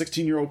like, I'm a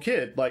 16-year-old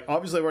kid. Like,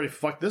 obviously I've already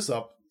fucked this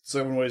up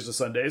 7 ways to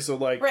Sunday. So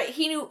like, right.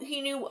 He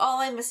knew all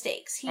my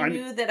mistakes. He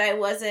knew that I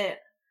wasn't,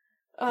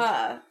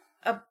 I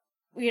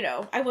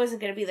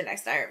wasn't going to be the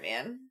next Iron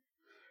Man.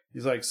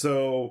 He's like,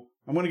 so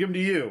I'm going to give them to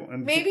you.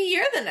 And maybe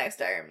you're the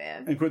next Iron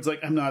Man. And Quinn's like,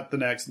 I'm not the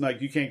next.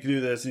 Like, you can't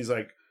do this. And he's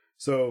like,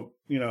 so,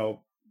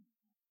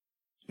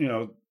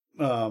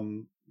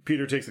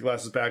 Peter takes the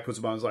glasses back, puts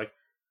them on, and is like,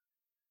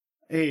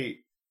 hey,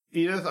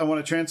 Edith, I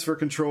want to transfer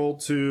control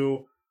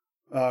to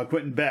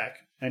Quentin Beck.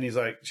 And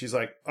she's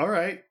like, all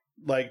right,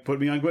 like, put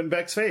me on Quentin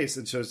Beck's face.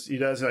 And so he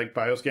does, like,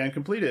 bioscan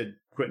completed.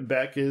 Quentin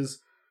Beck is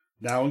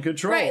now in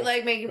control. Right,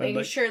 like,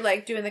 making sure,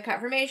 like, doing the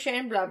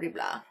confirmation, blah, blah,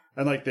 blah.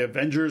 And, like, the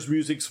Avengers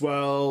music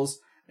swells,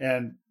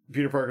 and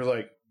Peter Parker's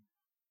like,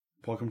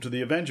 welcome to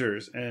the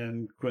Avengers.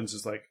 And Quinn's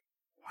just like,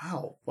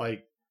 wow,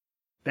 like,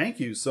 thank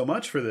you so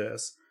much for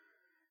this.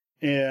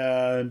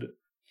 And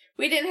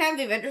we didn't have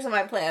the Avengers on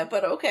my planet,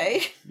 but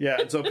okay. Yeah,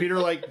 and so Peter,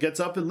 like, gets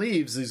up and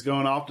leaves. He's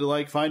going off to,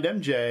 like, find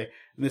MJ.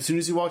 And as soon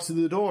as he walks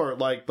through the door,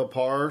 like, the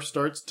par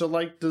starts to,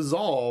 like,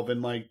 dissolve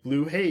in, like,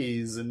 blue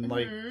haze and,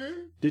 like,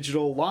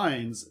 digital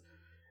lines.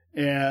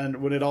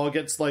 And when it all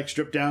gets, like,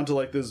 stripped down to,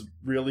 like, this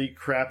really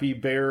crappy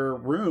bare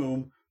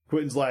room,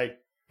 Quentin's like,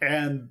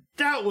 and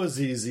that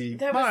was easy.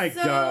 That My was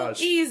so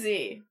gosh.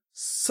 easy.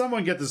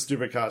 Someone get this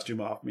stupid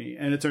costume off me.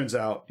 And it turns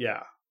out,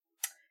 yeah.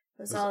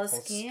 It was all a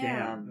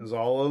scam. It was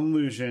all an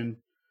illusion.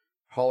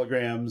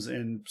 Holograms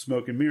and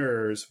smoke and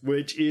mirrors,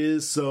 which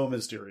is so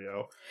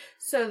Mysterio.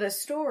 So the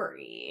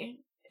story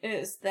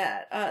is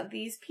that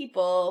these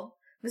people,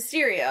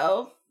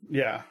 Mysterio,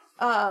 yeah,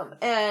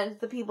 and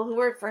the people who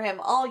work for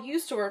him all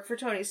used to work for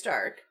Tony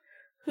Stark,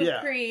 who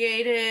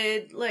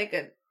created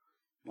like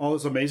all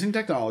this amazing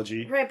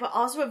technology, right? But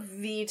also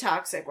the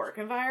toxic work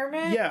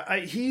environment. Yeah,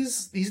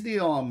 he's the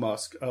Elon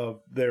Musk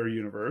of their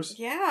universe.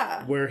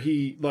 Yeah, where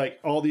he, like,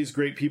 all these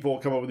great people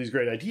come up with these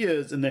great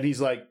ideas, and then he's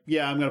like,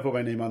 "Yeah, I'm gonna put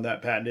my name on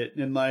that, patent it,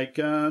 and like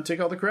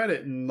take all the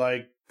credit and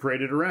like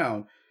parade it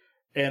around."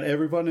 And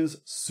everyone is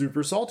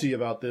super salty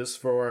about this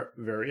for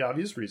very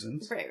obvious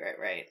reasons.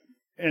 Right.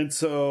 And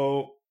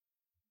so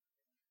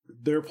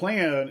their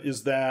plan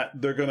is that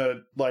they're gonna,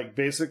 like,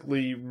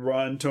 basically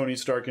run Tony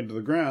Stark into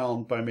the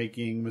ground by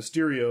making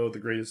Mysterio the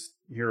greatest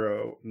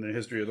hero in the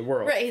history of the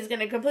world. Right, he's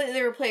gonna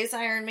completely replace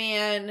Iron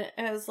Man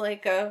as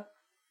like a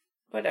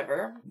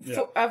whatever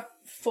a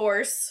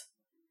force.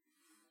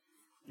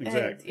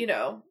 Exactly.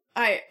 And,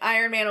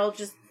 Iron Man will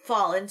just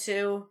fall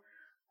into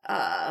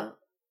the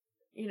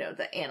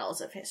annals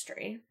of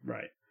history.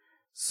 Right.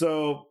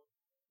 So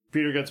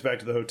Peter gets back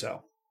to the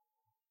hotel.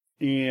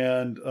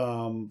 And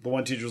the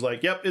one teacher's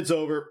like, yep, it's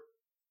over.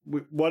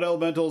 One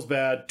elemental is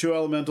bad. 2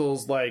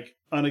 elementals, like,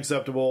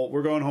 unacceptable.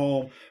 We're going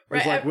home.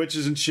 There's, like,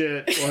 witches and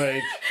shit.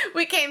 Like,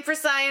 we came for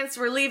science.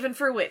 We're leaving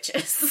for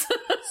witches.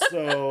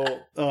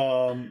 So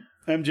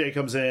MJ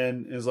comes in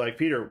and is like,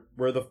 Peter,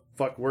 where the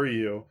fuck were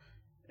you?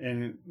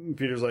 And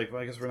Peter's like,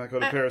 well, I guess we're not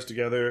going to Paris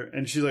together.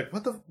 And she's like,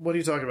 what are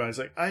you talking about? He's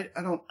like, I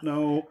don't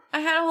know. I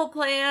had a whole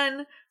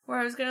plan where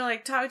I was going to,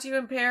 like, talk to you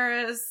in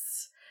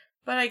Paris.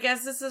 But I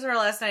guess this is her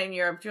last night in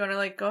Europe. Do you want to,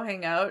 like, go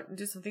hang out and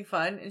do something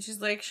fun? And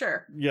she's like,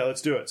 sure. Yeah,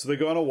 let's do it. So they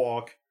go on a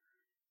walk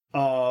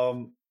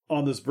on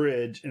this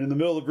bridge. And in the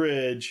middle of the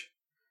bridge,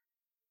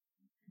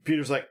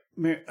 Peter's like,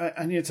 Mary,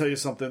 I need to tell you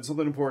something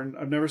important.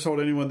 I've never told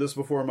anyone this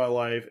before in my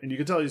life. And you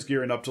can tell he's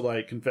gearing up to,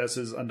 like, confess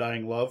his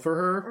undying love for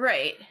her.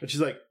 Right. And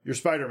she's like, you're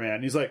Spider-Man.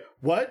 And he's like,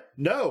 what?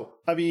 No.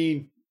 I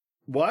mean,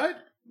 what?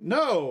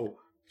 No.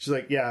 She's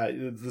like, yeah,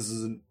 this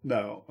isn't,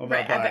 no, I'm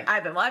not buying.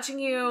 I've been watching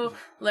you,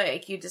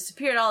 like, you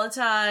disappeared all the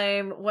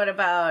time. What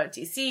about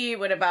DC?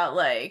 What about,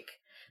 like,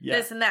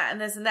 this and that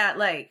and this and that,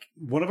 like...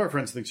 One of our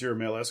friends thinks you're a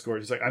male escort.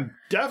 He's like, I'm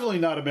definitely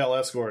not a male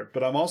escort,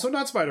 but I'm also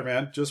not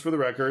Spider-Man, just for the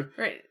record.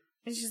 Right.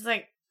 And she's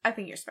like, I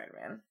think you're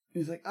Spider-Man.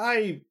 He's like,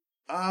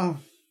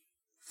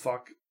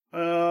 fuck.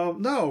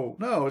 No.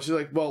 And she's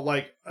like, well,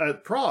 like,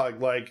 at Prague,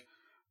 like,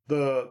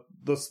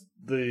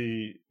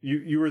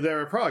 you were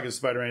there at Prague as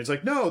Spider-Man. He's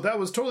like, no, that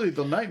was totally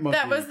the Night Monkey.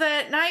 That was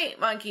the Night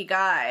Monkey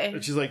guy.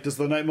 And she's like, does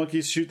the Night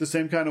Monkeys shoot the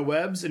same kind of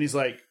webs? And he's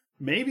like,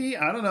 maybe,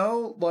 I don't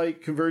know,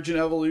 like Convergent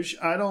Evolution.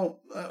 I don't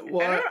know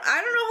how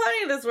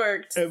any of this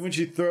worked. And when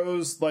she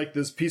throws, like,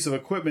 this piece of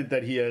equipment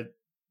that he had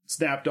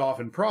snapped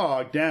off in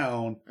Prague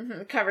down,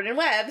 covered in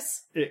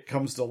webs, it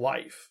comes to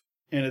life,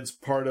 and it's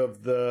part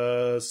of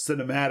the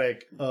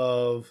cinematic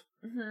of.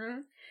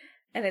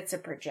 And it's a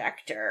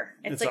projector.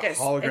 It's like a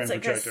hologram it's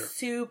like projector.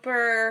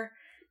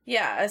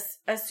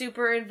 A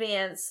super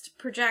advanced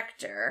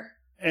projector.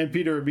 And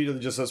Peter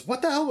immediately just says,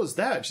 what the hell was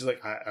that? She's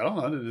like, I don't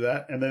know how to do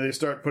that. And then they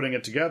start putting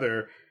it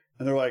together,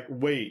 and they're like,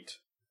 wait,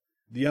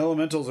 the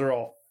elementals are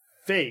all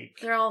fake.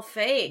 They're all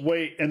fake.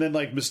 Wait, and then,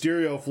 like,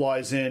 Mysterio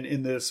flies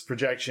in this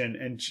projection,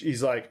 and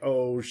he's like,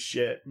 oh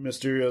shit,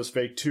 Mysterio's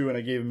fake too, and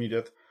I gave him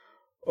Edith.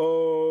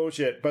 Oh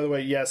shit, by the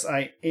way, yes,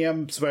 I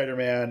am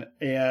Spider-Man,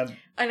 and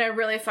I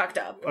really fucked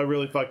up.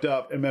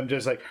 And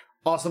MJ's like,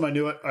 awesome, I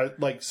knew it. I,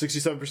 like,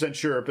 67%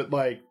 sure, but,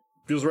 like,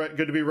 feels right,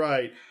 good to be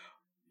right.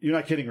 you're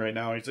not kidding right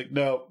now. And he's like,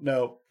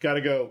 no,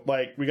 gotta go.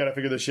 Like, we gotta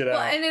figure this shit out.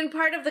 Well, and then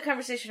part of the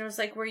conversation was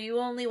like, were you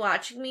only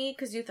watching me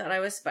because you thought I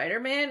was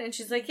Spider-Man? And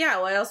she's like, yeah,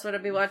 why else would I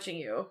be watching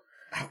you?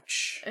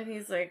 Ouch. And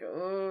he's like,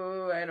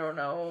 oh, I don't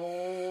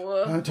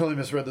know. I totally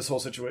misread this whole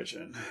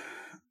situation.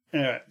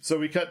 Anyway, so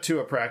we cut to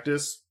a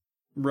practice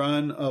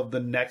run of the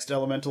next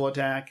elemental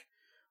attack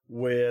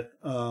with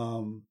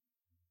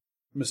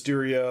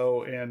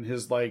Mysterio and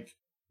his, like,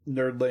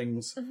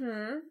 nerdlings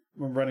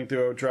running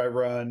through a dry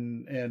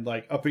run and,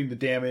 like, upping the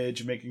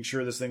damage and making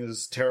sure this thing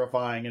is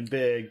terrifying and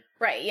big.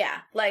 Right, yeah.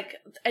 Like,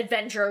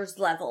 Avengers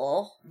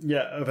level.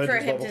 Yeah,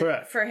 Avengers level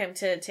threat. For him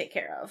to take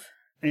care of.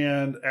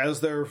 And as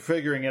they're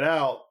figuring it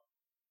out,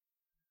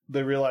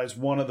 they realize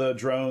one of the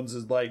drones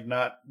is, like,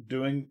 not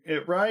doing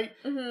it right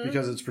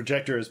because its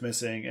projector is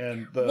missing,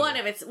 and one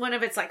of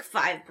its like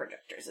 5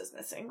 projectors is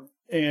missing.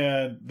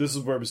 And this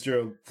is where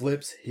Mysterio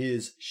flips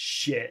his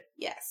shit.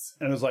 Yes.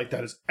 And is like,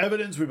 that is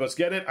evidence, we must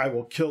get it. I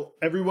will kill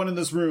everyone in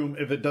this room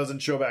if it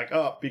doesn't show back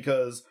up,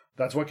 because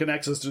that's what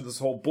connects us to this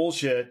whole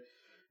bullshit.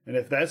 And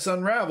if that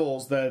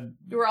unravels, then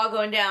we're all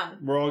going down.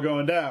 We're all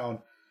going down.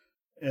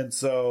 And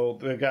so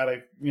they've got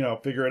to,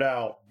 figure it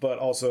out, but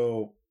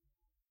also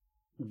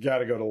got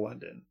to go to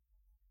London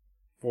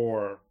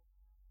for,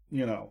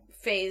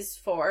 Phase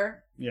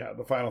 4. Yeah,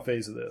 the final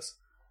phase of this.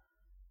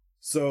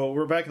 So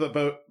we're back at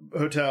the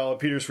hotel.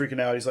 Peter's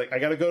freaking out. He's like, I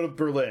got to go to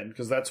Berlin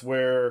because that's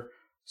where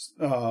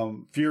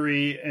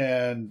Fury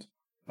and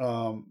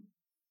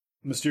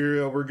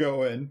Mysterio were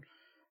going.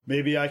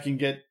 Maybe I can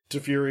get to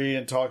Fury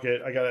and talk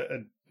it.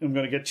 I'm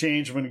going to get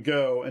changed. I'm going to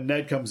go. And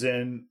Ned comes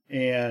in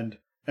and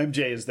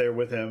MJ is there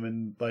with him.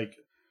 And, like,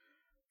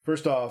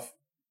 first off,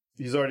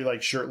 he's already,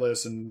 like,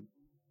 shirtless, and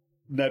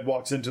Ned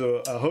walks into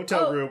a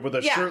hotel room with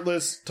a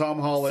shirtless Tom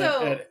Holland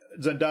and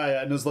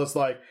Zendaya, and is just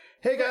like,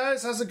 hey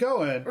guys, how's it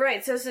going?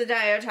 Right, so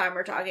Zendaya and Tom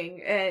are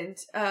talking, and,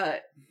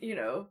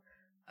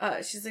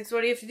 she's like, so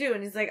what do you have to do?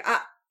 And he's like,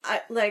 I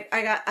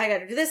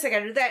gotta do this, I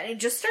gotta do that, and he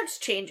just starts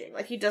changing.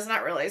 Like, he does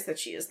not realize that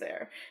she is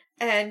there.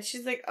 And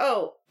she's like,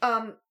 I'll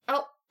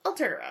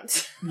turn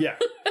around. Yeah.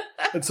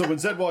 And so when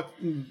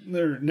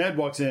Ned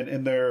walks in,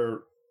 and they're,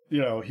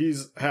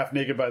 he's half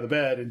naked by the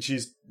bed, and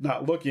she's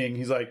not looking,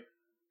 he's like,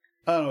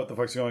 I don't know what the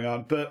fuck's going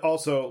on, but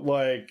also,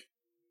 like,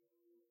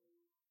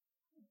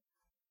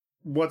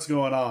 what's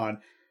going on?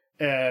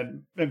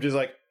 And MJ's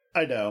like,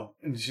 I know.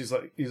 And she's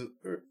like,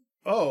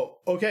 oh,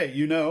 okay,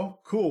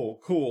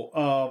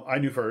 cool. I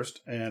knew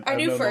first, and I'm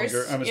no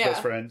longer, I'm his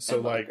best friend,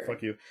 so, like,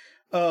 fuck you.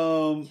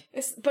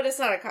 But it's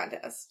not a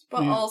contest,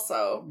 but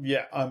also.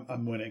 Yeah,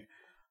 I'm winning.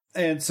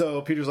 And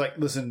so Peter's like,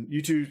 listen,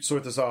 you two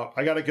sort this out.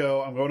 I gotta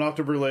go. I'm going off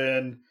to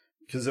Berlin,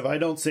 because if I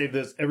don't save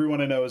this,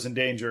 everyone I know is in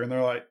danger. And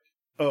they're like,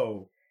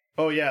 oh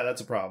yeah, that's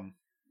a problem.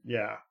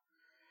 Yeah.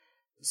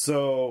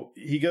 So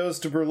he goes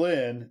to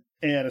Berlin,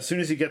 and as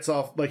soon as he gets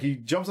off, like, he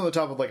jumps on the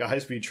top of, like, a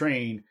high-speed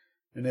train,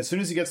 and as soon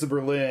as he gets to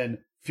Berlin,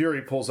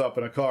 Fury pulls up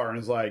in a car and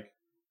is like,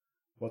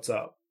 what's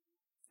up?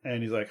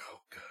 And he's like, oh,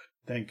 good.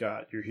 Thank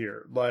God you're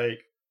here. Like,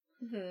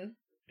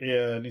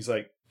 and he's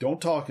like,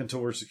 don't talk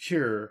until we're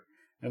secure.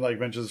 And, like,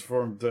 ventures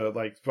for him to,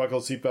 like, buckle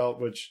a seatbelt,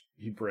 which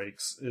he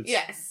breaks. It's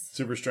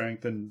super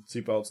strength, and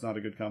seatbelt's not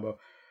a good combo.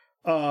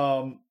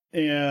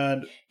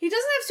 And he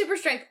doesn't have super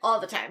strength all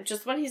the time,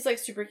 just when he's, like,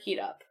 super keyed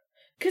up.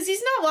 Because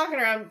he's not walking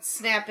around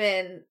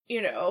snapping,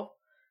 seatbelts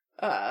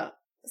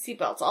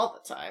all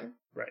the time.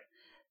 Right.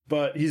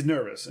 But he's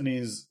nervous, and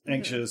he's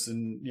anxious,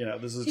 and,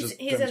 this is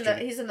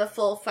he's in the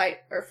full fight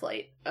or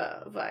flight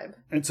vibe.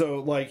 And so,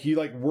 like, he,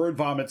 like, word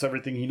vomits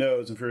everything he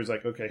knows, and Fury's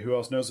like, okay, who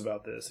else knows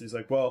about this? And he's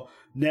like, well,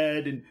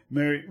 Ned and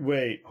Mary,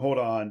 wait, hold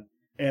on.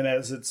 And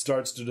as it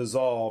starts to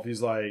dissolve,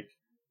 he's like,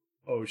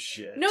 oh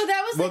shit. No,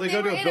 that was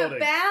they were in a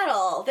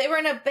battle. They were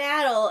in a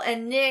battle,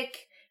 and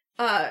Nick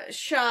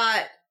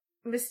shot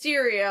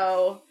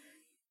Mysterio.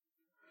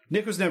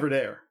 Nick was never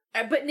there.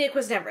 But Nick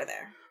was never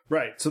there.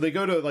 Right. So they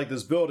go to, like,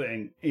 this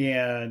building,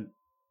 and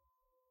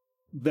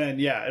then,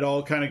 it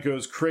all kind of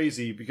goes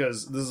crazy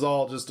because this is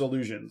all just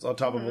illusions on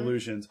top of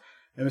illusions.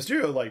 And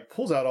Mysterio, like,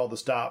 pulls out all the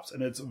stops,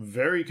 and it's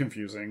very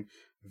confusing,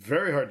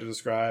 very hard to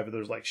describe.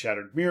 There's, like,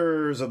 shattered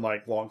mirrors and,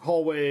 like, long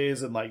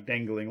hallways and, like,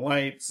 dangling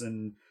lights,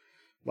 and,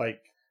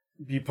 like,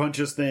 he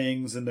punches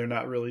things and they're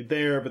not really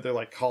there, but they're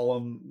like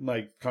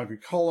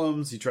concrete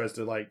columns. He tries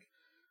to, like,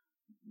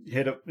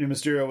 hit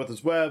Mysterio with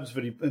his webs,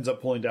 but he ends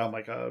up pulling down,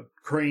 like, a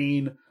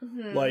crane.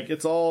 Like,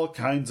 it's all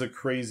kinds of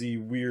crazy,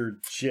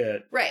 weird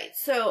shit. Right.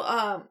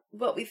 So,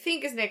 what we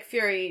think is Nick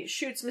Fury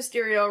shoots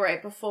Mysterio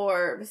right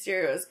before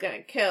Mysterio is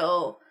gonna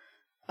kill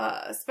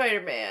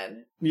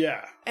Spider-Man.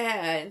 Yeah.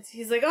 And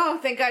he's like, oh,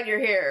 thank God you're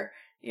here.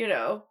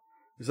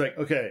 He's like,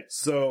 okay,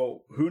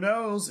 so who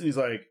knows? And he's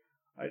like,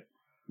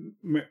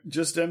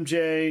 just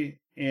MJ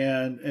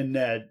and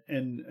Ned,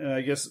 and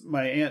I guess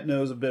my aunt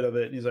knows a bit of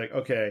it. And he's like,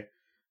 okay,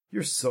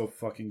 you're so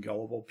fucking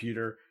gullible,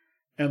 Peter.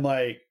 And,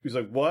 like, he's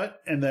like,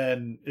 what? And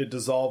then it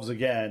dissolves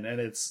again, and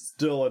it's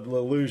still an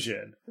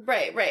illusion.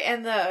 Right.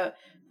 And the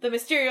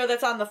Mysterio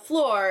that's on the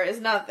floor is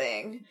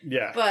nothing.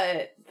 Yeah.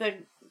 But the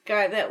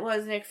guy that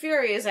was Nick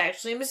Fury is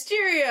actually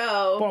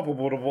Mysterio. What?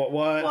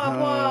 Womp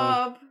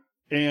womp.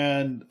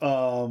 And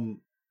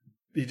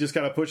he just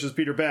kind of pushes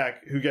Peter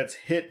back, who gets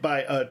hit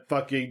by a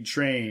fucking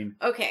train.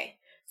 Okay,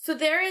 so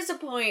there is a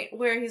point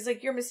where he's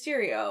like, "You're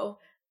Mysterio,"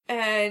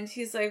 and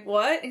he's like,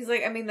 "What?" He's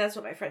like, "I mean, that's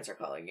what my friends are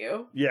calling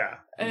you." Yeah.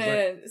 And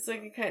it's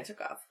like it kind of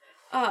took off.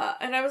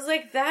 And I was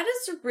like, that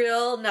is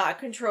real not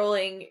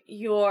controlling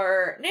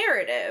your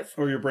narrative.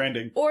 Or your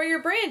branding. Or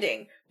your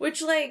branding.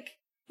 Which, like,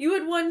 you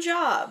had one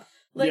job.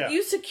 Like, Yeah.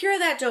 you secure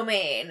that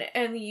domain,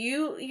 and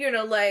you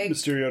know, like...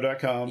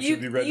 Mysterio.com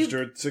should be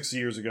registered 6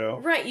 years ago.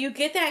 Right, you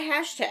get that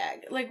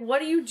hashtag. Like,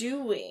 what are you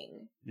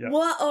doing? Yeah.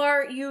 What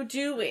are you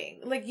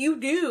doing? Like, you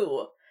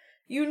knew.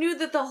 You knew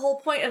that the whole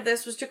point of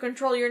this was to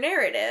control your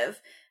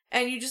narrative,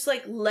 and you just,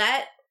 like,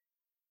 let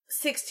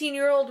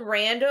 16-year-old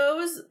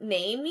randos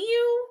name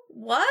you?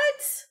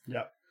 What?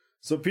 Yeah.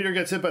 So Peter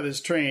gets hit by this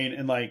train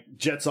and, like,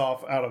 jets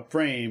off out of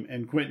frame,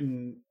 and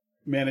Quentin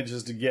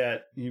manages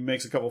to he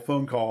makes a couple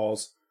phone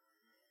calls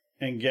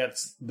and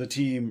gets the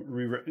team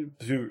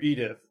to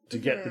Edith to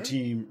get the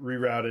team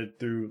rerouted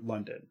through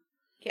London.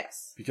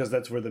 Yes. Because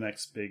that's where the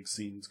next big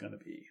scene's going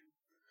to be.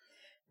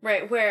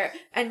 Right,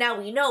 and now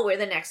we know where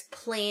the next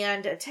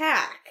planned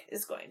attack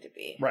is going to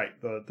be.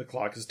 Right, the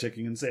clock is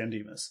ticking in San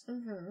Dimas.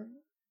 Mm-hmm.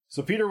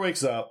 So Peter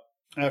wakes up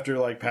after,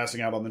 like, passing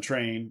out on the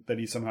train that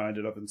he somehow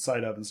ended up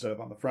inside of instead of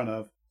on the front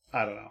of.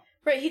 I don't know.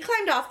 Right, he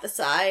climbed off the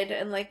side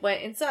and, like,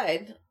 went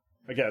inside.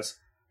 I guess.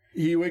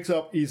 He wakes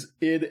up, he's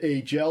in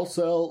a jail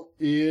cell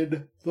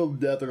in the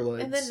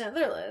Netherlands. In the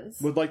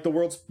Netherlands. With, like, the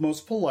world's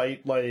most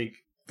polite,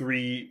 like,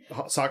 3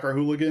 soccer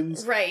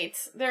hooligans. Right,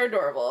 they're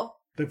adorable.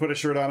 They put a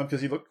shirt on him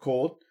because he looked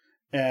cold.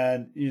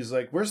 And he's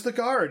like, "Where's the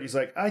guard?" He's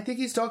like, "I think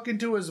he's talking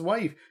to his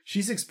wife.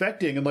 She's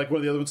expecting." And, like, one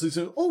of the other ones says,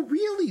 "Oh,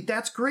 really?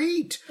 That's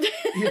great."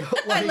 You know,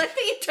 I like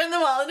that you turn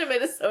them all into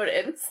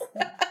Minnesotans.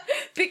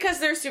 Because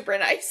they're super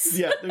nice.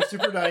 Yeah, they're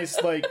super nice,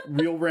 like,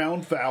 real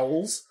round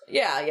fowls.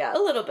 Yeah,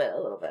 a little bit.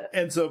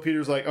 And so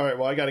Peter's like, "All right,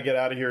 well, I got to get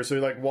out of here." So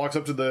he, like, walks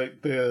up to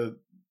the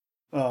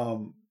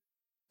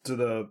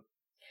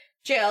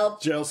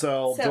jail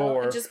cell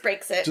door. And just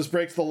breaks it. Just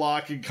breaks the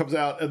lock and comes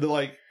out, and then,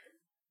 like,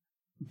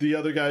 the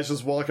other guys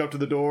just walk up to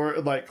the door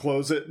and, like,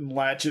 close it and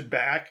latch it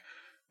back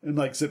and,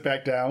 like, sit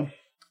back down.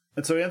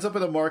 And so he ends up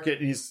at a market,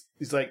 and he's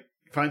like,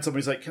 finds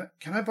somebody. He's like,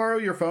 "Can I borrow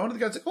your phone?" And the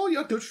guy's like, "Oh,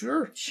 yeah,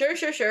 sure." Sure.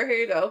 Here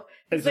you go.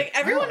 And he's like,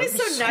 "Everyone "Oh, is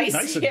so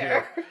nice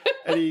here."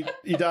 And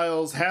he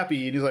dials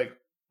Happy, and he's like,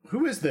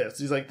 "Who is this?"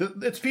 He's like,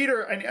 "It's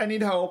Peter. I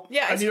need help.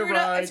 Yeah, I need a ride.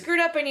 I screwed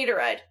up. I need a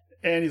ride."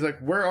 And he's like,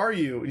 "Where are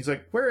you?" And he's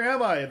like, "Where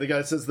am I?" And the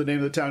guy says the name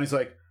of the town. He's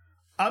like,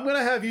 "I'm going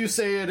to have you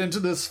say it into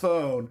this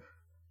phone."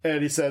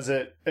 And he says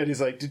it, and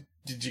he's like,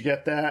 Did you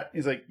get that?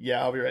 He's like,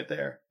 "Yeah, I'll be right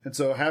there." And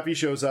so Happy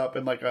shows up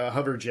in, like, a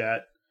hover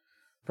jet,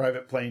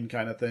 private plane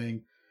kind of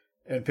thing,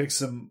 and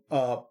picks him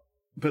up.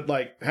 But,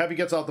 like, Happy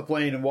gets off the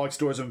plane and walks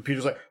towards him, and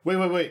Peter's like,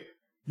 wait.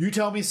 You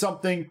tell me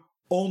something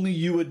only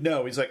you would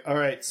know. He's like, "All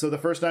right, so the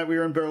first night we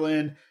were in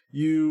Berlin,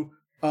 you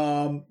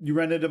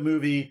rented a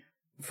movie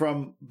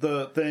from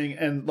the thing,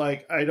 and,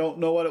 like, I don't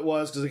know what it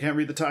was because I can't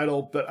read the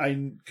title, but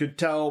I could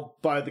tell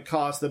by the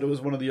cost that it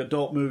was one of the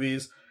adult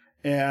movies."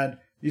 And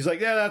he's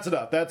like, "Yeah, that's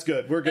enough. That's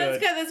good. We're good.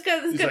 That's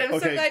good. He's like, I'm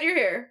so glad you're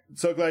here."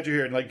 So glad you're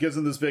here. And, like, gives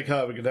him this big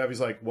hug. And Happy's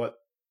like, "What?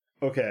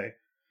 Okay.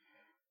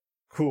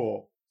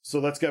 Cool. So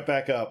let's get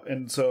back up."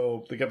 And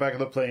so they get back on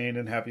the plane,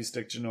 and Happy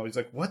sticks, he's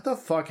like, "What the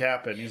fuck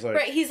happened?" He's like...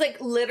 Right, he's, like,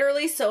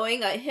 literally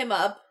sewing him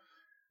up.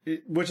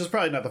 Which is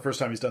probably not the first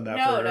time he's done that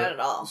for not at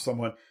all.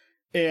 Someone.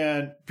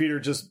 And Peter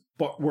just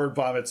word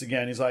vomits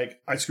again. He's like,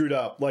 "I screwed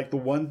up. Like, the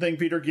one thing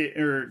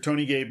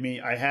Tony gave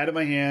me, I had in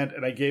my hand,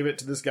 and I gave it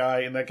to this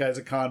guy, and that guy's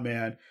a con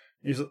man."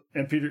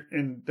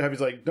 And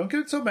Happy's like, "Don't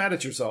get so mad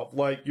at yourself.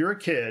 Like, you're a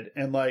kid,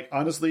 and, like,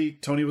 honestly,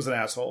 Tony was an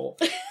asshole.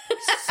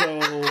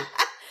 So,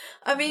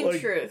 I mean, like,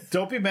 truth.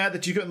 Don't be mad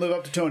that you couldn't live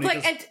up to Tony."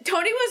 Like, and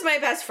Tony was my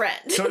best friend.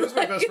 Tony was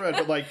my best friend,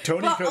 but, like,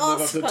 Tony couldn't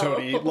live up to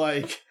Tony.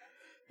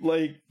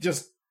 Like,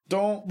 just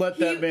don't let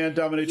that man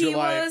dominate your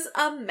life. He was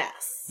a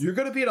mess. You're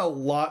going to be in a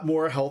lot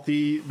more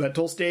healthy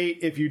mental state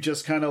if you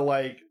just kind of,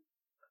 like,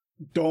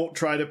 don't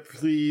try to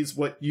please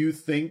what you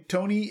think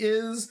Tony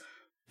is,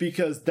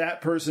 because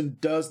that person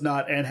does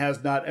not and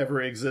has not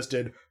ever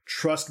existed.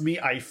 Trust me,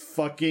 I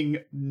fucking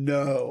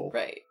know.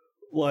 Right.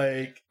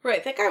 Like...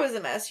 Right, that guy was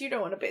a mess. You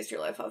don't want to base your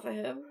life off of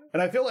him.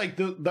 And I feel like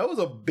that was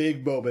a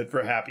big moment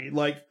for Happy.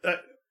 Like,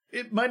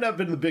 it might not have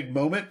been the big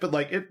moment, but,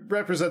 like, it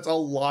represents a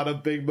lot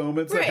of big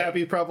moments that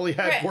Happy probably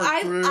had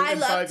worked through in 5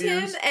 years. I loved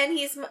him, and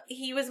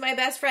he was my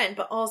best friend,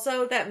 but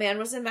also that man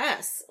was a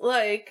mess.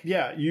 Like...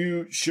 Yeah,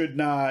 you should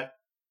not...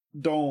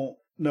 Don't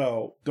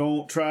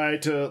try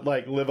to,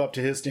 like, live up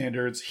to his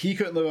standards. He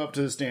couldn't live up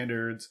to his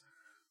standards.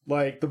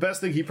 Like, the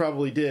best thing he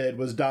probably did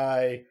was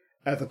die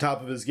at the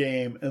top of his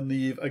game and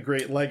leave a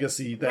great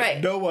legacy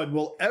that no one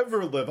will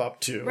ever live up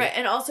to. Right,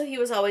 and also he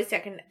was always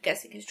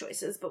second-guessing his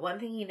choices, but one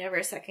thing he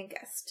never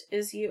second-guessed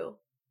is you.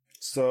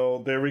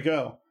 So, there we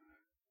go.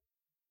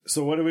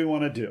 So, what do we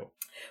want to do?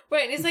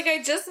 Right, and he's like,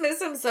 I just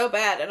miss him so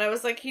bad. And I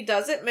was like, he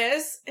doesn't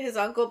miss his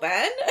Uncle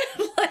Ben?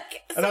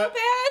 Like, so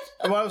bad?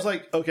 And I was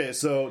like, okay,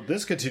 so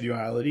this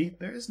continuality,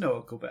 there is no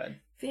Uncle Ben.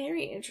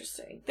 Very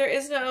interesting. There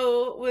is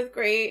no, with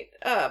great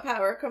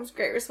power comes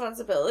great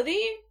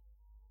responsibility.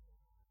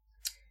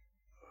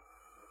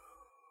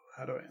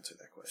 How do I answer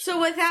that question? So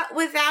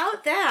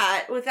without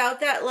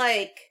that,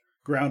 like...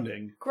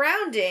 Grounding.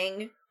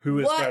 Who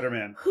is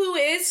Spider-Man? Who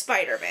is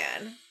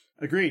Spider-Man?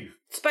 Agreed.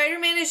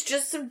 Spider-Man is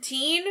just some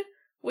teen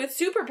with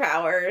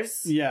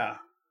superpowers. Yeah.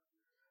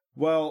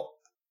 Well,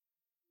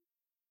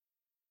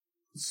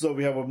 so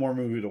we have one more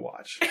movie to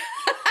watch.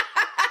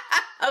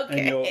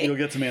 Okay. And you'll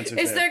get some answers.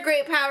 Is there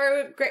great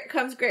power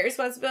comes great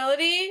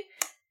responsibility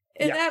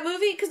in that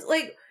movie? Because,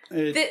 like,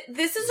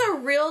 this is a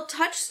real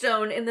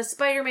touchstone in the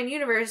Spider-Man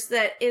universe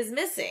that is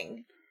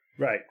missing.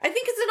 Right. I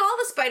think it's in all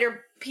the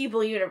Spider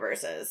People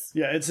universes.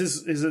 Yeah, it's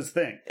his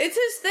thing. It's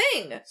his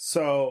thing.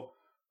 So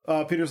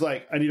Peter's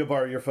like, I need to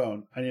borrow your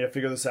phone. I need to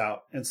figure this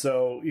out. And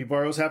so he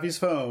borrows Happy's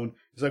phone.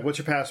 He's like, what's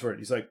your password?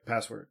 He's like,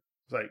 password.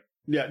 He's like,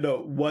 yeah, no,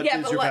 what is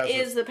your password? What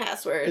is the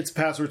password? It's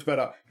password spelled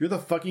out. You're the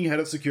fucking head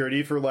of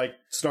security for, like,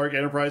 Stark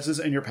Enterprises,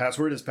 and your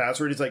password is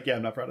password. He's like, yeah,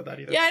 I'm not proud of that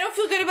either. Yeah, I don't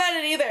feel good about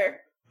it either.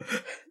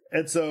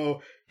 And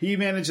so he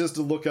manages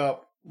to look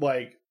up,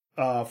 like,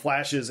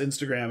 Flash's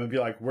Instagram and be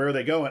like, where are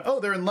they going? Oh,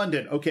 they're in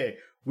London. Okay,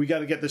 we got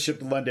to get this ship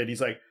to London.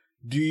 He's like,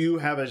 do you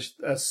have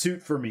a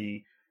suit for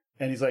me?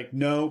 And he's like,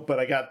 no, but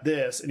I got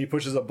this. And he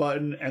pushes a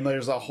button, and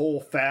there's a whole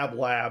fab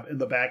lab in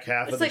the back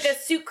half of the It's like a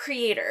suit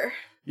creator.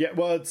 Yeah,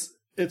 well,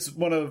 it's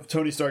one of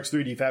Tony Stark's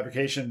 3D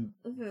fabrication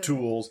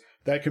tools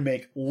that can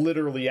make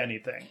literally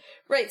anything.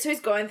 Right, so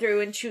he's going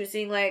through and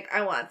choosing, like,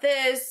 I want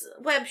this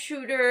web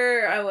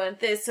shooter, I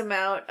want this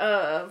amount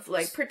of,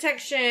 like,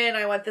 protection,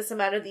 I want this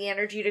amount of the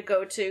energy to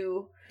go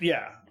to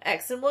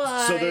X and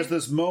Y. So there's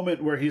this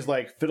moment where he's,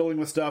 like, fiddling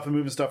with stuff and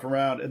moving stuff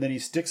around, and then he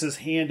sticks his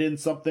hand in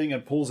something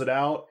and pulls it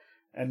out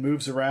and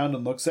moves around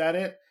and looks at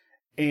it,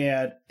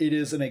 and it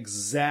is an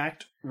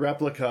exact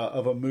replica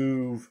of a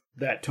move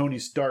that Tony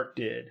Stark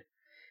did.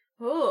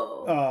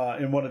 Oh.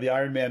 In one of the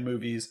Iron Man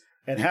movies,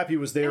 and Happy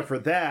was there for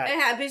that.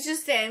 And Happy's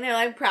just standing there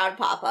like, proud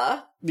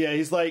papa. Yeah,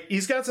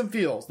 he's got some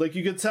feels. Like,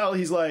 you could tell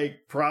he's,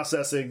 like,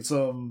 processing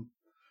some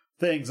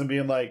things and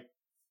being like,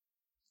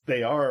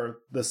 they are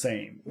the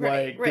same.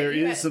 Right, like, there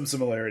is some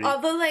similarity.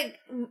 Although, like,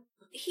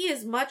 he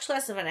is much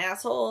less of an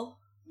asshole.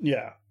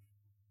 Yeah.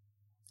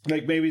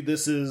 Like, maybe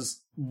this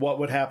is what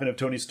would happen if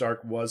Tony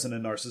Stark wasn't a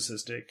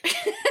narcissistic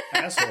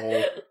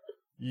asshole.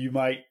 You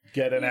might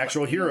get an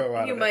actual hero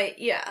out of it. You might,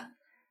 yeah.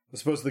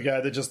 As opposed to the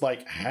guy that just,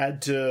 like,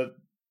 had to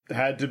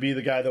be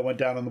the guy that went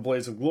down in the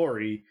blaze of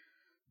glory.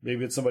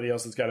 Maybe it's somebody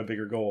else that's got a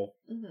bigger goal.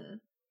 Mm-hmm.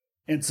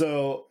 And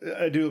so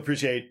I do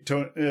appreciate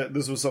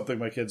this was something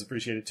my kids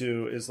appreciated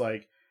too, is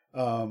like,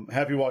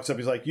 Happy walks up,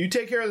 he's like, you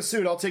take care of the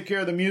suit, I'll take care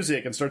of the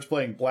music, and starts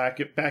playing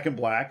Back in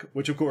Black,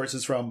 which of course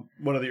is from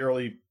one of the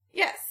early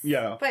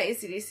by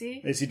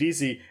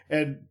AC/DC.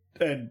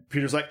 And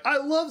Peter's like, I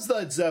love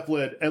Led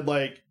Zeppelin, and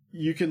like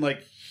you can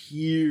like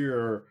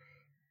hear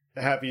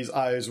Happy's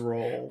eyes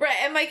roll. Right,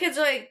 and my kids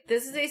are like,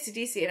 this is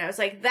AC/DC, and I was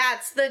like,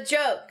 that's the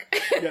joke.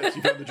 Yes,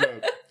 you got the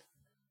joke.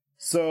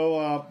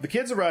 So the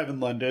kids arrive in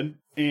London,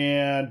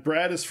 and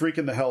Brad is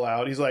freaking the hell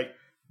out. He's like,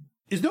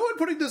 is no one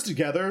putting this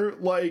together?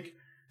 Like,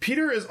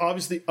 Peter is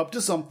obviously up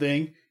to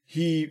something.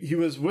 He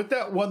was with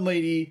that one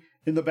lady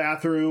in the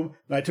bathroom,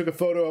 and I took a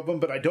photo of him,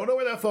 but I don't know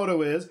where that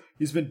photo is.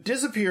 He's been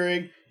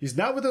disappearing. He's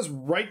not with us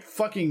right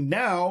fucking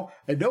now,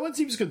 and no one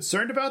seems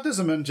concerned about this.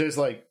 And MJ's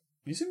like,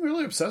 you seem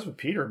really obsessed with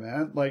Peter,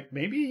 man. Like,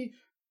 maybe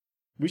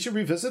we should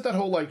revisit that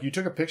whole, like, you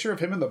took a picture of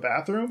him in the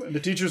bathroom? And the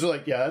teachers are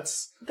like, yeah,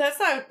 that's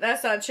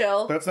not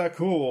chill. That's not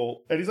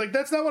cool. And he's like,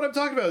 that's not what I'm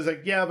talking about. He's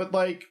like, yeah, but,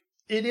 like,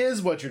 it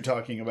is what you're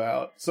talking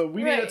about. So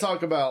we need to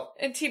talk about...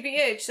 And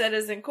TBH, that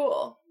isn't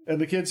cool. And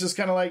the kids just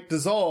kind of, like,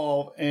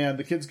 dissolve, and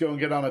the kids go and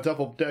get on a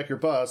double-decker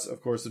bus. Of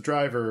course, the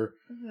driver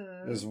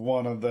is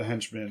one of the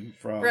henchmen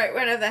from... Right,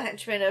 one of the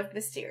henchmen of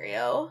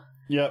Mysterio.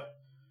 Yep.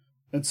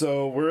 And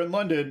so we're in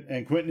London,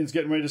 and Quentin's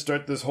getting ready to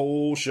start this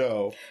whole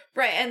show.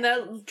 Right, and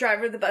the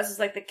driver of the bus is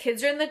like, the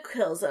kids are in the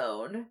kill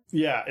zone.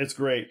 Yeah, it's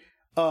great.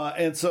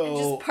 And so... And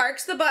just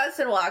parks the bus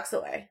and walks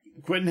away.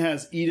 Quentin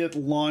has Edith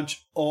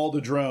launch all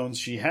the drones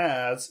she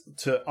has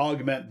to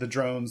augment the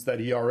drones that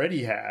he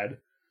already had.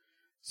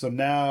 So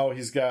now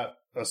he's got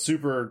a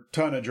super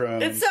ton of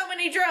drones. It's so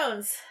many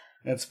drones.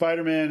 And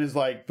Spider-Man is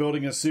like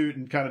building a suit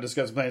and kind of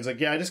discussing plans. Like,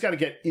 yeah, I just got to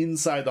get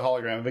inside the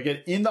hologram. If I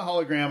get in the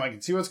hologram, I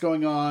can see what's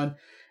going on.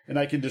 And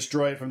I can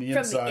destroy it from the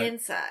inside. From the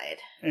inside.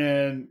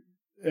 And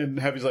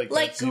Happy's like...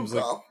 Like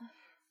Google.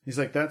 He's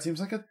like, that seems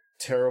like a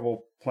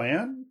terrible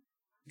plan.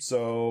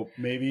 So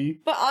maybe...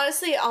 But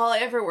honestly, all I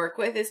ever work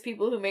with is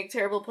people who make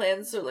terrible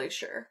plans, so like,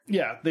 sure.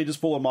 Yeah, they just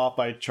pull them off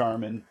by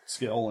charm and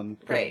skill and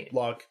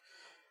luck.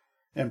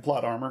 And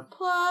plot armor.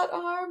 Plot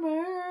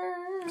armor.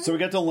 So we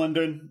get to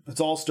London.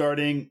 It's all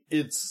starting.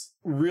 It's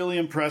really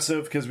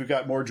impressive because we've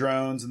got more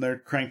drones and they're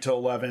cranked to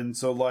 11.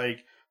 So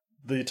like...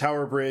 The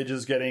Tower Bridge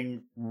is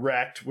getting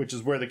wrecked, which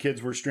is where the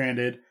kids were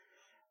stranded.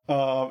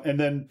 And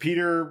then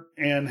Peter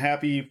and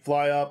Happy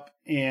fly up,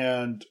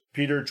 and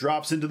Peter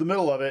drops into the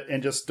middle of it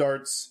and just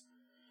starts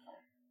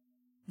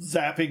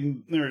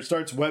zapping, or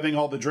starts webbing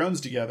all the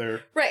drones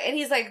together. Right, and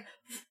he's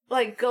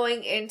like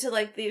going into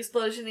like the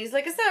explosion. He's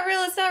like, it's not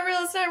real, it's not real,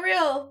 it's not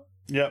real.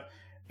 Yep.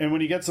 And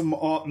when he gets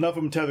enough of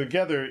them tethered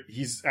together,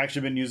 he's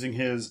actually been using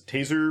his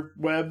taser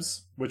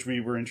webs, which we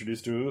were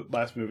introduced to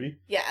last movie.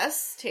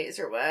 Yes,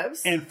 taser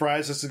webs. And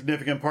Fry's a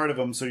significant part of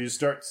them, so you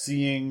start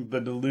seeing the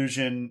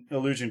illusion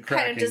cracking.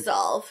 Kind of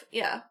dissolve,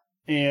 yeah.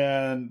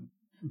 And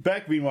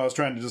Beck, meanwhile, is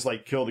trying to just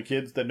like kill the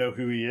kids that know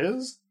who he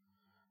is.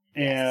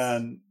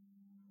 And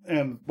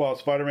while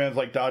Spider-Man's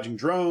like dodging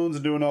drones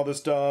and doing all this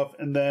stuff,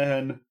 and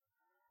then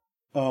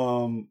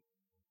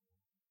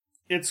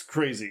it's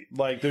crazy.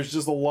 Like, there's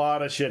just a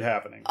lot of shit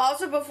happening.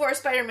 Also, before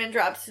Spider-Man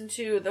drops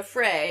into the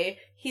fray,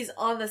 he's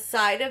on the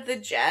side of the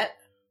jet.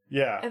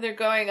 Yeah. And they're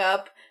going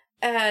up,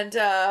 and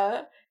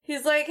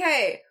he's like,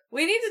 hey,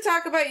 we need to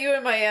talk about you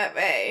and my Aunt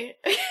May.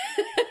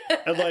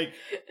 And, like,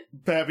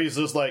 Pappy's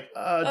just like, do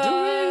we?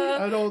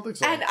 I don't think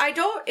so. And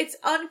it's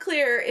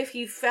unclear if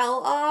he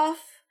fell off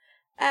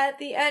at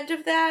the end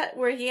of that,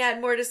 where he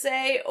had more to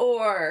say,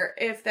 or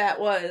if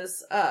that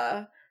was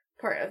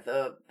part of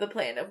the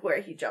plan of where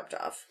he jumped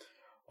off.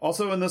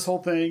 Also, in this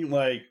whole thing,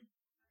 like,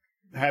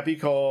 Happy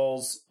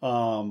calls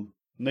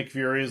Nick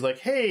Fury, is like,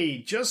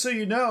 hey, just so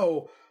you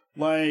know,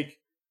 like,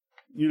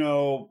 you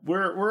know,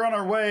 we're on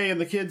our way and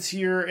the kid's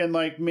here, and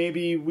like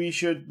maybe we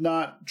should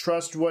not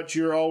trust what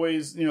you're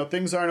always, you know,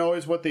 things aren't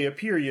always what they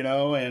appear, you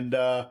know, and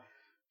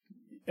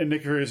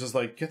Nick Fury's just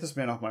like, get this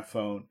man off my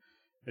phone.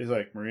 He's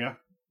like, Maria,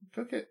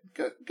 go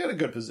get a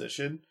good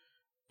position.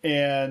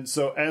 And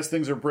so as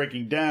things are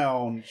breaking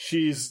down,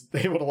 she's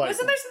able to like...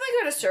 Wasn't there something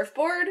about a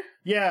surfboard?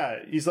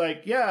 Yeah. He's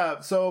like,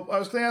 yeah, so I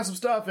was cleaning out some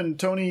stuff in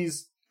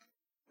Tony's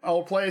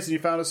old place and he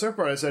found a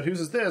surfboard. I said, whose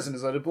is this? And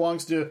he said, it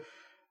belongs to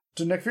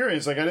Nick Fury.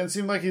 He's like, I didn't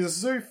seem like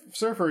he's a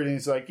surfer. And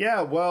he's like,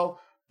 yeah,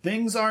 well,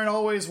 things aren't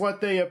always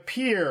what they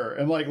appear.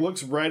 And like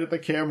looks right at the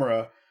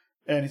camera.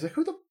 And he's like,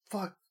 who the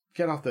fuck?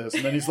 Get off this.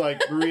 And then he's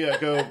like, Maria,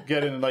 go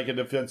get in like a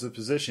defensive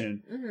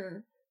position. Mm-hmm.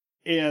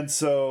 And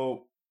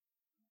so...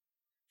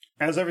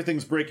 as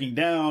everything's breaking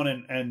down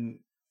and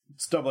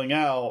stumbling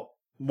out,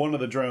 one of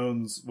the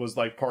drones was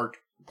like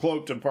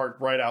cloaked and parked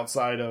right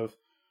outside of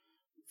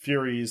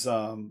Fury's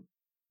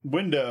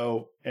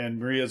window, and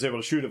Maria's able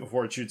to shoot it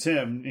before it shoots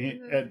him.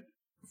 Mm-hmm. And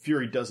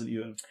Fury doesn't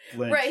even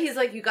flinch. Right, he's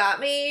like, you got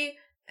me?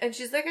 And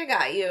she's like, I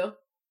got you.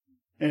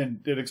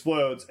 And it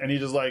explodes, and he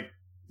just like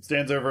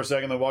stands there for a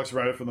second, then walks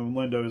right from the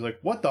window. He's like,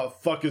 what the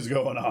fuck is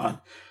going on?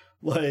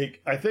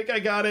 Like, I think I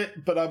got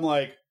it, but I'm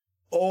like,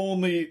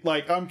 only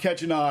like I'm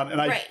catching on,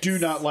 and I do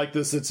not like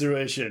this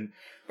situation.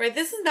 Right,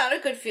 this is not a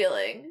good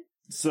feeling.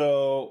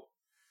 So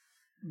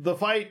the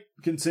fight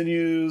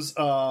continues.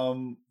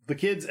 The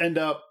kids end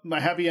up.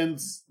 Happy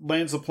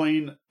lands a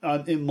plane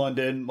in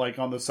London, like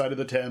on the side of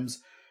the Thames.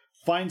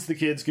 Finds the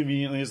kids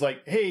conveniently. Is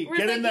like, hey,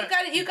 get in that.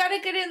 You gotta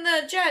get in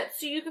the jet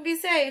so you can be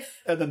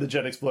safe. And then the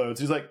jet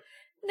explodes. He's like,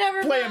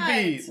 never Plan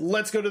mind. B.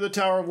 Let's go to the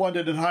Tower of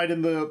London and hide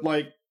in the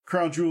like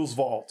Crown Jewels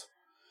vault.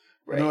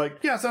 Right. And they're like,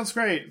 yeah, sounds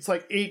great. It's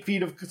like 8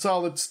 feet of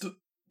solid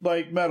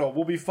like metal.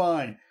 We'll be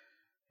fine.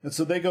 And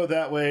so they go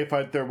that way,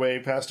 fight their way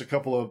past a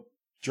couple of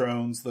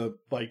drones. The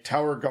like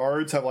tower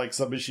guards have like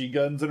submachine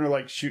guns and are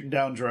like shooting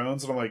down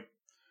drones. And I'm like,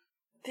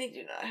 they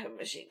do not have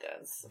machine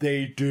guns.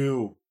 They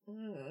do.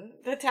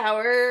 The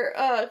tower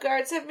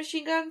guards have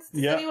machine guns?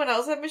 Does anyone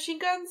else have machine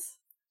guns?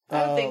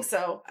 I don't think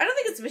so. I don't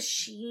think it's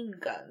machine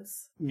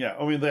guns. Yeah,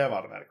 I mean, they have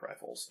automatic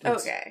rifles.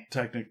 Okay.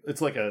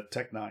 It's like a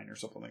Tech 9 or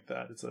something like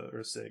that. Or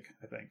a SIG,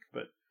 I think.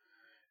 But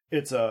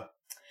it's a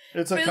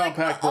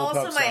compact bullpup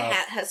also, my style.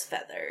 hat has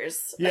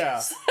feathers.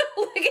 Yeah.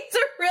 Like, it's a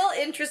real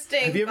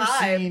interesting Have you ever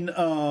vibe.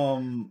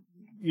 seen,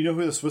 you know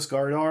who the Swiss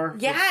Guard are?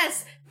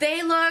 Yes!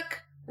 They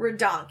look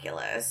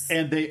redonkulous.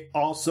 And they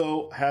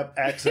also have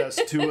access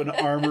to an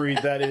armory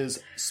that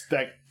is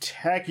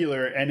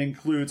spectacular and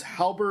includes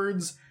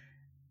halberds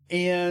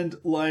and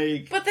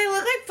like... But they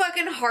look like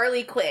fucking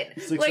Harley Quinn.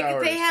 6 like,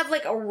 hours. they have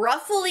like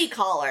ruffly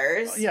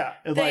collars. Yeah,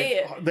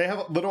 they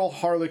have little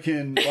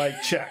harlequin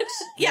like checks.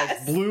 Yes.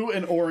 Like blue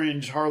and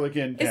orange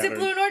harlequin pattern. Is it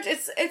blue and orange?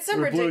 It's some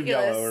or ridiculous. Blue and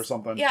yellow or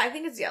something. Yeah, I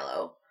think it's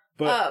yellow.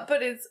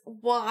 But it's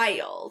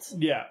wild.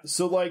 Yeah,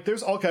 so like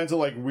there's all kinds of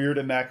like weird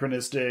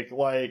anachronistic,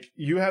 like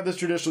you have this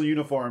traditional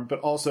uniform, but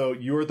also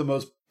you're the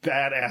most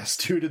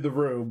badass dude in the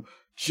room,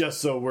 just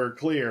so we're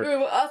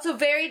clear. Also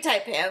very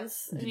tight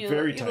pants. You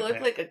Very look, tight you look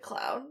pants. like a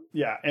clown.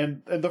 Yeah,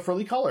 and the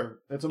frilly collar.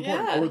 That's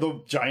important. Yeah. Or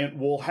the giant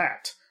wool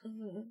hat.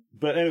 Mm-hmm.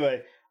 But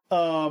anyway,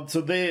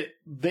 so the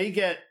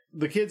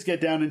kids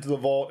get down into the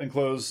vault and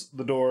close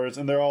the doors,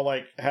 and they're all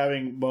like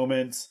having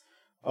moments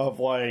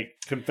of like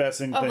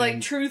confessing Of things.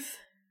 like truth.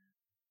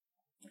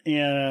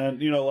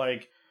 And,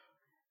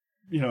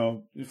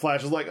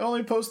 Flash is like, I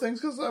only post things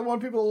because I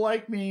want people to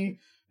like me.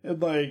 And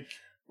like...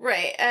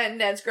 Right, and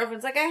Ned's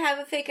girlfriend's like, I have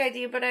a fake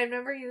ID, but I've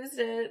never used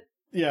it.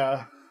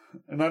 Yeah.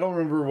 And I don't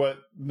remember what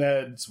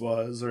Ned's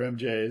was, or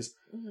MJ's.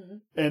 Mm-hmm.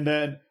 And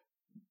then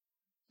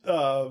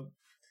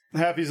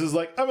Happy says,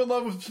 like, I'm in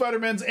love with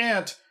Spider-Man's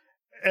aunt.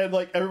 And,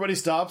 like, everybody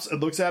stops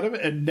and looks at him,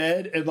 and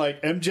Ned and,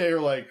 like, MJ are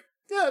like,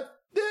 yeah,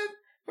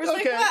 We're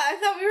like, what? I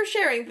thought we were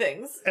sharing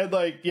things. And,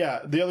 like,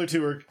 yeah, the other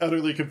two are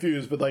utterly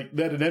confused, but, like,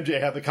 Ned and MJ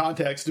have the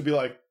context to be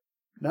like,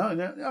 no,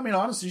 I mean,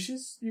 honestly,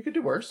 you could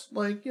do worse.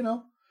 Like, you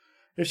know,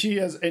 if she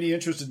has any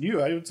interest in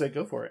you, I would say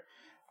go for it.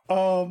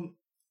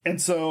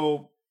 And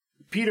so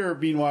Peter,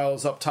 meanwhile,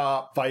 is up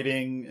top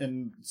fighting,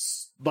 and,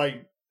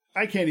 like,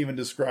 I can't even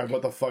describe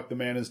what the fuck the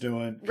man is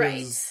doing.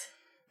 Right.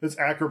 It's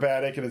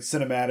acrobatic, and it's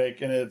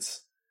cinematic, and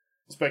it's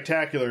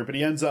spectacular, but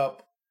he ends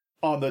up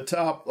on the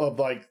top of,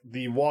 like,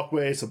 the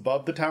walkways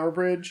above the Tower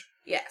Bridge.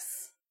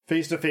 Yes.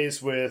 Face to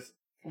face with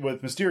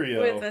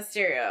Mysterio. With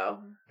Mysterio.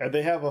 And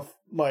they have a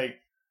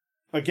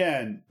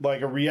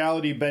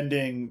reality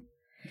bending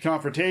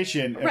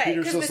confrontation. And right,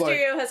 Peter's because just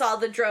Mysterio has all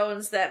the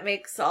drones that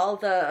makes all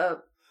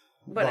the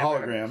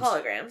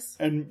holograms.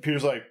 And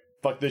Peter's like,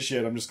 fuck this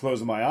shit, I'm just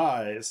closing my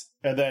eyes.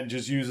 And then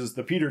just uses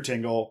the Peter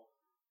tingle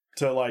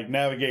to, like,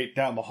 navigate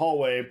down the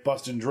hallway,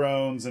 busting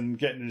drones and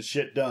getting his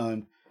shit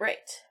done. Right.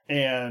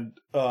 And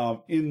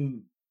at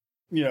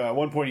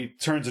one point he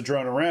turns a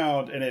drone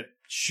around and it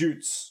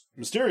shoots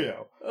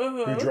Mysterio,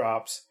 who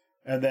drops.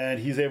 And then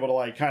he's able to,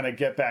 like, kind of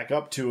get back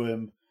up to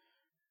him.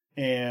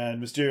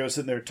 And Mysterio's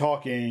sitting there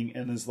talking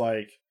and is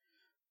like,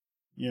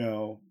 you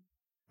know,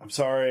 I'm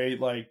sorry,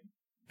 like,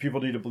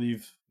 people need to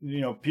believe,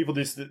 you know, people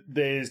these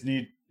days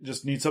need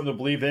something to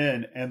believe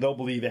in, and they'll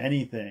believe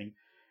anything.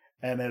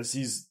 And as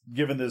he's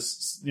given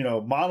this, you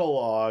know,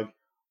 monologue,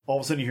 all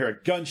of a sudden you hear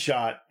a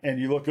gunshot, and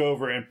you look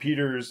over, and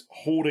Peter's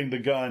holding the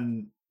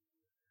gun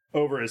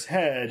over his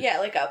head. Yeah,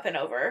 like up and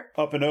over.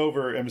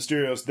 And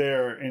Mysterio's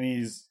there, and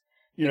he's,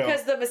 you know...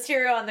 Because the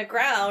Mysterio on the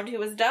ground who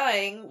was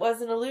dying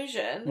was an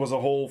illusion. Was a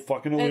whole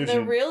fucking illusion.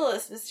 And the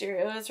realist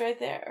Mysterio is right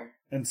there.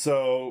 And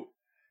so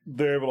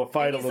they're able to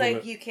fight a little bit. He's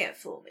like, you can't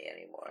fool me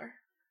anymore.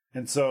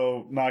 And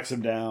so knocks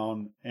him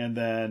down, and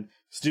then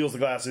steals the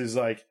glasses. He's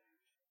like,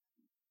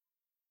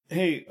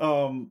 hey,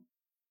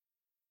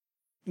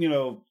 you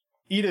know,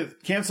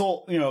 Edith,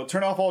 cancel, you know,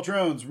 turn off all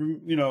drones,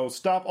 you know,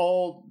 stop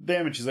all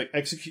damage. She's like,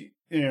 execute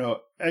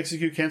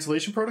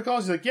cancellation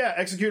protocols. He's like, yeah,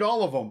 execute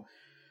all of them.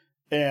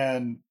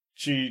 And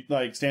she,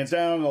 like, stands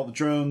down, and all the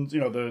drones,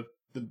 you know, the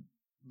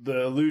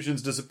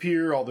illusions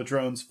disappear, all the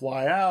drones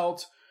fly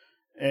out,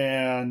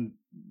 and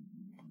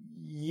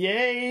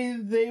yay,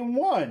 they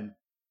won.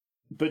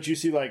 But you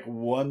see, like,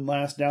 one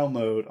last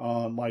download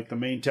on, like, the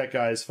main tech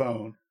guy's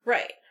phone.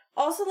 Right.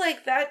 Also,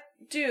 like, that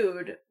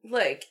dude,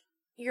 like,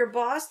 your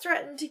boss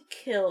threatened to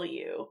kill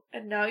you,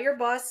 and now your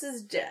boss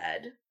is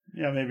dead.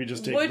 Yeah, maybe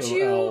just take Would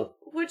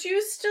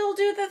you still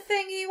do the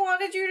thing he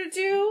wanted you to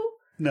do?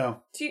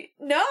 No.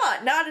 No,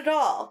 not at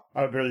all.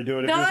 I would barely do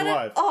it if he was alive.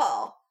 Not at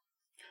all.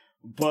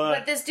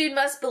 But this dude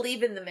must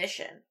believe in the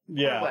mission.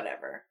 Yeah. Or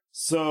whatever.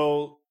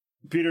 So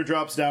Peter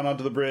drops down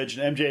onto the bridge,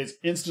 and MJ is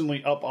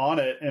instantly up on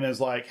it and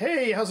is like,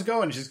 hey, how's it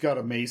going? She's got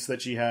a mace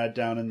that she had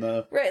down in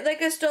the... Right,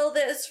 like, I stole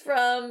this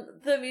from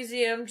the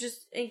museum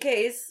just in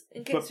case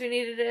we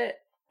needed it.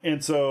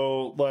 And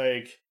so,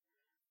 like,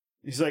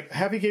 he's like,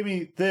 Happy gave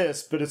me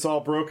this, but it's all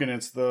broken.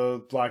 It's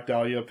the Black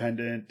Dahlia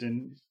pendant.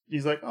 And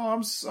he's like, oh,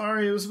 I'm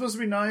sorry. It was supposed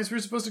to be nice. I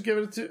was supposed to give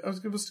it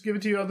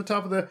to you on the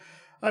top of the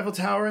Eiffel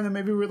Tower, and then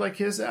maybe we would, like,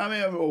 kiss. I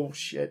mean, oh,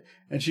 shit.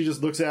 And she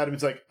just looks at him.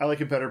 It's like, I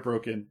like it better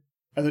broken.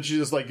 And then she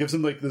just, like, gives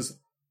him, like, this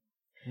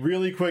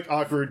really quick,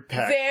 awkward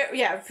peck.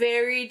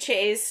 Very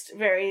chaste,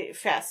 very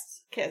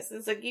fast kiss.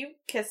 It's like, you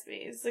kissed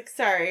me. It's like,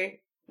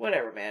 sorry.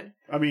 Whatever, man.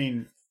 I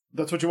mean,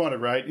 that's what you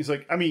wanted, right? He's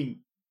like, I mean,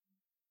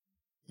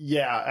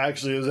 yeah,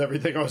 actually, it was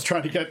everything I was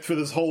trying to get for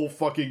this whole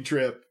fucking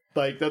trip.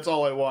 Like, that's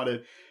all I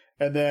wanted.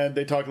 And then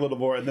they talk a little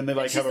more, and then they,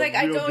 like, have a real good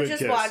kiss. She's like, I don't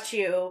just watch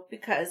you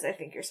because I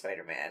think you're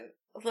Spider-Man.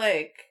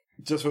 Like...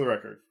 Just for the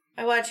record.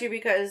 I watch you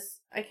because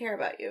I care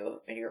about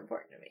you, and you're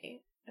important to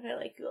me, and I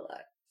like you a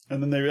lot.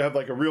 And then they have,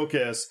 like, a real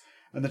kiss,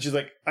 and then she's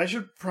like, I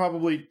should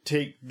probably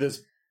take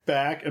this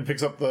back, and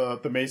picks up the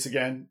mace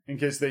again, in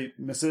case they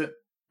miss it,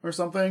 or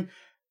something.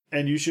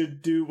 And you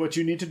should do what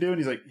you need to do. And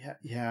he's like,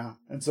 yeah.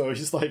 And so he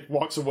just, like,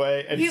 walks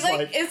away. And he's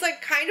like... It's,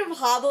 like, kind of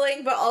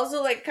hobbling, but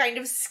also, like, kind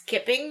of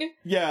skipping.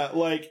 Yeah,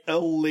 like,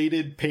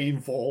 elated,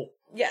 painful.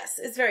 Yes,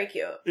 it's very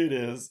cute. It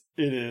is.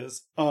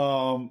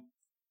 And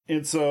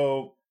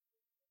so...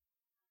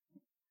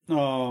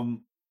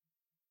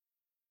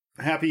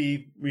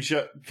 Happy... We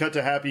cut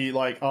to Happy,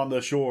 like, on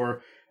the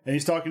shore. And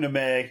he's talking to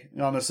May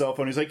on the cell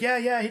phone. He's like,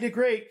 yeah, he did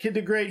great. Kid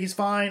did great. He's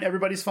fine.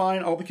 Everybody's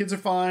fine. All the kids are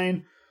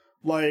fine.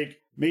 Like...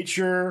 Made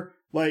sure,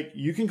 like,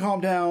 you can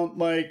calm down.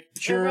 Like,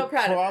 sure,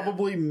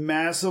 probably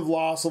massive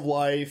loss of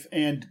life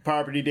and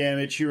property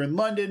damage here in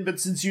London, but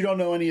since you don't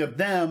know any of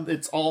them,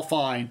 it's all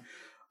fine.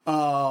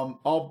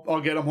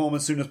 I'll get him home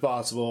as soon as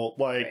possible.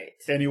 Like, right.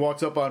 And he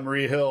walks up on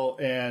Maria Hill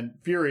and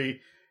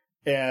Fury,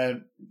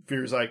 and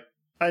Fury's like,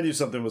 I knew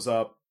something was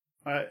up.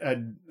 I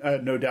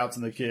had no doubts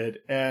in the kid.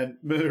 And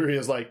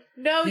Maria's like,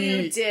 no,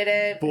 you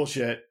didn't.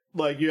 Bullshit.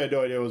 Like, you had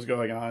no idea what was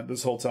going on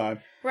this whole time.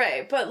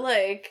 Right, but,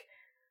 like...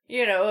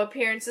 You know,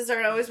 appearances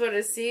aren't always what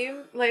it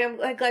seems. Like, I'm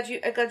glad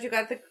you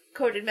got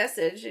coded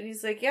message, and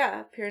he's like,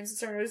 yeah,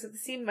 appearances aren't always at the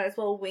scene, might as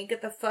well wink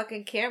at the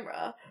fucking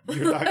camera.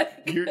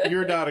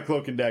 You're not a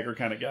cloak and dagger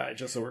kind of guy,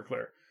 just so we're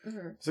clear.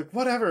 Mm-hmm. He's like,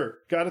 whatever,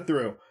 got it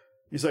through.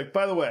 He's like,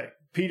 by the way,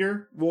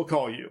 Peter will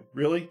call you.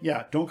 Really?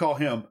 Yeah, don't call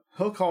him.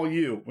 He'll call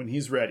you when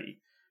he's ready.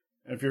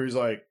 And Fury's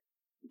like,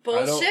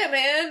 bullshit,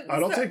 man. I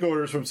don't take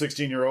orders from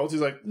 16-year-olds.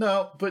 He's like,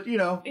 no, but you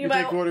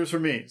take orders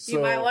from me. So, you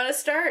might want to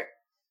start.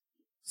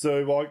 So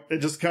he walked, it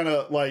just kind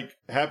of like,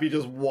 Happy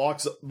just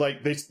walks,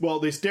 like, they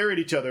stare at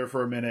each other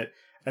for a minute,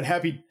 and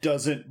Happy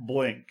doesn't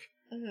blink.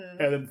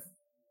 Mm-hmm.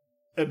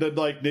 And then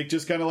like, Nick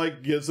just kind of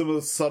like gives him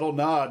a subtle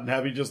nod, and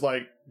Happy just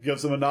like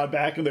gives him a nod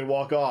back, and they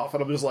walk off.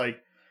 And I'm just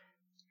like,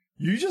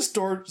 you just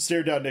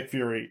stare down Nick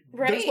Fury.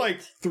 Right. There's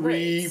like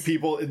 3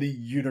 people in the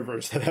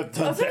universe that have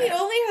done also, that. he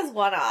only has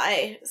one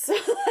eye, so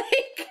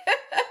like...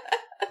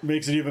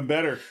 Makes it even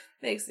better.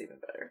 Makes it even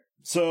better.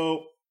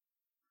 So,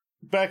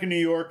 back in New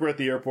York, we're at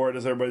the airport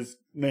as everybody's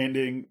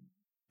landing.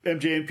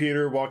 MJ and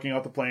Peter walking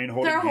off the plane,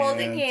 holding hands. They're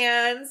holding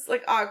hands,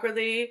 like,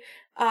 awkwardly.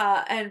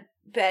 And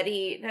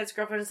Betty, Ned's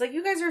girlfriend, is like,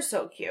 you guys are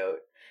so cute.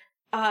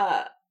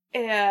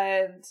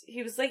 And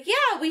he was like,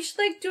 yeah, we should,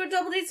 like, do a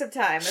double date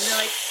sometime. And they're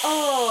like,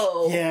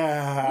 oh.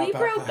 Yeah. We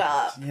broke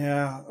up.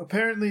 Yeah.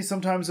 Apparently,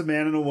 sometimes a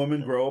man and a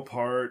woman grow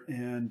apart,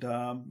 and,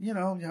 you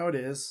know how it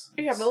is.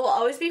 Yeah, but we'll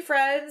always be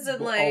friends,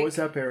 and, we'll like... always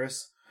have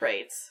Paris.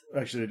 Right.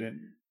 Actually, they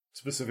didn't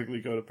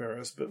specifically go to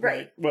Paris, but, right.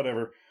 Like,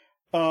 whatever.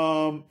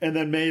 And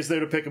then May's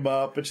there to pick him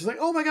up, and she's like,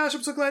 oh my gosh,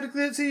 I'm so glad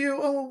to see you.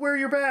 Oh, where are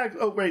your bags?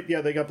 Oh, wait,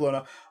 yeah, they got blown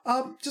up.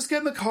 Just get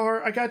in the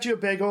car. I got you a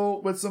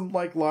bagel with some,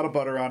 like, a lot of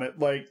butter on it,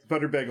 like,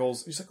 buttered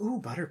bagels. He's like, ooh,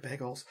 buttered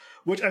bagels.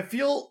 Which I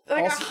feel...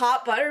 Like also, a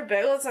hot buttered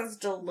bagel sounds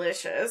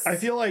delicious. I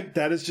feel like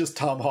that is just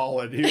Tom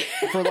Holland.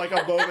 For, like,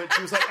 a moment,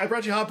 she was like, I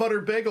brought you hot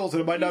buttered bagels,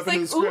 and it might not be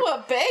in the script. Ooh,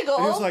 a bagel?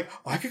 And he was like,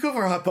 I could go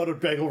for a hot buttered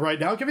bagel right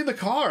now. Give me the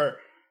car.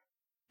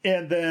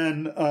 And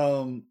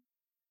then,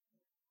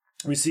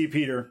 we see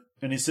Peter...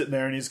 And he's sitting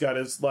there, and he's got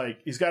his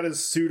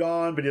suit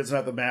on, but he doesn't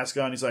have the mask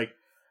on. He's like,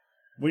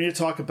 we need to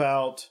talk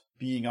about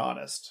being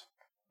honest,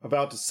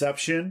 about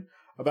deception,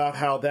 about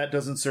how that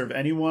doesn't serve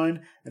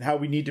anyone, and how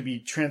we need to be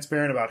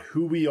transparent about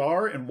who we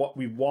are and what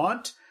we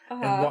want,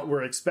 and what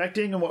we're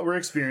expecting and what we're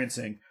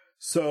experiencing.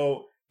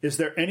 So, is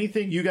there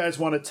anything you guys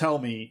want to tell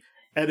me?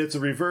 And it's a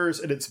reverse,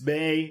 and it's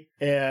May,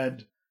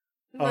 and...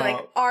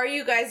 like, are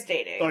you guys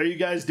dating? Are you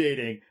guys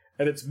dating?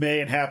 And it's May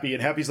and Happy,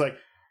 and Happy's like...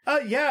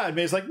 yeah, and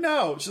May's like,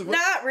 no. She's like,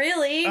 not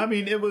really. I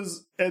mean, it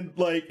was, and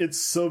like, it's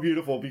so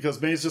beautiful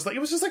because May's just like, it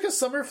was just like a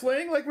summer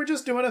fling, like, we're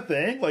just doing a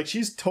thing. Like,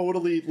 she's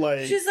totally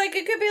like... She's like,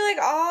 it could be like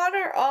on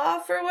or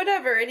off or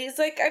whatever. And he's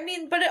like, I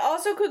mean, but it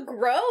also could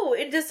grow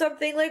into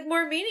something like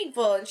more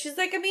meaningful. And she's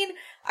like, I mean,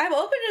 I'm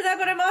open to that,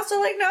 but I'm also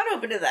like not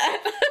open to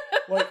that.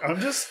 Like, I'm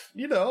just,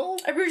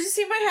 we're just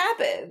seeing what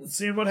happens.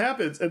 Seeing what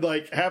happens. And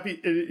like, Happy,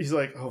 he's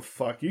like, oh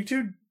fuck, you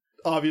two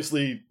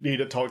obviously need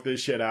to talk this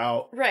shit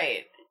out.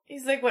 Right.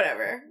 He's like,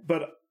 whatever.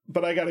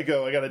 But I gotta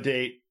go. I got a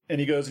date.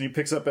 And he goes and he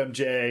picks up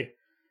MJ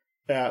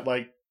at,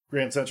 like,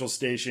 Grand Central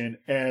Station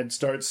and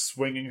starts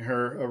swinging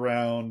her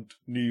around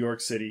New York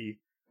City.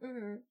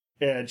 Mm-hmm.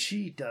 And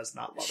she does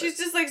not love it. She's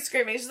just, like,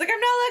 screaming. She's like, I'm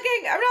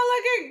not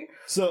looking!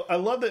 So I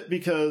love it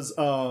because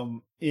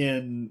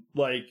in,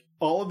 like,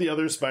 all of the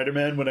other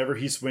Spider-Men, whenever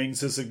he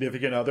swings his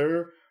significant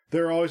other,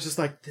 they're always just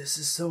like, this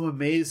is so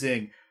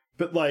amazing.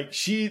 But, like,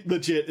 she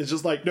legit is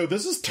just like, no,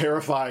 this is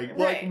terrifying.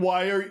 Right. Like,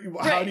 why are you...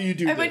 Right. How do you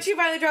do this? And when she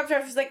finally drops her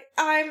off, she's like,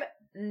 I'm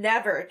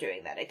never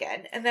doing that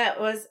again. And that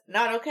was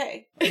not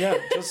okay. Yeah,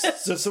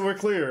 just so we're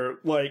clear.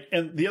 Like,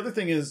 and the other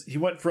thing is, he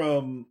went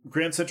from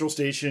Grand Central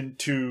Station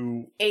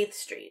to... 8th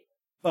Street.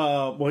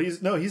 Well,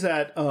 he's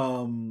at,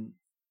 Times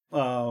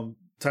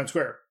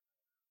Square.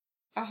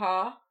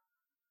 Uh-huh.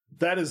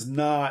 That is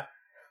not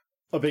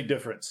a big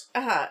difference.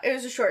 Uh-huh. It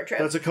was a short trip.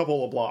 That's a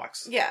couple of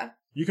blocks. Yeah.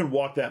 You can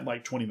walk that in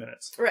like 20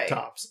 minutes, right?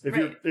 Tops.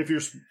 If you're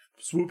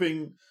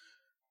swooping,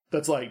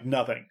 that's like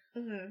nothing.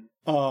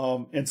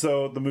 Mm-hmm. And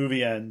so the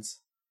movie ends,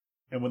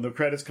 and when the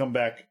credits come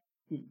back,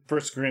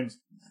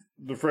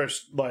 the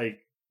first like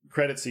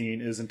credit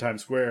scene is in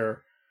Times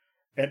Square.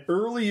 And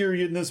earlier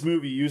in this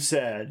movie, you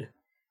said,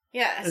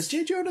 "Yes, is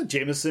J. Jonah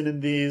Jameson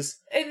in these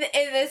in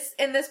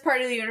this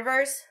part of the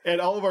universe?" And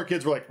all of our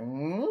kids were like,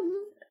 mm-hmm.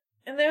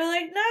 And they were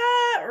like,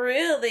 "Not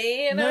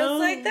really," and I was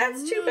like,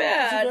 "That's too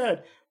bad." Too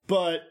bad.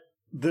 But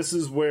this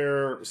is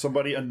where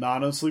somebody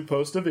anonymously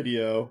posts a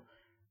video.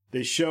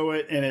 They show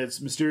it, and it's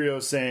Mysterio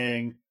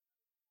saying,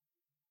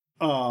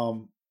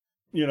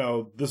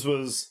 this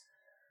was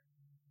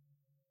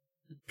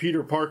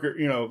Peter Parker,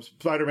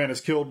 Spider-Man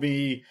has killed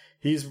me.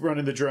 He's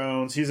running the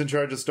drones. He's in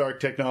charge of Stark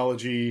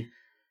Technology.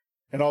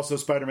 And also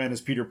Spider-Man is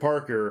Peter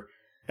Parker.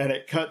 And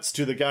it cuts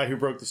to the guy who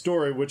broke the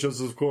story, which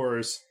is, of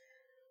course,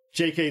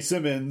 J.K.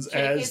 Simmons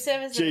as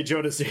J.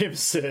 Jonah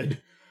Jameson.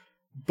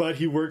 But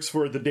he works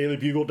for the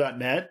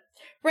DailyBugle.net.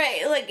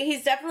 Right, like,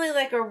 he's definitely,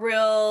 like, a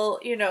real,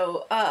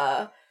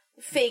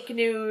 fake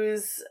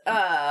news,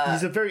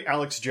 he's a very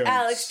Alex Jones.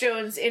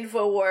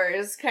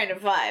 InfoWars kind of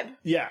vibe.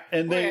 Yeah,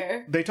 and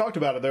they talked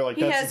about it. They're like,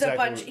 he has a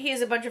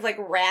bunch of like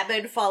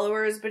rabid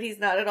followers, but he's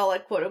not at all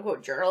like quote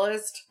unquote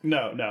journalist.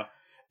 No.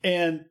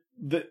 And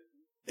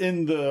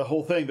in the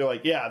whole thing, they're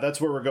like, yeah, that's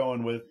where we're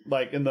going with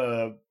like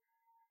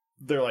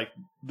they're like,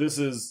 this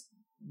is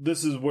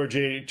where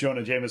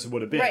Jonah Jameson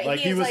would have been. Right, like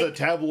he was a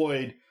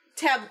tabloid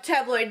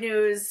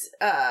news,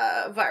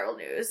 viral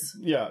news.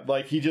 Yeah,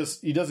 like he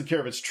doesn't care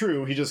if it's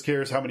true. He just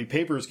cares how many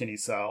papers can he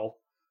sell.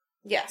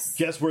 Yes.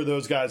 Guess where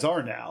those guys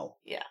are now?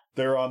 Yeah.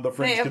 They're on the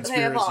Fringe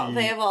Conspiracy.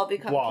 They have all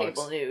become blogs.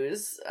 cable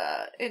news,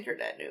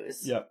 internet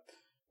news. Yep.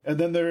 And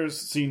then there's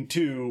scene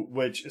 2,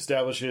 which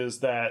establishes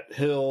that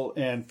Hill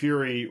and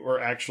Fury were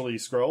actually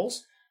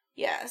Skrulls.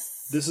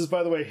 Yes. This is,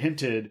 by the way,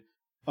 hinted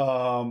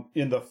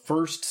in the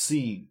first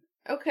scene.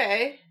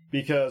 Okay.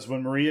 Because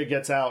when Maria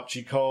gets out,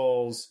 she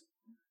calls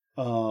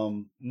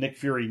Nick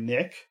Fury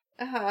Nick.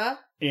 Uh-huh.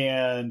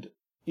 And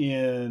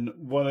in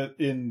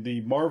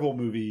the Marvel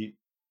movie,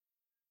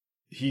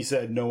 he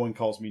said, "No one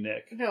calls me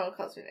Nick." No one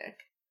calls me Nick.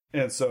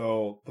 And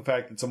so the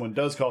fact that someone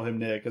does call him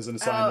Nick is an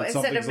sign that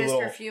something's a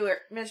little... instead of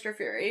Mr.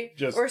 Fury.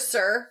 Just, or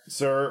Sir.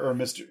 Sir or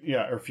Mr.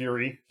 Yeah, or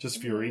Fury. Just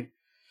Fury.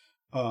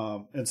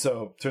 And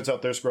so turns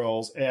out they're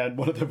Skrulls. And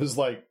one of them is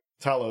like,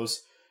 Talos.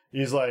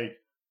 He's like,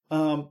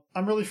 I'm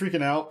really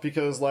freaking out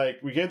because like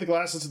we gave the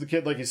glasses to the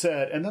kid like you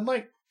said. And then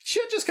like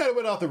shit just kind of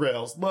went off the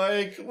rails.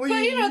 Like, but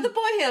you know, the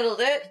boy handled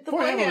it. The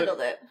boy handled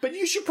it. But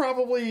you should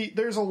probably,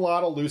 there's a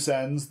lot of loose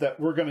ends that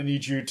we're going to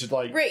need you to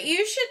like... Right,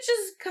 you should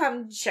just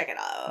come check it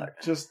out.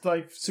 Just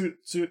like,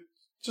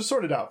 just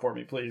sort it out for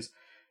me, please.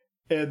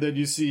 And then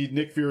you see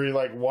Nick Fury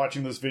like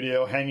watching this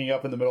video, hanging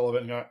up in the middle of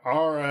it and going,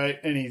 all right.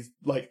 And he's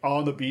like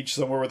on the beach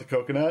somewhere with a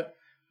coconut.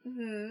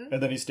 Mm-hmm.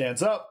 And then he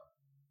stands up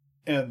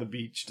and the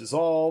beach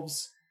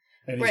dissolves.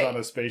 And he's on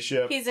a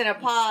spaceship. He's in a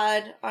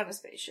pod on a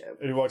spaceship.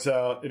 And he walks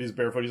out and he's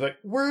barefoot. He's like,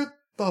 where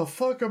the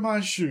fuck are my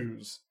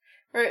shoes?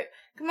 Right.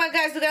 Come on,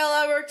 guys. We got a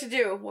lot of work to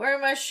do. Where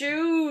are my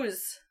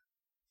shoes?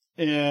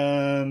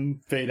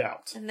 And fade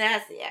out. And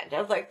that's the end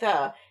of like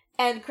the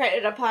end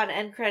credit upon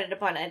end credit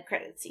upon end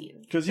credit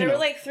scene. Because there were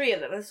like 3 of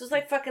them. This was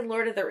like fucking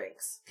Lord of the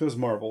Rings. Because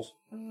Marvels.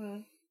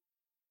 Mm-hmm.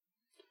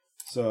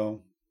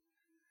 So,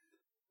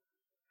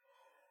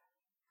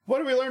 what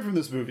do we learn from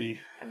this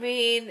movie? I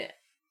mean...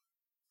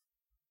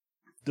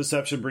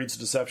 Deception breeds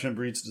deception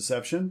breeds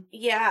deception.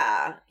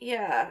 Yeah.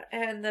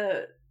 And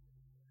the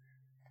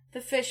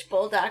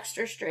fishbowl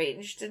Doctor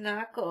Strange did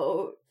not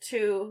go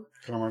to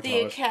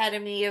the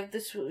Academy of the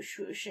Swoosh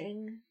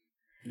Swooshing.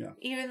 Yeah.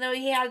 Even though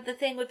he had the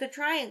thing with the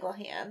triangle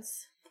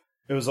hands.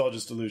 It was all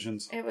just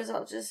illusions. It was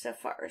all just a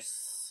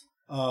farce.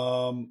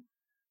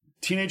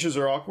 Teenagers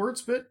are awkward,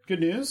 but good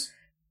news.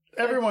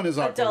 Everyone is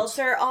awkward. Adults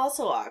are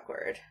also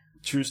awkward.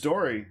 True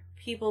story.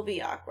 People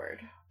be awkward.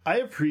 I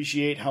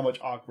appreciate how much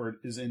awkward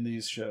is in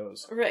these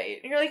shows. Right.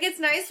 You're like, it's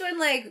nice when,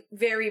 like,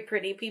 very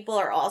pretty people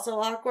are also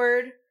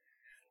awkward.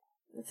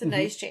 It's a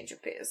nice change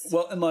of pace.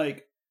 Well, and,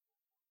 like,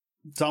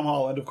 Tom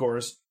Holland, of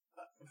course,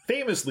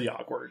 famously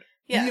awkward.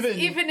 Yeah,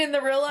 even in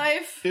the real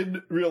life?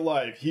 In real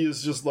life. He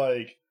is just,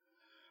 like...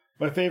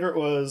 My favorite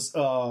was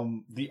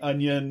The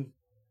Onion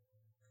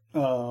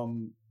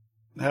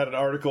had an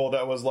article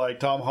that was, like,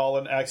 Tom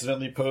Holland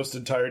accidentally posts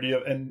entirety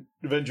of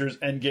Avengers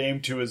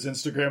Endgame to his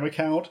Instagram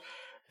account.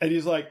 And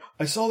he's like,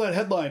 I saw that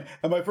headline,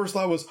 and my first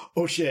thought was,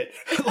 oh shit.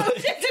 Like, oh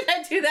shit, did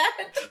I do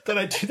that? Did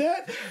I do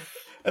that?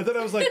 And then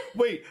I was like,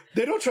 wait,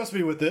 they don't trust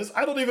me with this.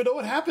 I don't even know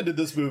what happened in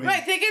this movie.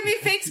 Right, they give me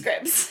fake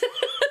scripts.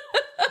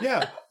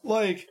 Yeah,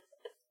 like,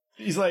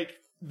 he's like,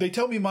 they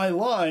tell me my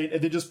line, and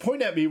they just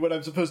point at me when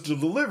I'm supposed to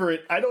deliver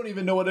it. I don't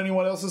even know what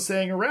anyone else is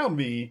saying around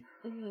me.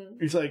 Mm-hmm.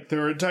 He's like,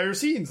 there are entire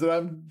scenes that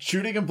I'm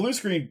shooting in blue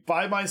screen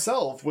by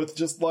myself with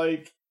just,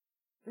 like...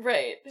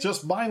 Right.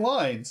 Just my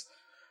lines.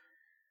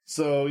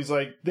 So he's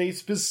like, they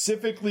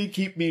specifically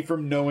keep me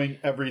from knowing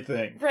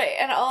everything. Right,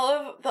 and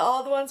all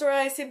the ones where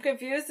I seem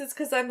confused is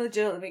because I'm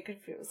legitimately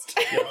confused.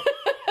 Yeah.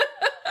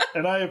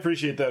 And I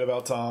appreciate that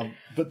about Tom.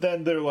 But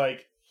then they're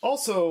like,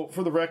 also,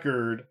 for the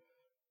record,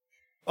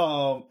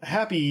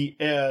 Happy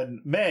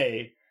and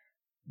May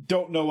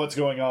don't know what's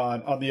going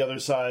on the other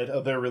side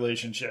of their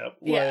relationship.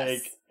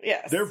 Yes.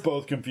 They're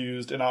both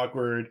confused and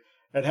awkward.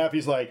 And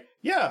Happy's like,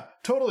 yeah,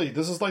 totally.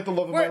 This is like the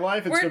love of my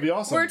life. It's going to be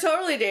awesome. We're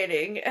totally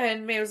dating.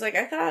 And May was like,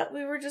 I thought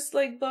we were just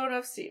like blowing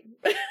off steam.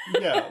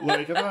 Yeah,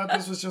 like I thought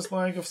this was just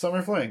like a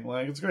summer fling.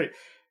 Like, it's great.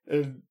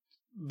 And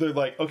they're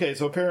like, okay,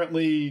 so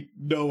apparently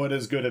no one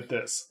is good at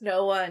this.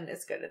 No one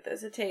is good at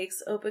this. It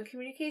takes open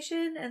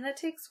communication and that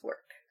takes work.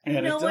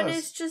 And no one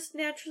is just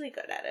naturally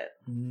good at it.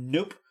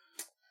 Nope.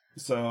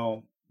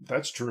 So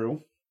that's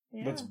true.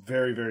 Yeah. That's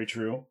very, very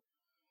true.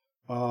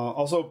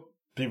 Also,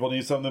 people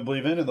need something to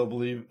believe in, and they'll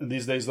believe. And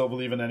these days, they'll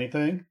believe in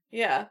anything.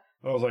 Yeah.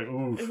 I was like,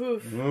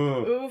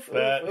 oof,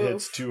 that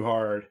hits too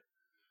hard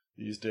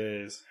these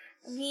days.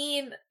 I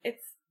mean,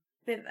 it's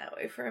been that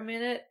way for a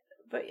minute,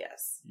 but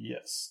yes.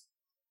 Yes.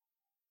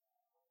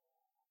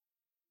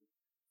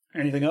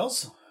 Anything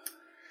else?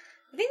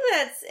 I think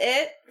that's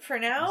it for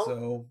now.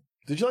 So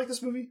Did you like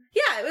this movie?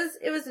 Yeah,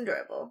 it was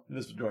enjoyable. It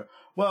is enjoyable.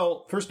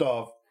 Well, first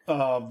off,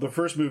 the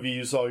first movie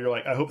you saw, you're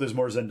like, I hope there's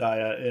more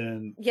Zendaya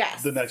in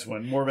the next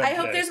one. More MJ. I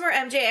hope there's more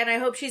MJ, and I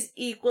hope she's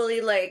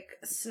equally, like,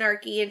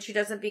 snarky and she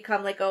doesn't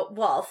become, like, a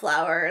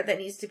wallflower that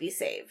needs to be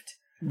saved.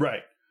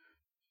 Right.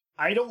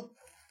 I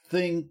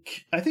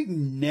think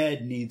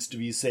Ned needs to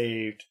be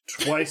saved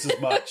twice as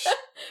much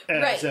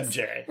as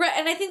MJ. Right,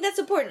 and I think that's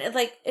important.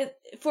 Like,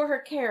 for her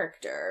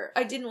character,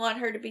 I didn't want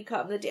her to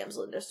become the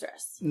damsel in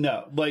distress.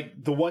 No,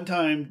 like, the one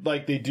time,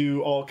 like, they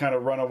do all kind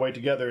of run away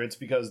together, it's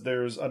because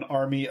there's an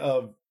army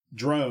of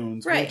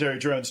drones, military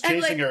drones,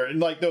 chasing her, and,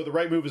 like, no, the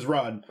right move is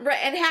run. Right,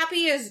 and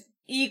Happy is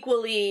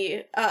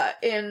equally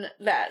in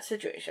that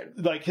situation.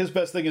 Like, his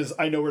best thing is,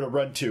 I know where to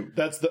run to.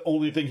 That's the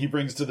only thing he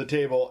brings to the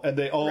table, and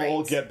they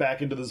all get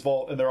back into this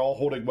vault, and they're all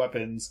holding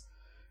weapons.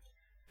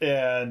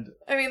 And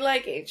I mean,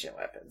 like ancient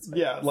weapons.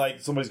 Yeah,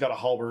 like somebody's got a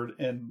halberd,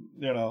 and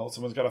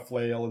someone's got a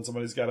flail, and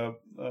somebody's got a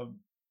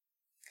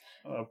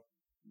mace.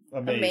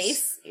 A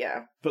mace,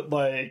 yeah. But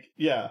like,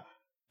 yeah,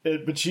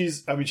 but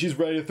she's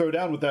ready to throw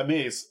down with that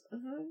mace,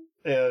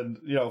 and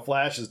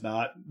Flash is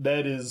not.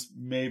 Ned is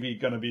maybe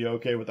going to be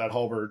okay with that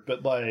halberd,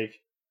 but like,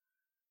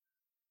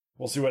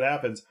 we'll see what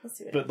happens.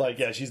 But like,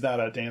 yeah, she's not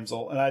a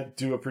damsel, and I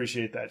do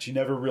appreciate that. She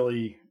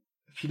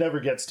never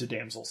gets to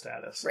damsel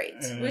status, right?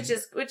 Which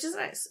is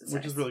nice.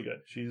 Which is really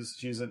good.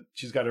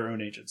 She's got her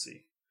own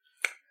agency.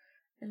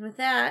 And with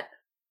that,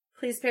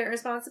 please parent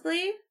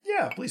responsibly.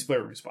 Yeah, please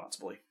parent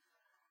responsibly.